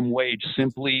minimum wage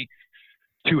simply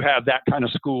to have that kind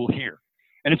of school here.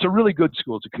 And it's a really good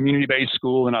school. It's a community-based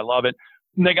school, and I love it.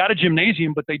 And they got a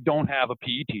gymnasium, but they don't have a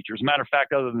PE teacher. As a matter of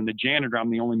fact, other than the janitor,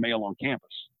 I'm the only male on campus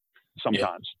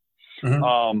sometimes. Yeah.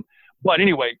 Mm-hmm. But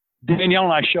anyway, Danielle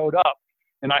and I showed up,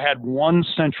 and I had one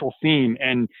central theme.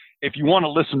 And if you want to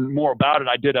listen more about it,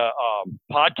 I did a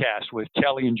podcast with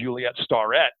Kelly and Juliet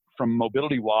Starrett from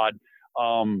Mobility WOD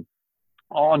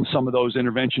on some of those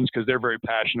interventions because they're very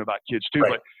passionate about kids too.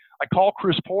 Right. But I called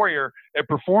Chris Poirier at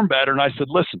Perform Better, and I said,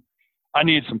 listen, I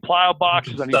need some plyo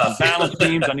boxes. I need some balance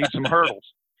beams. I need some hurdles.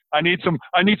 I need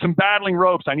some battling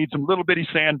ropes. I need some little bitty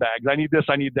sandbags. I need this.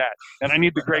 I need that. And I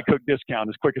need the Gray Cook discount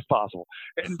as quick as possible.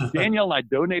 And Danielle and I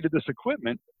donated this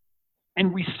equipment,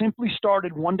 and we simply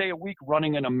started one day a week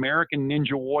running an American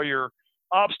Ninja Warrior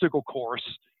obstacle course,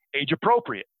 age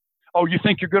appropriate. Oh, you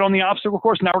think you're good on the obstacle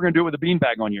course? Now we're going to do it with a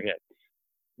beanbag on your head.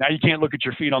 Now you can't look at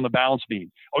your feet on the balance beam.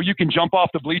 Oh, you can jump off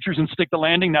the bleachers and stick the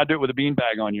landing. Now do it with a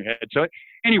beanbag on your head. So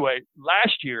anyway,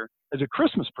 last year as a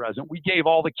Christmas present, we gave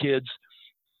all the kids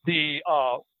the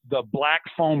black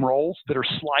foam rolls that are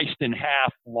sliced in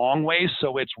half long ways,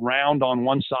 so it's round on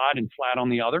one side and flat on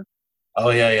the other. Oh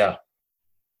yeah.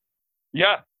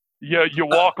 Yeah, you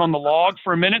walk on the log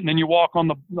for a minute, and then you walk on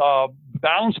the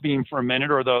balance beam for a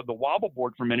minute, or the wobble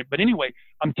board for a minute. But anyway,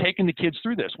 I'm taking the kids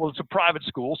through this. Well, it's a private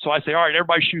school, so I say, all right,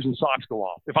 everybody's shoes and socks go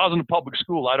off. If I was in a public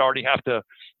school, I'd already have to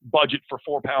budget for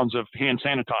 4 pounds of hand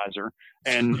sanitizer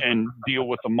and deal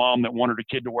with the mom that wanted a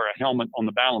kid to wear a helmet on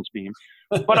the balance beam.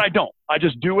 But I don't. I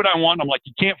just do what I want. I'm like,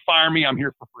 you can't fire me. I'm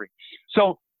here for free.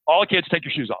 So all the kids, take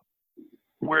your shoes off.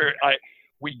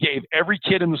 We gave every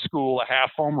kid in the school a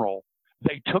half foam roll.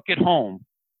 They took it home,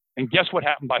 and guess what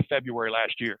happened by February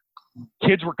last year?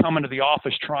 Kids were coming to the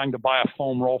office trying to buy a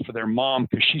foam roll for their mom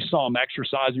because she saw them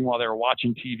exercising while they were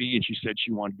watching TV, and she said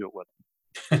she wanted to do it with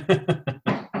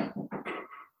them.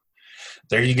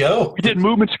 There you go. We did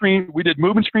movement screens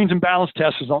and balance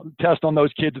tests on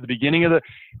those kids at the beginning of the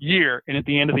year and at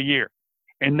the end of the year.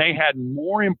 And they had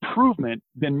more improvement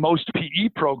than most PE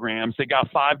programs. They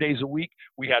got 5 days a week.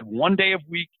 We had 1 day of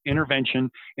week intervention,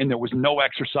 and there was no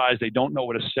exercise. They don't know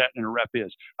what a set and a rep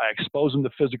is. I expose them to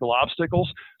physical obstacles.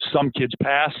 Some kids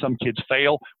pass, some kids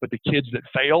fail, but the kids that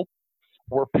fail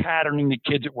were patterning the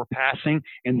kids that were passing,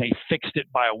 and they fixed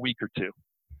it by a week or two.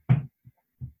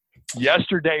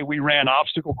 Yesterday, we ran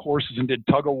obstacle courses and did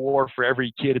tug of war for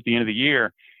every kid at the end of the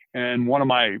year. And one of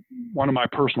my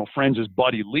personal friends is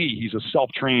Buddy Lee. He's a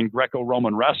self-trained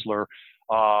Greco-Roman wrestler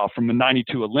from the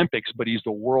 '92 Olympics, but he's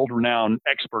the world-renowned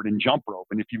expert in jump rope.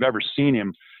 And if you've ever seen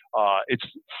him, it's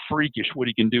freakish what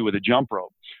he can do with a jump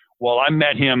rope. Well, I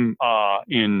met him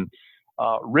in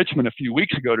Richmond a few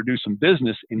weeks ago to do some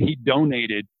business, and he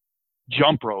donated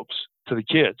jump ropes to the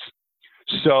kids.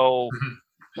 So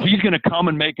he's going to come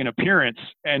and make an appearance,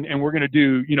 and we're going to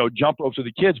do, jump ropes with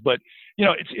the kids. But,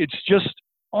 it's just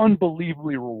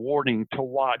unbelievably rewarding to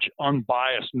watch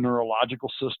unbiased neurological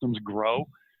systems grow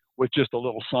with just a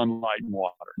little sunlight and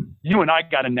water. You and I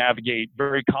got to navigate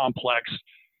very complex,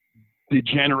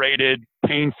 degenerated,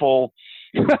 painful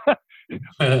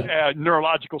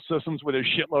neurological systems with a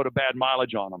shitload of bad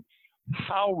mileage on them.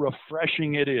 How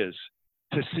refreshing it is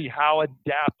to see how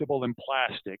adaptable and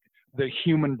plastic the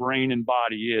human brain and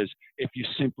body is if you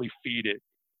simply feed it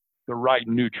the right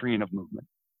nutrient of movement.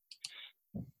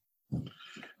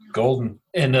 Golden.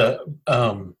 And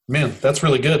man, that's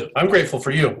really good. I'm grateful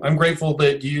for you. I'm grateful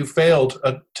that you failed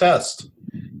a test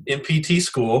in PT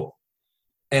school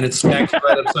and it smacked you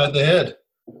right upside the head.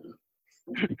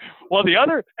 Well, the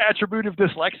other attribute of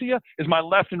dyslexia is my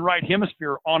left and right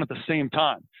hemisphere on at the same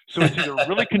time. So it's either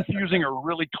really confusing or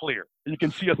really clear. You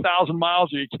can see 1,000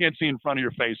 miles or you can't see in front of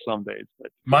your face some days.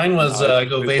 But, mine was I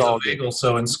go vasovagal.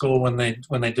 So in school,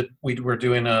 we were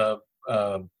doing a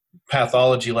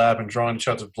pathology lab and drawing each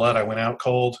other's blood, I went out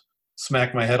cold,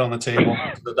 smacked my head on the table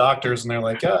to the doctors, and they're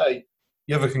like,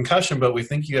 you have a concussion, but we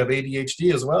think you have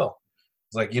ADHD as well.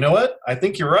 I was like, you know what? I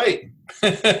think you're right.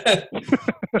 And I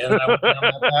went down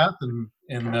that path,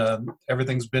 and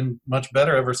everything's been much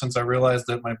better ever since I realized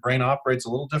that my brain operates a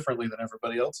little differently than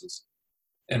everybody else's,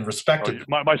 and respected.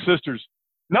 My sister's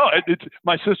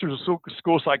a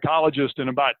school psychologist, and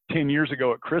about 10 years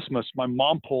ago at Christmas, my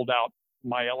mom pulled out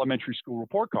my elementary school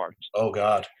report cards. Oh,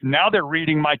 God. Now they're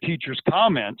reading my teacher's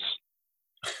comments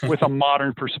with a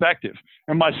modern perspective.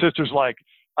 And my sister's like,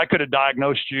 I could have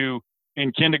diagnosed you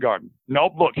in kindergarten.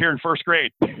 Nope, look, here in first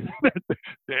grade.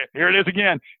 Here it is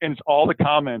again. And it's all the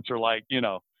comments are like,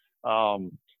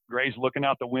 Gray's looking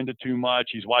out the window too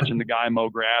much. He's watching the guy mow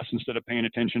grass instead of paying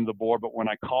attention to the board. But when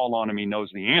I call on him, he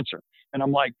knows the answer. And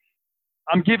I'm like,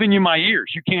 I'm giving you my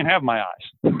ears. You can't have my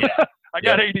eyes. Yeah. I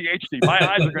got ADHD. My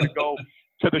eyes are going to go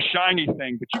to the shiny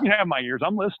thing, but you can have my ears.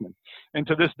 I'm listening. And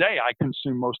to this day, I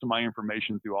consume most of my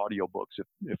information through audiobooks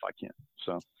if I can.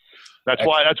 So that's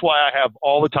why I have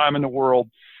all the time in the world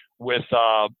with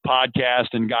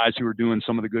podcasts and guys who are doing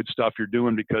some of the good stuff you're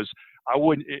doing, because I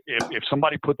wouldn't, if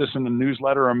somebody put this in a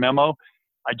newsletter or a memo,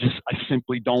 I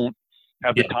simply don't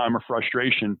have the time or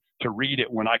frustration to read it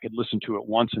when I could listen to it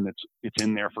once and it's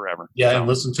in there forever. Yeah. And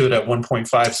listen to it at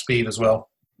 1.5 speed as well.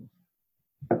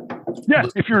 Yeah,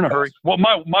 if you're in a hurry. Well,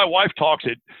 my wife talks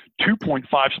at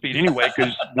 2.5 speed anyway,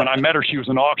 because when I met her, she was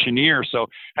an auctioneer. So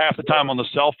half the time on the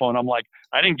cell phone, I'm like,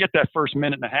 I didn't get that first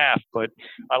minute and a half, but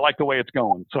I like the way it's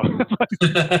going. So,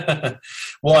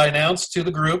 well, I announced to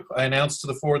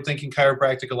the Forward Thinking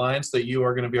Chiropractic Alliance that you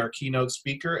are going to be our keynote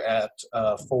speaker at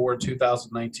Forward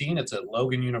 2019. It's at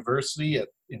Logan University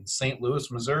in St. Louis,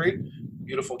 Missouri.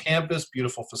 Beautiful campus,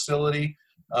 beautiful facility.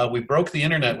 We broke the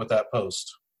internet with that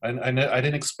post. I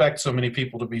didn't expect so many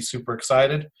people to be super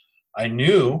excited. I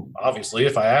knew, obviously,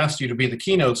 if I asked you to be the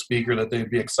keynote speaker that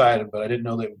they'd be excited, but I didn't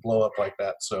know they would blow up like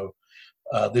that. So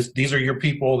these are your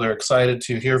people. They're excited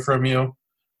to hear from you.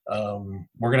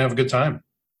 We're going to have a good time.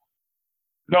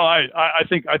 No, I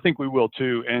think we will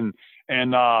too.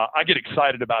 And I get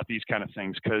excited about these kind of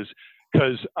things because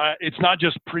it's not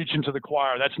just preaching to the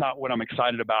choir. That's not what I'm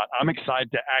excited about. I'm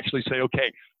excited to actually say,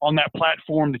 okay, on that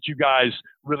platform that you guys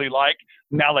really like,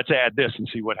 now let's add this and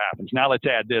see what happens. Now let's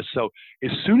add this. So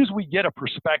as soon as we get a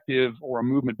perspective or a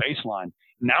movement baseline,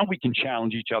 now we can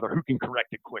challenge each other. Who can correct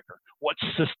it quicker? What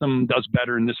system does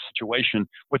better in this situation?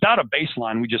 Without a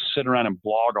baseline, we just sit around and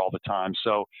blog all the time.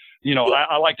 So,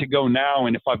 I like to go now,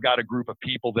 and if I've got a group of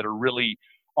people that are really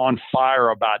on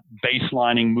fire about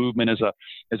baselining movement as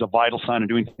a vital sign of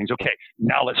doing things. Okay,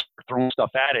 now let's throw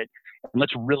stuff at it and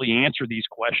let's really answer these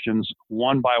questions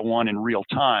one by one in real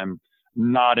time,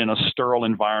 not in a sterile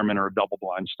environment or a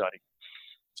double-blind study.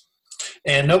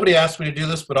 And nobody asked me to do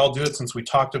this, but I'll do it since we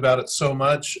talked about it so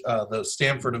much. The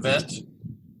Stanford event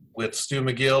with Stu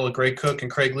McGill, Gray Cook,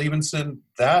 and Craig Liebenson,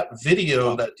 that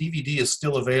video, that DVD is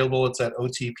still available. It's at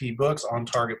OTP Books, On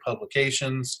Target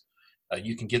Publications.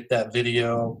 You can get that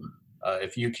video.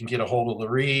 If you can get a hold of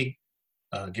Laree,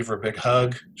 give her a big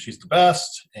hug. She's the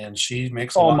best, and she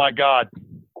makes Oh, my God.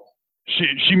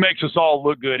 She makes us all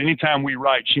look good. Anytime we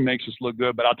write, she makes us look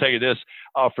good. But I'll tell you this,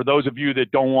 for those of you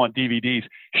that don't want DVDs,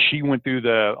 she went through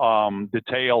the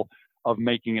detail of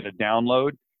making it a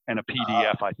download and a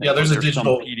PDF, I think. Yeah, there's a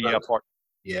digital PDF part.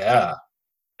 Yeah.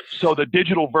 So the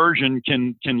digital version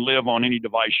can live on any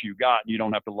device you got. You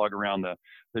don't have to lug around the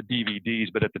DVDs.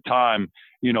 But at the time,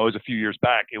 it was a few years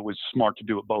back, it was smart to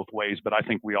do it both ways. But I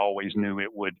think we always knew it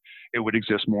would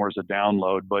exist more as a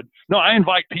download. But no, I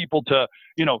invite people to,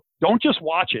 don't just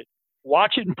watch it.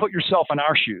 Watch it and put yourself in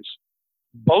our shoes.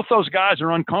 Both those guys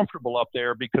are uncomfortable up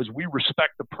there because we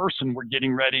respect the person we're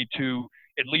getting ready to,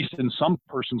 at least in some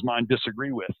person's mind,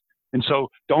 disagree with. And so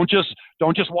don't just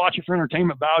watch it for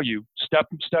entertainment value.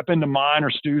 Step into mine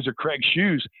or Stu's or Craig's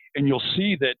shoes, and you'll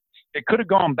see that it could have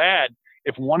gone bad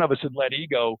if one of us had let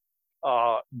ego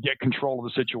get control of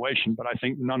the situation. But I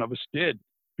think none of us did,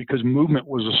 because movement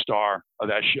was a star of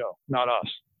that show, not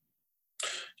us.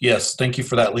 Yes, thank you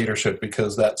for that leadership,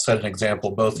 because that set an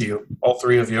example. Both of you, all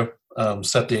three of you,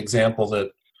 set the example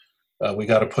that we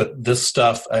got to put this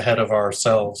stuff ahead of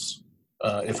ourselves.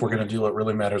 if we're going to do what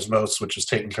really matters most, which is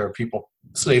taking care of people,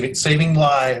 saving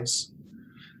lives,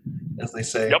 as they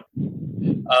say. Yep.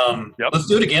 Let's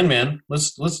do it again, man.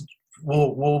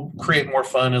 We'll create more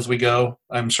fun as we go.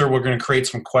 I'm sure we're going to create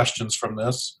some questions from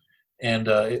this, and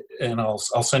I'll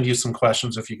send you some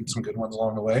questions if you get some good ones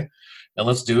along the way, and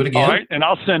let's do it again. All right, and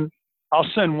I'll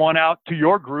send one out to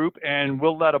your group, and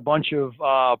we'll let a bunch of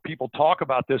people talk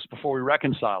about this before we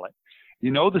reconcile it. You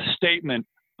know the statement,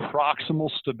 proximal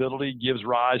stability gives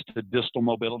rise to distal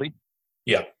mobility?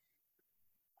 Yeah.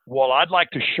 Well, I'd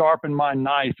like to sharpen my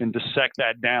knife and dissect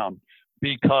that down,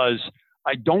 because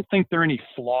I don't think there are any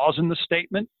flaws in the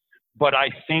statement, but I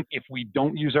think if we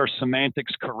don't use our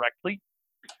semantics correctly,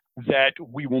 that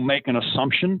we will make an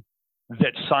assumption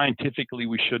that scientifically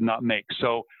we should not make.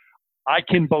 So I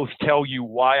can both tell you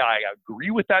why I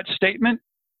agree with that statement,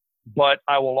 but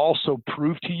I will also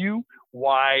prove to you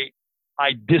why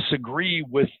I disagree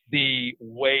with the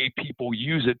way people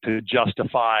use it to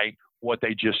justify what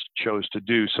they just chose to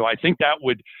do. So I think that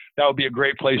would be a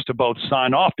great place to both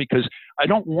sign off, because I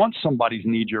don't want somebody's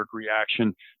knee-jerk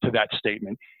reaction to that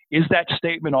statement. Is that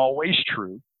statement always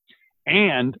true?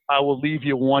 And I will leave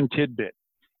you one tidbit.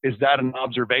 Is that an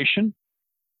observation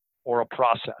or a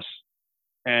process?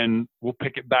 And we'll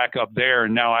pick it back up there.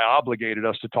 And now I obligated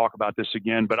us to talk about this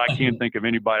again, but I can't think of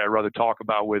anybody I'd rather talk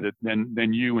about with it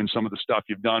than you and some of the stuff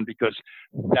you've done, because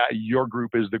that your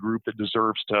group is the group that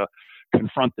deserves to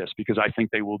confront this, because I think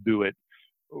they will do it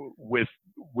with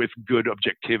good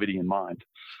objectivity in mind.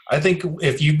 I think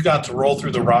if you got to roll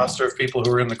through the roster of people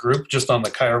who are in the group, just on the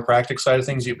chiropractic side of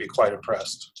things, you'd be quite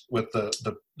impressed with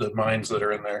the minds that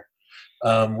are in there.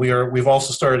 We've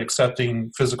also started accepting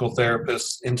physical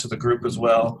therapists into the group as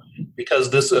well,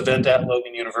 because this event at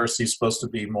Logan University is supposed to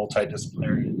be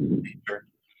multidisciplinary in nature.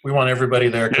 We want everybody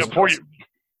there because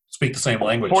speak the same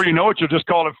language. Before you know it, you'll just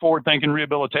call it forward thinking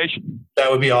rehabilitation.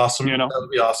 That would be awesome. You know? That would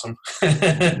be awesome.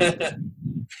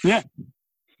 Yeah.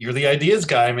 You're the ideas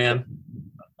guy, man.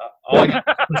 I got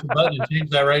to push a button and change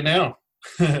that right now.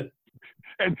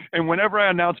 And whenever I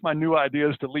announce my new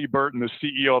ideas to Lee Burton, the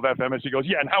CEO of FMS, he goes,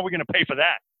 yeah, and how are we going to pay for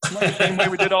that? The same way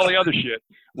we did all the other shit.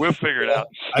 We'll figure it out.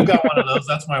 I've got one of those.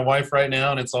 That's my wife right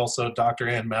now, and it's also Dr.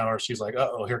 Ann Maurer. She's like,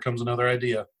 uh-oh, here comes another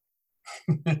idea.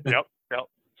 Yep.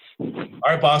 All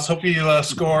right, boss. Hope you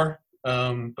score.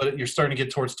 But you're starting to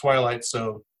get towards twilight,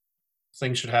 so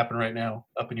things should happen right now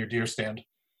up in your deer stand.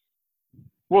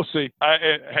 We'll see.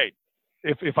 Hey,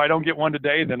 if I don't get one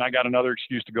today, then I got another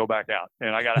excuse to go back out.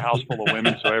 And I got a house full of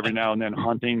women, so every now and then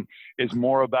hunting is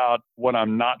more about what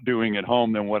I'm not doing at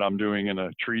home than what I'm doing in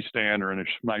a tree stand or in a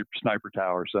sniper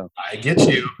tower. So I get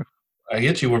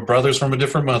you. We're brothers from a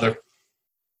different mother.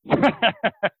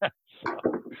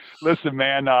 Listen,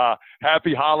 man,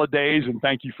 happy holidays, and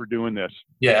thank you for doing this.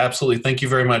 Yeah, absolutely. Thank you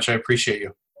very much. I appreciate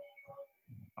you.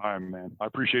 All right, man. I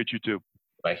appreciate you too.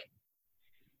 Bye.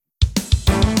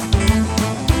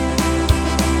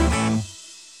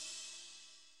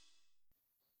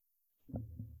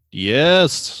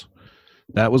 Yes,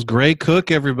 that was Gray Cook,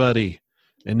 everybody.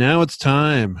 And now it's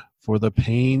time for the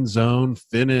Pain Zone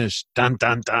finish. Dun,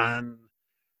 dun, dun.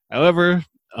 However,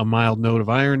 a mild note of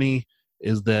irony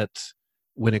is that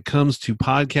when it comes to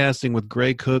podcasting with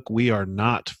Gray Cook, we are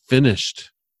not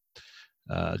finished.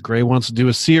 Gray wants to do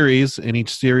a series, and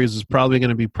each series is probably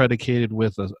going to be predicated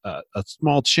with a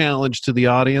small challenge to the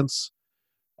audience.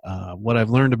 What I've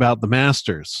learned about the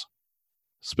masters,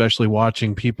 especially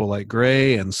watching people like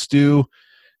Gray and Stu,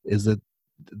 is that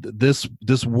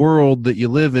this world that you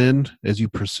live in as you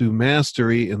pursue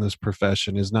mastery in this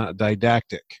profession is not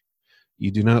didactic.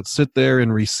 You do not sit there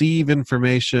and receive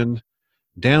information,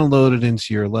 download it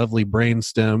into your lovely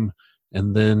brainstem,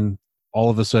 and then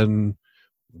all of a sudden,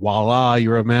 voila,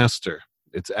 you're a master.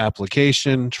 It's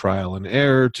application, trial and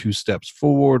error, 2 steps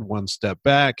forward, 1 step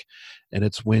back. And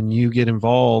it's when you get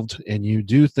involved and you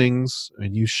do things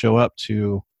and you show up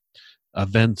to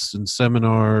events and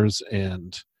seminars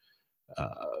and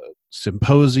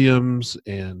symposiums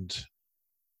and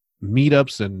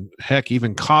meetups and heck,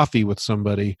 even coffee with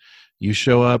somebody, you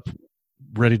show up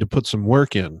ready to put some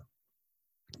work in.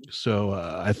 So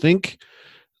I think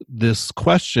this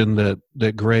question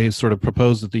that Gray sort of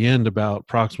proposed at the end about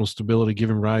proximal stability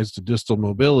giving rise to distal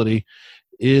mobility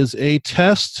is a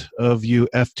test of you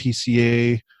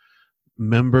FTCA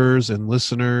members and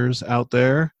listeners out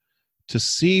there to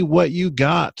see what you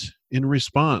got in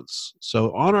response.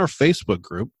 So on our Facebook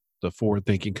group, the Forward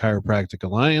Thinking Chiropractic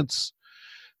Alliance,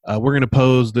 we're going to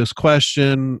pose this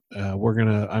question. I'm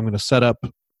going to set up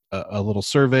a little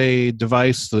survey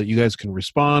device so that you guys can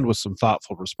respond with some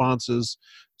thoughtful responses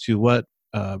to what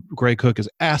Gray Cook is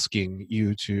asking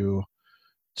you to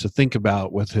to think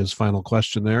about with his final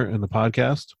question there in the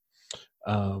podcast.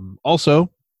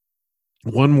 Also,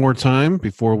 one more time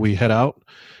before we head out,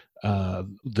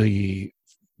 the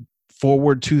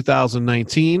Forward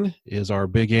 2019 is our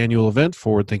big annual event,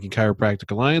 Forward Thinking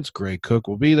Chiropractic Alliance. Greg Cook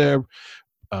will be there.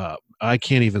 I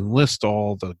can't even list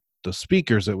all the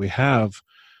speakers that we have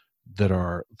that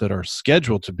are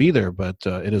scheduled to be there, but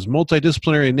it is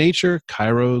multidisciplinary in nature: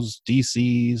 chiros,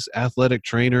 DCs, athletic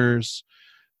trainers,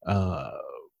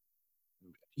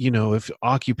 if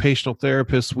occupational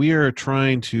therapists. We are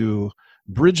trying to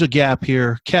bridge a gap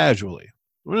here casually.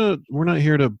 We're not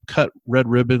here to cut red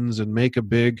ribbons and make a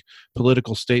big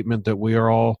political statement that we're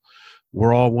all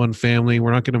one family.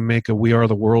 We're not going to make a "We Are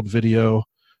the World" video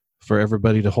for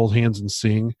everybody to hold hands and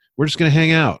sing. We're just going to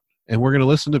hang out, and we're going to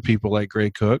listen to people like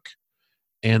Greg Cook,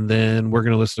 and then we're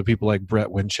going to listen to people like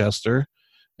Brett Winchester,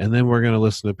 and then we're going to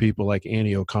listen to people like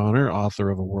Annie O'Connor, author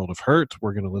of A World of Hurt.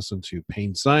 We're going to listen to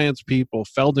pain science people,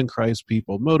 Feldenkrais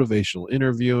people, motivational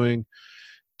interviewing,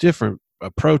 different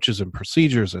approaches and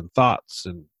procedures and thoughts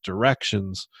and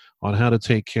directions on how to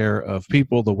take care of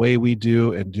people the way we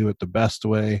do, and do it the best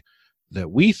way that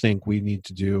we think we need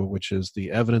to do, which is the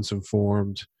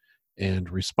evidence-informed and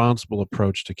responsible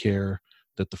approach to care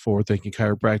that the Forward Thinking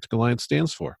Chiropractic Alliance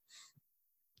stands for.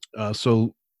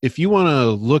 So if you want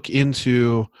to look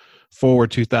into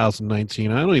Forward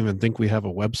 2019, I don't even think we have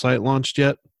a website launched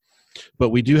yet, but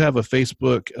we do have a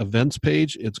Facebook events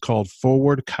page. It's called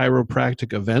Forward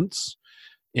Chiropractic Events.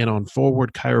 And on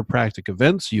Forward Chiropractic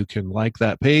Events, you can like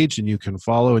that page, and you can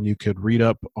follow, and you could read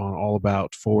up on all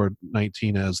about Forward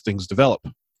 19 as things develop.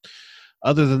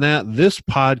 Other than that, this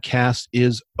podcast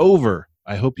is over.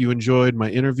 I hope you enjoyed my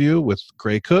interview with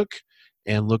Greg Cook,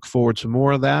 and look forward to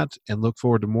more of that, and look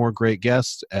forward to more great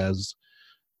guests as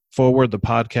Forward, the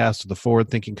podcast of the Forward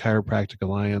Thinking Chiropractic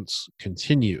Alliance,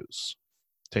 continues.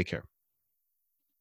 Take care.